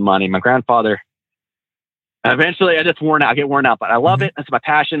something that made money. My grandfather, eventually I get worn out, but I love it. That's my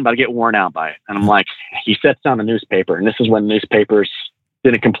passion, but I get worn out by it. And I'm like, he sets down a newspaper, and this is when newspapers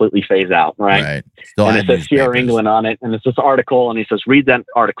didn't completely phase out. Right. And it says Sierra England on it. And it's this article, and he says, read that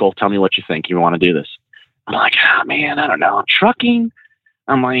article. Tell me what you think. You want to do this? I'm like, man, I don't know. Trucking.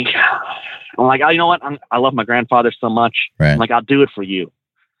 I'm like, you know what? I love my grandfather so much. I'm like, I'll do it for you.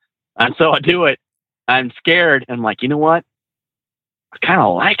 And so I do it. I'm scared. And I'm like, you know what? I kind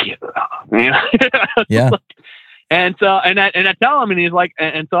of like it, man. And so, and I tell him, and he's like,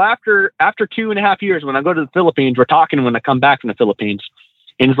 and so after 2.5 years, when I go to the Philippines, we're talking when I come back from the Philippines,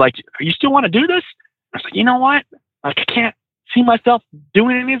 and he's like, you still want to do this? I was like, you know what? Like, I can't see myself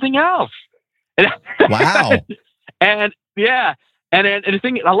doing anything else. Wow. And the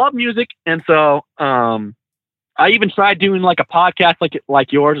thing, I love music. And so, I even tried doing like a podcast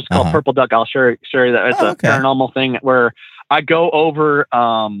like yours. It's called Purple Duck. I'll share that. It's a paranormal thing where I go over,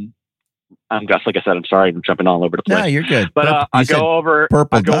 like I said, I'm sorry, I'm jumping all over the place. No, you're good. But I go over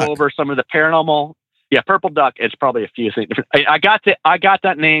some of the paranormal. Yeah, Purple Duck. It's probably a few things different. I got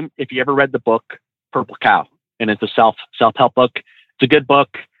that name. If you ever read the book Purple Cow, and it's a self-help book. It's a good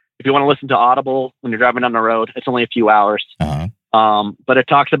book. If you want to listen to Audible when you're driving down the road, it's only a few hours. But it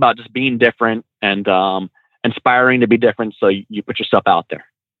talks about just being different and inspiring to be different. So you put yourself out there.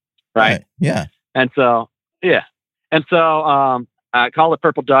 Right. Yeah. And so, I call it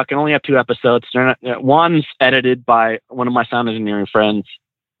Purple Duck. I only have 2 episodes. One's edited by one of my sound engineering friends.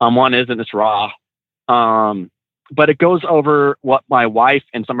 One isn't. It's raw. But it goes over what my wife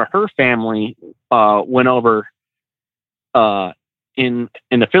and some of her family went over in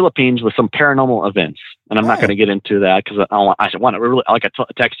the Philippines with some paranormal events. And I'm not going to get into that because I want to really, like I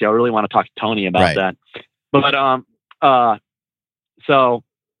text you, I really want to talk to Tony about that. But so,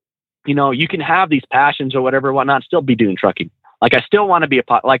 you know, you can have these passions or whatever, whatnot, still be doing trucking. Like, I still want to be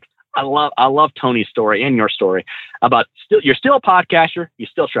I love Tony's story and your story about you're still a podcaster, you're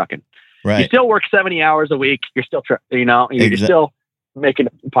still trucking. Right. You still work 70 hours a week. You're still, you're still making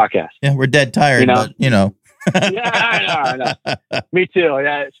a podcast. Yeah, we're dead tired, but you know. I know. Me too.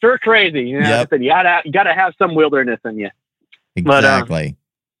 Yeah, stir crazy. You know, you gotta have some wilderness in you. Exactly.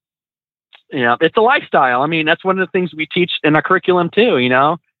 But, it's a lifestyle. I mean, that's one of the things we teach in our curriculum too. You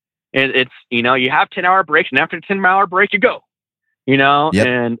know, it's you have 10-hour breaks, and after the 10-hour break, you go. And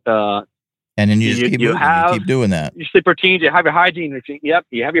then you just keep moving. You keep doing that. Your sleep routines, you have your hygiene routine. Yep.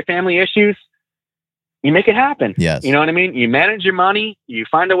 You have your family issues. You make it happen. Yes. You know what I mean? You manage your money. You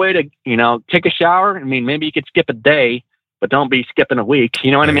find a way to, take a shower. I mean, maybe you could skip a day, but don't be skipping a week.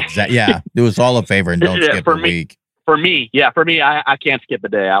 You know what I mean? Yeah. Do us all a favor and don't skip a week. For me, I can't skip a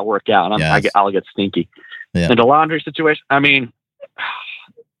day. I work out. I'll get stinky. Yeah. And the laundry situation, I mean,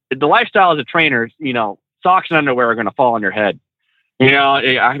 the lifestyle as a trainer, socks and underwear are going to fall on your head.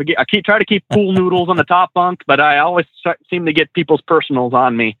 I keep trying to keep pool noodles on the top bunk, but I always seem to get people's personals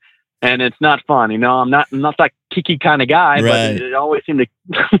on me, and it's not fun. I'm not that kiki kind of guy, right. But it always seems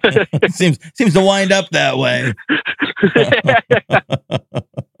to seems to wind up that way.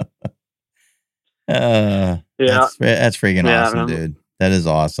 That's freaking awesome, dude. That is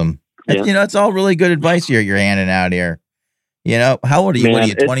awesome. Yeah. It's all really good advice you're handing out here. How old are you? Man, what are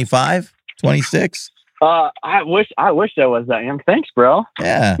you, 25, 26? I wish I was that young. Thanks, bro.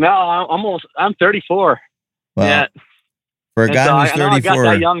 Yeah. No, I'm 34. Well, yeah. For a guy who's 34, I got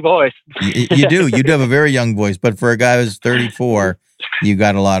that young voice. you do have a very young voice, but for a guy who's 34, you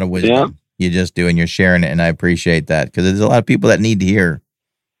got a lot of wisdom. Yeah. You just do, and you're sharing it, and I appreciate that because there's a lot of people that need to hear,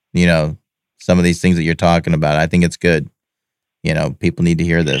 some of these things that you're talking about. I think it's good. People need to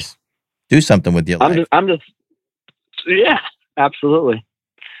hear this. Do something with your life. Yeah, absolutely.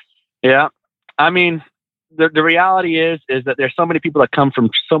 Yeah. I mean, the reality is that there's so many people that come from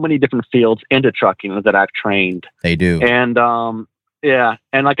so many different fields into trucking that I've trained. They do. And, yeah.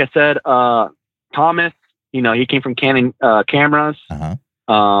 And like I said, Thomas, he came from Canon cameras. Uh-huh.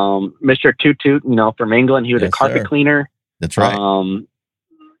 Mr. Toot Toot, from England, he was a carpet cleaner. That's right.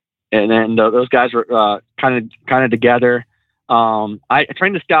 And then those guys were kind of together. I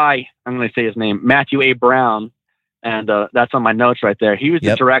trained this guy, I'm going to say his name, Matthew A. Brown, and that's on my notes right there. He was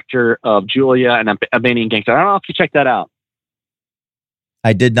the director of Julia and Albanian Gangster. I don't know if you checked that out.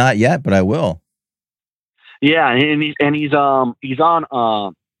 I did not yet, but I will. Yeah, and he's on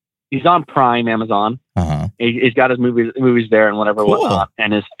Prime, Amazon. Uh-huh. He's got his movies there and whatever whatnot.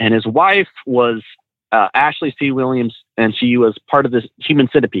 And his wife was Ashley C. Williams, and she was part of this Human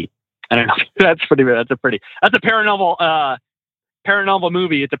Centipede. I don't know. That's a paranormal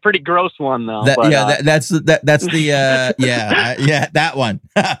movie. It's a pretty gross one though. That's the that one.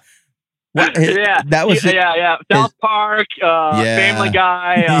 That was South Park, Family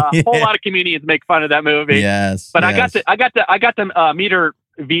Guy. A whole lot of comedians make fun of that movie. Yes, but yes. I got to meet her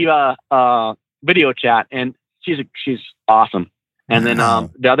via video chat, and she's awesome. And then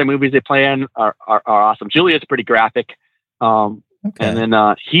the other movies they play in are awesome. Julia's pretty graphic. Okay. And then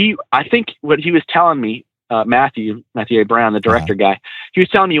I think what he was telling me, Matthew A. Brown, the director guy, he was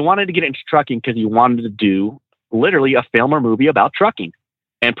telling me he wanted to get into trucking because he wanted to do literally a film or movie about trucking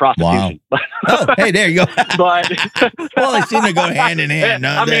and prostitution. Wow. Oh, hey, there you go. But well, they seem to go hand in hand.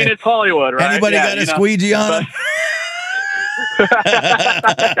 I mean, it's Hollywood, right? Anybody got a squeegee on them?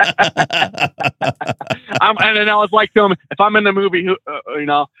 And then I was like to him, if I'm in the movie,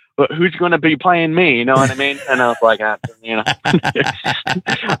 who's going to be playing me? You know what I mean? And I was like, I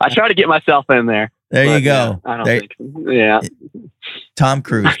try to get myself in there. There you go. I don't think. Yeah. Tom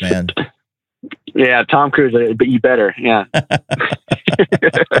Cruise, man. Yeah, Tom Cruise, but you better. Yeah.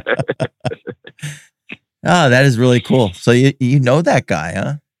 Oh, that is really cool. So you know that guy,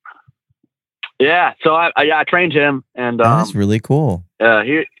 huh? Yeah. So I trained him, and that's really cool.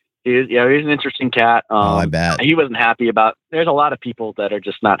 He's an interesting cat. I bet he wasn't happy about. There's a lot of people that are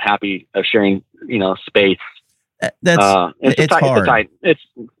just not happy of sharing, space. It's hard.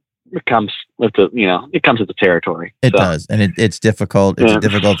 It comes with the territory. It does, and it's difficult. It's a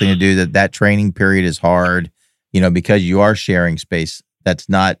difficult thing to do. That training period is hard, because you are sharing space. It's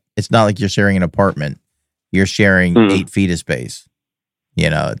not like you're sharing an apartment. You're sharing 8 feet of space.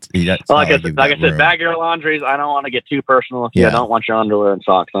 It's like I said, bag your laundries. I don't want to get too personal with you. I don't want your underwear and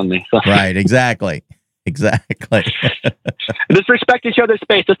socks on me. So. Right, exactly. Just respect each other's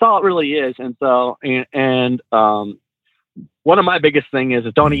space. That's all it really is. And so, one of my biggest thing is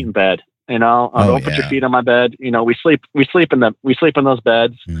don't eat in bed. Don't put your feet on my bed. We sleep in those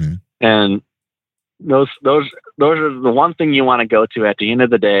beds, and those are the one thing you want to go to at the end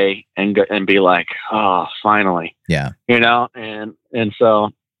of the day and be like, oh, finally. Yeah. And so,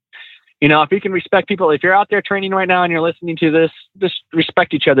 if you can respect people, if you're out there training right now and you're listening to this, just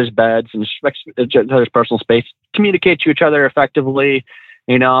respect each other's beds and respect each other's personal space, communicate to each other effectively.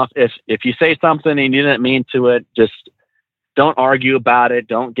 If you say something and you didn't mean to it, just don't argue about it.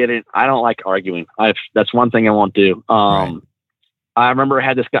 Don't get it. I don't like arguing. That's one thing I won't do. Right. I remember I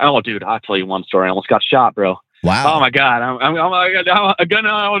had this guy. Oh, dude, I'll tell you one story. I almost got shot, bro. Wow. Oh my God. I'm gonna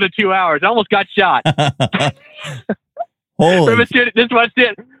know the 2 hours. I almost got shot. Holy. This was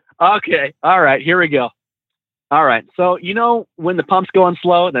it. Okay. All right. Here we go. All right. So, when the pump's going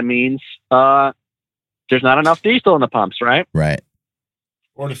slow, that means there's not enough diesel in the pumps, right? Right.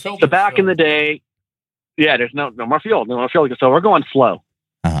 Or the filter. So back in the day, there's no more fuel. No more fuel. So we're going slow.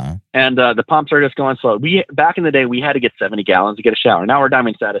 Uh-huh. And the pumps are just going slow. Back in the day, we had to get 70 gallons to get a shower. Now we're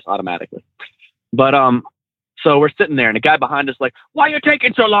diamond status automatically. But So we're sitting there, and the guy behind us like, "Why are you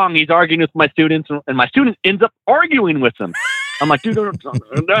taking so long?" He's arguing with my students, and my student ends up arguing with him. I'm like, "Dude,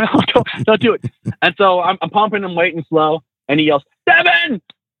 don't do it." And so I'm pumping him, waiting slow, and he yells, "Devin!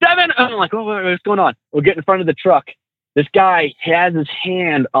 Devin!" And I'm like, "Oh, what's going on?" We'll get in front of the truck. This guy has his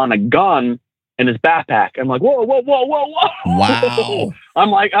hand on a gun in his backpack. I'm like, "Whoa, whoa, whoa, whoa, whoa!" Wow. I'm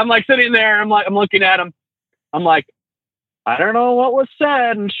like sitting there. I'm looking at him. I'm like, I don't know what was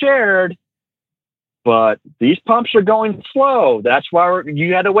said and shared, but these pumps are going slow. That's why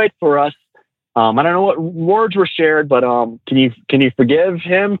you had to wait for us. I don't know what words were shared, but can you forgive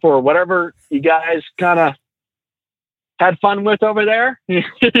him for whatever you guys kind of had fun with over there?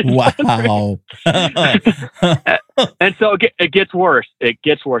 Wow. And so it gets worse. It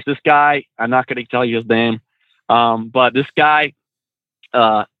gets worse. This guy, I'm not going to tell you his name, but this guy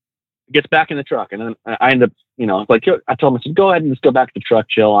gets back in the truck, and then I end up, like I told him, I said, "Go ahead and just go back to the truck,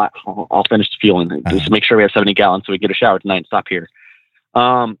 chill. I'll finish the fuel and just make sure we have 70 gallons so we get a shower tonight and stop here."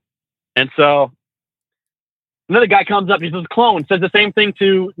 And so another guy comes up, he's this clone, says the same thing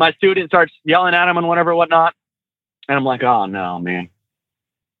to my student, starts yelling at him and whatnot. And I'm like, "Oh no, man."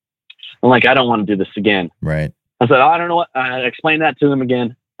 I'm like, "I don't want to do this again." Right. I said, "I don't know what," I explained that to him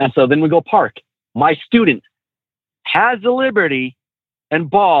again. And so then we go park. My student has the liberty and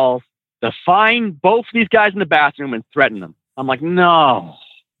balls to find both these guys in the bathroom and threaten them. I'm like, no.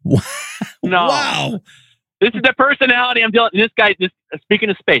 No. Wow. This is the personality I'm dealing with. This guy,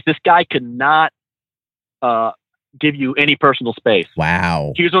 speaking of space, this guy could not give you any personal space.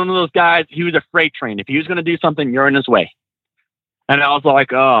 Wow. He was one of those guys, he was a freight train. If he was going to do something, you're in his way. And I was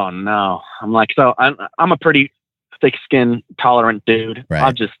like, oh no. I'm like, so I'm a pretty thick skin, tolerant dude. Right.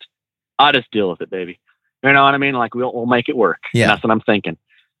 I'll just deal with it, baby. You know what I mean? Like we'll make it work. Yeah. And that's what I'm thinking.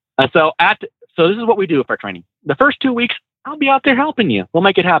 And so so this is what we do with our training. The first 2 weeks, I'll be out there helping you. We'll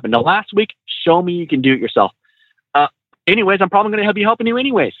make it happen. The last week, show me you can do it yourself. Anyways, I'm probably going to be helping you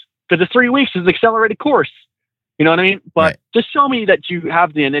anyways, because the 3 weeks is an accelerated course. You know what I mean? But just show me that you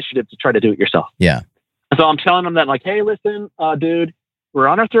have the initiative to try to do it yourself. Yeah. And so I'm telling them that, like, hey, listen, dude, we're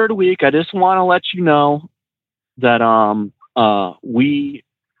on our third week. I just want to let you know that we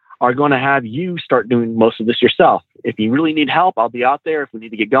are going to have you start doing most of this yourself. If you really need help, I'll be out there. If we need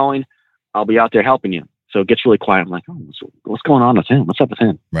to get going, I'll be out there helping you. So it gets really quiet. I'm like, oh, what's going on with him? What's up with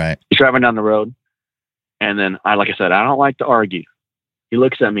him? Right. He's driving down the road. And then like I said, I don't like to argue. He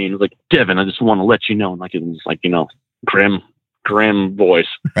looks at me and he's like, Devin, I just want to let you know. And like, it's like, grim voice.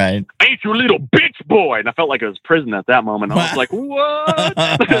 Right. Ain't you a little bitch boy? And I felt like I was in prison at that moment. I was like,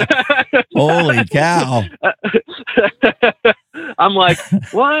 what? Holy cow. I'm like,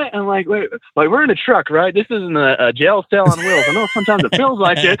 what? I'm like, wait, like we're in a truck, right? This isn't a jail cell on wheels. I know sometimes it feels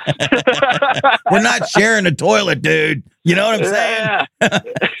like it. We're not sharing a toilet, dude. You know what I'm saying? Yeah.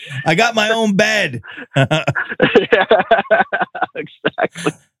 I got my own bed. Yeah,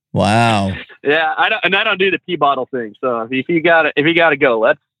 exactly. Wow. Yeah, I don't do the pee bottle thing. So if you gotta go,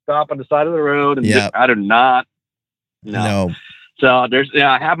 let's stop on the side of the road. And I do not. No. So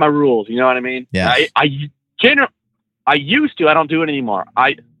I have my rules. You know what I mean? Yeah. I used to. I don't do it anymore.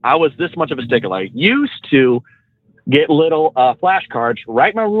 I was this much of a stickler. I used to get little flashcards,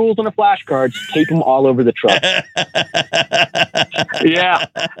 write my rules on the flashcards, tape them all over the truck. Yeah,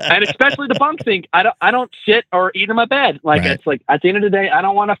 and especially the bunk thing. I don't sit or eat in my bed. Like It's like at the end of the day, I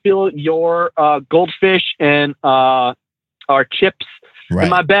don't want to feel your goldfish and our chips in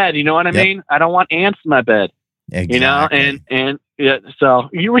my bed. You know what I mean? I don't want ants in my bed. Exactly. You know, and yeah, so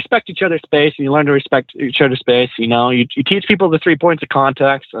you respect each other's space and you learn to respect each other's space. You know, you teach people the 3 points of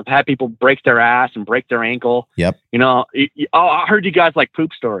context. I've had people break their ass and break their ankle. Yep. You know, I heard you guys like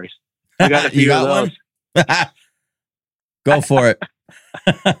poop stories. You got a few of those. One? Go for it.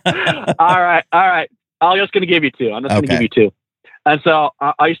 All right. I'm just going to give you two. I'm just going to give you two. And so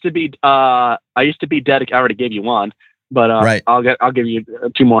I used to be dedicated. I already gave you one, but I'll give you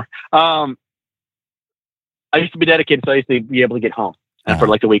two more. I used to be dedicated, so I used to be able to get home and for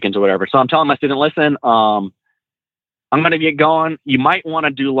like the weekends or whatever. So I'm telling my student, listen, I'm going to get going. You might want to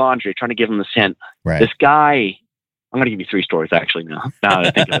do laundry, trying to give him this hint. Right. This guy, I'm going to give you three stories actually now that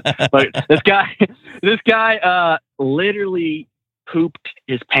I think of it. But this guy literally pooped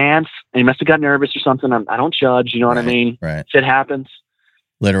his pants and he must have got nervous or something. I don't judge, you know what I mean? Right. Shit happens.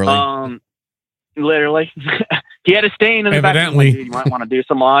 Literally. Literally. He had a stain in the back. Like, you might want to do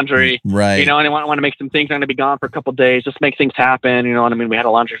some laundry. Right. You know, and I want to make some things. I'm going to be gone for a couple of days. Just make things happen. You know what I mean? We had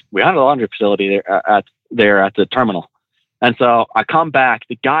a laundry facility there at the terminal. And so I come back,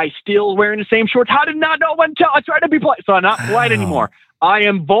 the guy's still wearing the same shorts. How did not know when to I tried to be polite. So I'm not polite anymore. I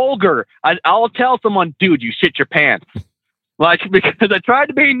am vulgar. I'll tell someone, dude, you shit your pants. Like, because I tried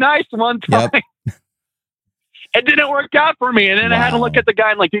to be nice one time. Yep. it didn't work out for me. And then I had to look at the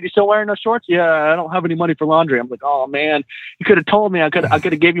guy and like, dude, you still wearing those shorts? Yeah, I don't have any money for laundry. I'm like, oh man, you could have told me. I could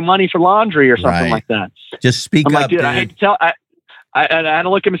have gave you money for laundry or something like that. Just speak I'm up, like, dude. I hate to tell. I had to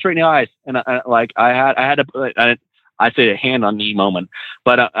look him straight in the eyes, and I say a hand on knee moment,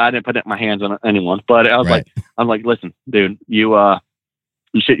 but I didn't put my hands on anyone. But I was like, I'm like, listen, dude, you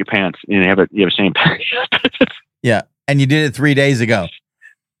shit your pants. You have a shame. Yeah, and you did it 3 days ago.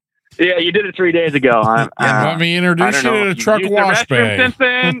 Yeah, you did it 3 days ago. Let me introduce you to the truck wash bay. Since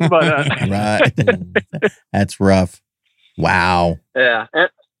then, but right, that's rough. Wow. Yeah,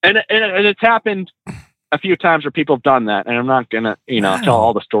 and it's happened a few times where people have done that, and I'm not gonna tell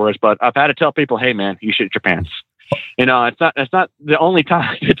all the stories, but I've had to tell people, hey man, you shit your pants. It's not the only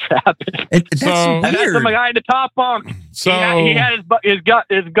time it's happened. That's weird. I had some guy in the top bunk. So he had his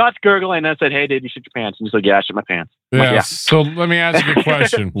guts gurgling, and I said, "Hey, dude, you shit your pants." And he's like, "Yeah, I shit my pants." Yeah. Like, So let me ask you a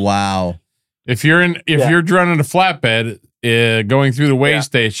question. Wow. If you're running a flatbed, going through the weigh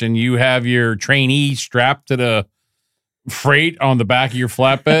station, you have your trainee strapped to the freight on the back of your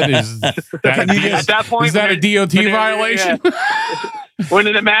flatbed. Is that at that point, is that a DOT violation? When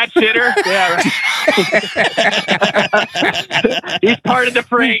in the match hitter, yeah, right. He's part of the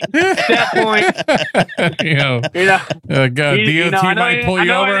freight at that point. DOT might pull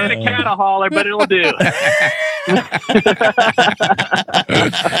you over. I ain't a cattle hauler, but it'll do.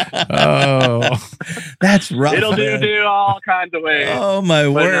 Oh, that's rough. It'll do all kinds of ways. Oh my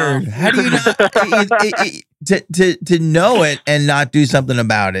word! How do you not to know it and not do something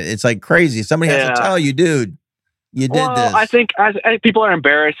about it? It's like crazy. Somebody has to tell you, dude. You did this. I think people are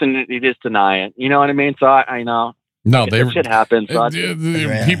embarrassed and you just deny it. You know what I mean? So I know. No, shit happens. So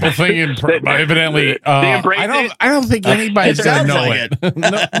people thinking evidently. I don't think anybody's gonna know it.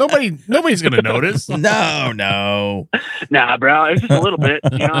 Nobody's gonna notice. No. Nah, bro. It's just a little bit.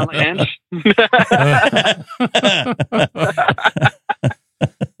 An inch.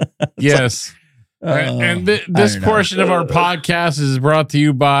 Yes. And this portion of our podcast is brought to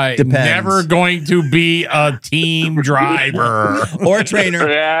you by Never Going to Be a Team Driver or trainer.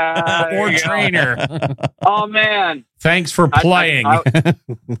 Trainer. Oh man! Thanks for playing.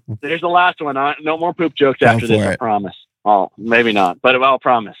 There's the last one. No more poop jokes after this. I promise. Oh, maybe not, but I'll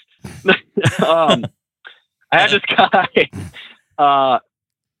promise. I had this guy.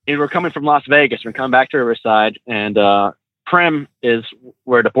 We're coming from Las Vegas. We're coming back to Riverside, and Primm is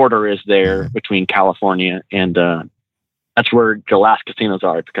where the border is there between California and that's where the last casinos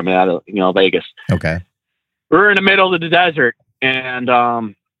are coming out of Vegas. Okay. We're in the middle of the desert,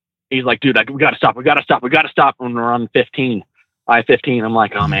 and he's like, dude, we gotta stop. When we're on I-15. I'm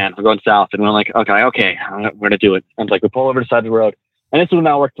like, oh man, we're going south, and we're like, okay, we're gonna do it. I'm like, we pull over the side of the road, and this is when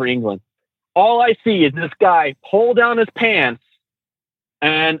I work for England. All I see is this guy pull down his pants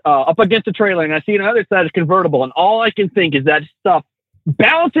and up against the trailer, and I see another side is convertible, and all I can think is that stuff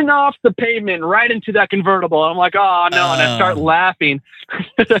bouncing off the pavement right into that convertible. I'm like, oh no, and I start laughing,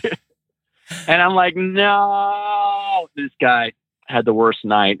 and I'm like, no, this guy had the worst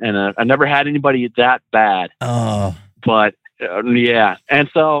night, and I never had anybody that bad. Oh, but yeah, and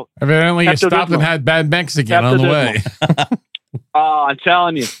so evidently you stopped and had bad Mexican on the way. Oh, I'm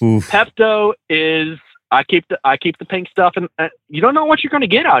telling you, Pepto is. I keep the pink stuff, and you don't know what you're going to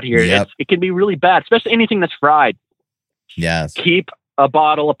get out here. Yep. It can be really bad, especially anything that's fried. Yes. Keep a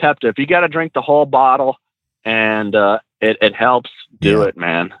bottle of Pepto. If you got to drink the whole bottle, and it helps, do it,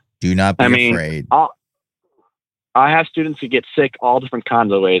 man. Do not be afraid. I have students who get sick all different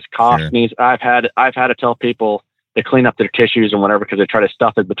kinds of ways. Cough, sneeze. I've had to tell people to clean up their tissues and whatever because they try to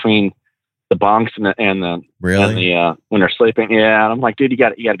stuff it between the bunks and the when they're sleeping. Yeah, and I'm like, dude, you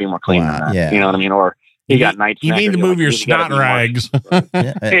got to be more clean than that. Yeah. You know what I mean? Or you got night. You need to move your snot rags.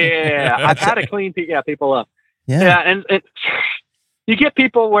 Yeah, I've had to clean people up. Yeah, and you get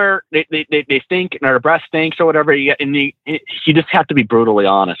people where they stink and their breath stinks or whatever. You just have to be brutally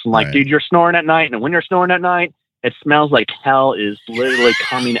honest. I'm like, dude, you're snoring at night, and when you're snoring at night, it smells like hell is literally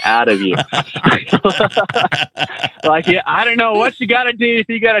coming out of you. Like, yeah, I don't know what you got to do. If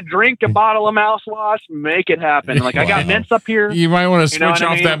you got to drink a bottle of mouthwash, make it happen. Like, I got mints up here. You might want to switch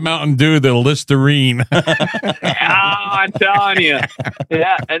off that Mountain Dew, the Listerine. I'm telling you.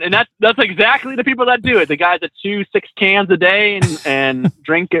 Yeah, and that's exactly the people that do it. The guys that chew 6 cans a day and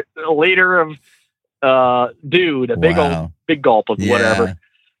drink a liter of Dew, the big gulp of whatever.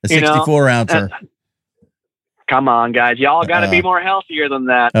 A 64 ouncer. Come on, guys. Y'all got to be more healthier than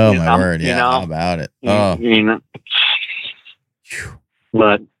that. Oh, my word. Yeah, how about it? Oh.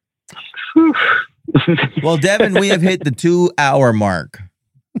 But. Well, Devin, we have hit the 2-hour mark.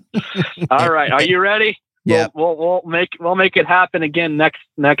 All right. Are you ready? Yeah. We'll make it happen again next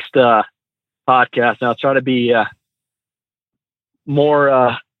podcast, and I'll try to be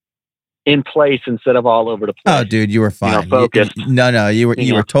more in place instead of all over the place. Oh, dude, you were fine. Focused. No, you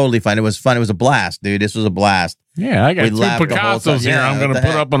were totally fine. It was fun. It was a blast, dude. This was a blast. Yeah, I got 2 Picassos here. I'm going to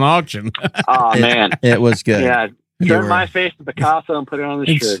put up an auction. Oh, man. It was good. Yeah. Turn my face to Picasso and put it on the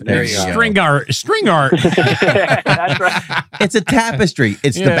shirt. There you go. String art. That's right. It's a tapestry.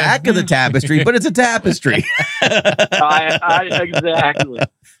 It's the back of the tapestry, but it's a tapestry. Exactly.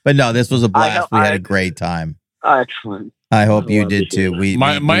 But no, this was a blast. We had a great time. Excellent. I hope you did too.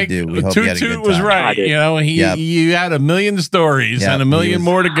 Mike, do. We hope you had a good time. was right. You know, you had a million stories and a million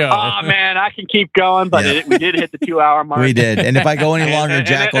more to go. Oh man, I can keep going, but we did hit the 2-hour mark. We did, and if I go any longer,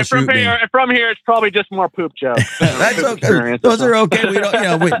 Jack will shoot me. From here, it's probably just more poop jokes. That's okay. Those are okay. We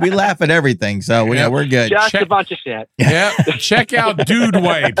don't, we laugh at everything, so we're good. Just a bunch of shit. Yeah, check out Dude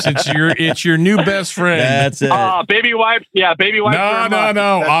Wipes. It's your new best friend. That's it. Baby wipes. Yeah, baby wipes.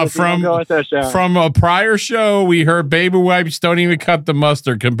 No. From a prior show, we heard baby wipes don't even cut the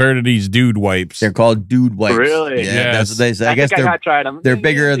mustard compared to these Dude Wipes. They're called Dude Wipes. Really? Yeah, that's what they say. I guess I tried them. They're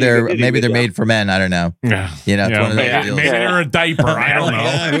bigger. Maybe they're made for men. I don't know. Yeah, it's one of those deals. Maybe they're a diaper. I don't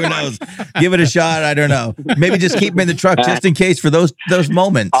know. Who knows? Give it a shot. I don't know. Maybe just keep them in the truck just in case for those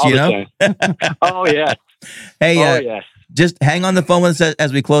moments. All you know? Oh yeah. Hey, yes. Just hang on the phone with us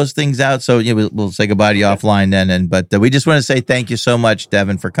as we close things out. So we'll say goodbye to you offline then. But we just want to say thank you so much,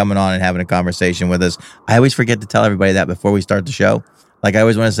 Devin, for coming on and having a conversation with us. I always forget to tell everybody that before we start the show. Like I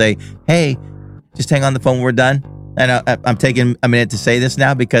always want to say, hey, just hang on the phone when we're done. And I'm taking a minute to say this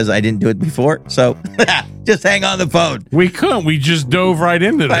now because I didn't do it before. So just hang on the phone. We couldn't. We just dove right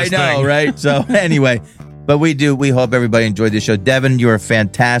into this thing. I know, right? So anyway. But we hope everybody enjoyed this show. Devin, you were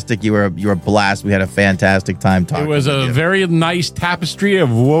fantastic. You were a blast. We had a fantastic time talking. It was a very nice tapestry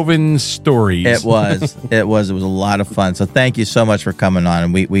of woven stories. It was. It was a lot of fun. So thank you so much for coming on.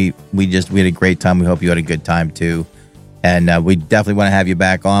 And we had a great time. We hope you had a good time too. And we definitely want to have you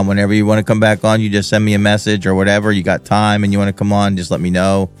back on. Whenever you want to come back on, you just send me a message or whatever. You got time and you want to come on, just let me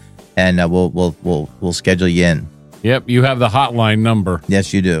know, and we'll schedule you in. Yep, you have the hotline number.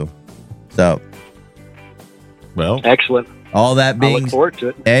 Yes, you do. So. Well, excellent. All that being, I look forward to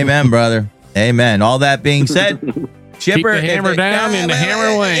it. Amen, brother. Amen. All that being said, Chipper, keep the hammer down in the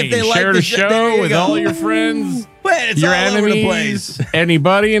hammer lane. Share the show with all your friends, your enemies,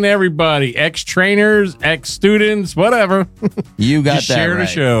 anybody and everybody, ex-trainers, ex-students, whatever. You got just that share right. the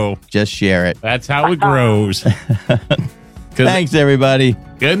show. Just share it. That's how it grows. Thanks, everybody.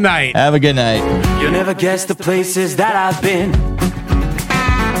 Good night. Have a good night. You'll never guess the places that I've been.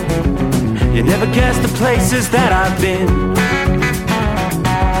 You never guess the places that I've been.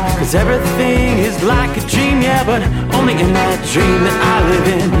 'Cause everything is like a dream, yeah, but only in that dream that I live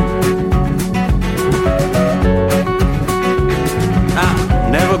in.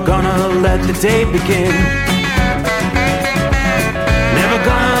 I'm never gonna let the day begin. Never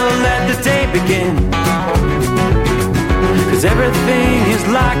gonna let the day begin. 'Cause everything is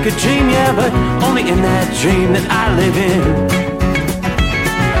like a dream, yeah, but only in that dream that I live in.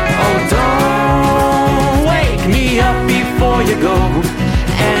 Oh, don't wake me up before you go,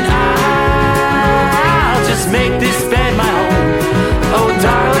 and I'll just make this bed my home. Oh,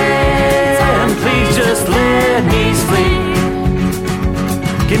 darling, please just let me sleep.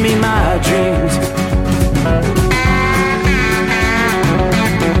 Give me my dreams.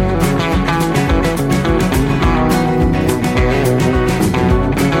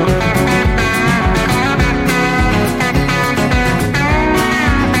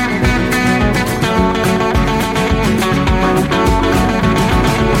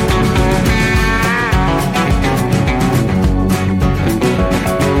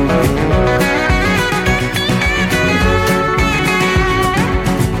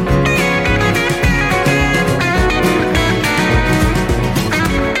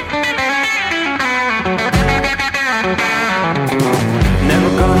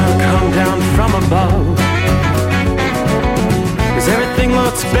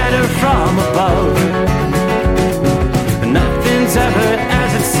 Better from above. Nothing's ever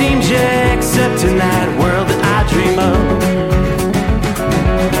as it seems, yeah, except in that world that I dream of.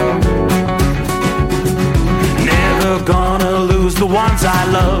 Never gonna lose the ones I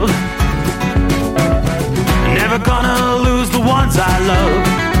love. Never gonna lose the ones I love.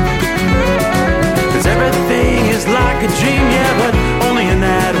 'Cause everything is like a dream, yeah, but only in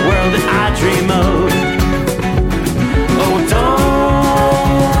that world that I dream of. Oh, don't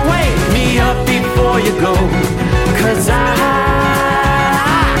up before you go, 'cause I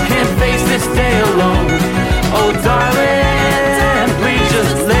can't face this day alone. Oh, darling, please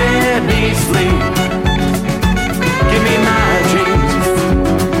just let me sleep. Give me my dreams.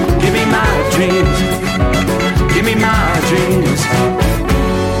 Give me my dreams.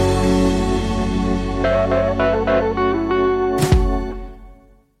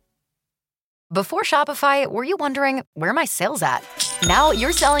 Before Shopify, were you wondering, where are my sales at? Now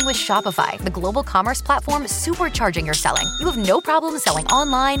you're selling with Shopify, the global commerce platform supercharging your selling. You have no problem selling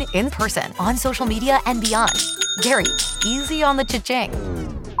online, in person, on social media, and beyond. Gary, easy on the cha-ching.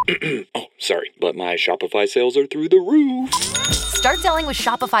 Oh, sorry, but my Shopify sales are through the roof. Start selling with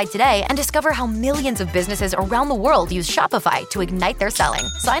Shopify today and discover how millions of businesses around the world use Shopify to ignite their selling.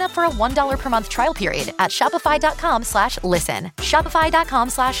 Sign up for a $1 per month trial period at shopify.com/listen.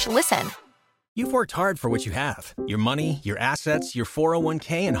 Shopify.com/listen. You've worked hard for what you have. Your money, your assets, your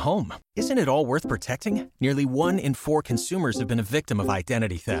 401k, and home. Isn't it all worth protecting? Nearly 1 in 4 consumers have been a victim of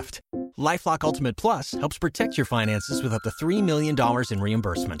identity theft. LifeLock Ultimate Plus helps protect your finances with up to $3 million in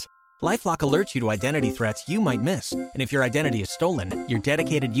reimbursement. LifeLock alerts you to identity threats you might miss. And if your identity is stolen, your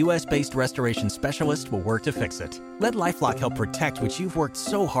dedicated U.S.-based restoration specialist will work to fix it. Let LifeLock help protect what you've worked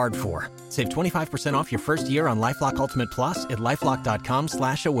so hard for. Save 25% off your first year on LifeLock Ultimate Plus at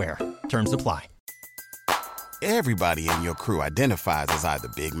LifeLock.com/aware. Terms apply. Everybody in your crew identifies as either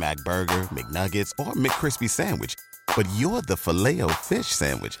Big Mac Burger, McNuggets, or McCrispy Sandwich. But you're the Filet-O-Fish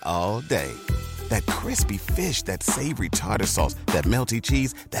Sandwich all day. That crispy fish, that savory tartar sauce, that melty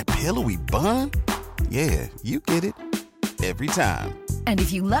cheese, that pillowy bun. Yeah, you get it. Every time. And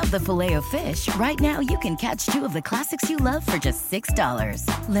if you love the Filet-O-Fish, right now you can catch 2 of the classics you love for just $6.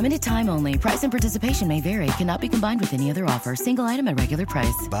 Limited time only. Price and participation may vary. Cannot be combined with any other offer. Single item at regular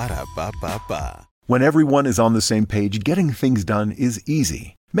price. Ba-da-ba-ba-ba. When everyone is on the same page, getting things done is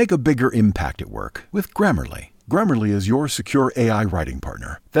easy. Make a bigger impact at work with Grammarly. Grammarly is your secure AI writing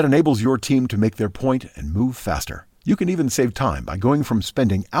partner that enables your team to make their point and move faster. You can even save time by going from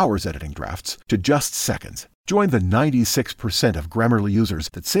spending hours editing drafts to just seconds. Join the 96% of Grammarly users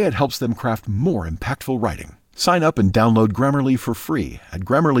that say it helps them craft more impactful writing. Sign up and download Grammarly for free at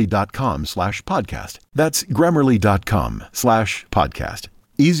Grammarly.com/podcast. That's Grammarly.com/podcast.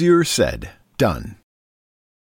 Easier said, done.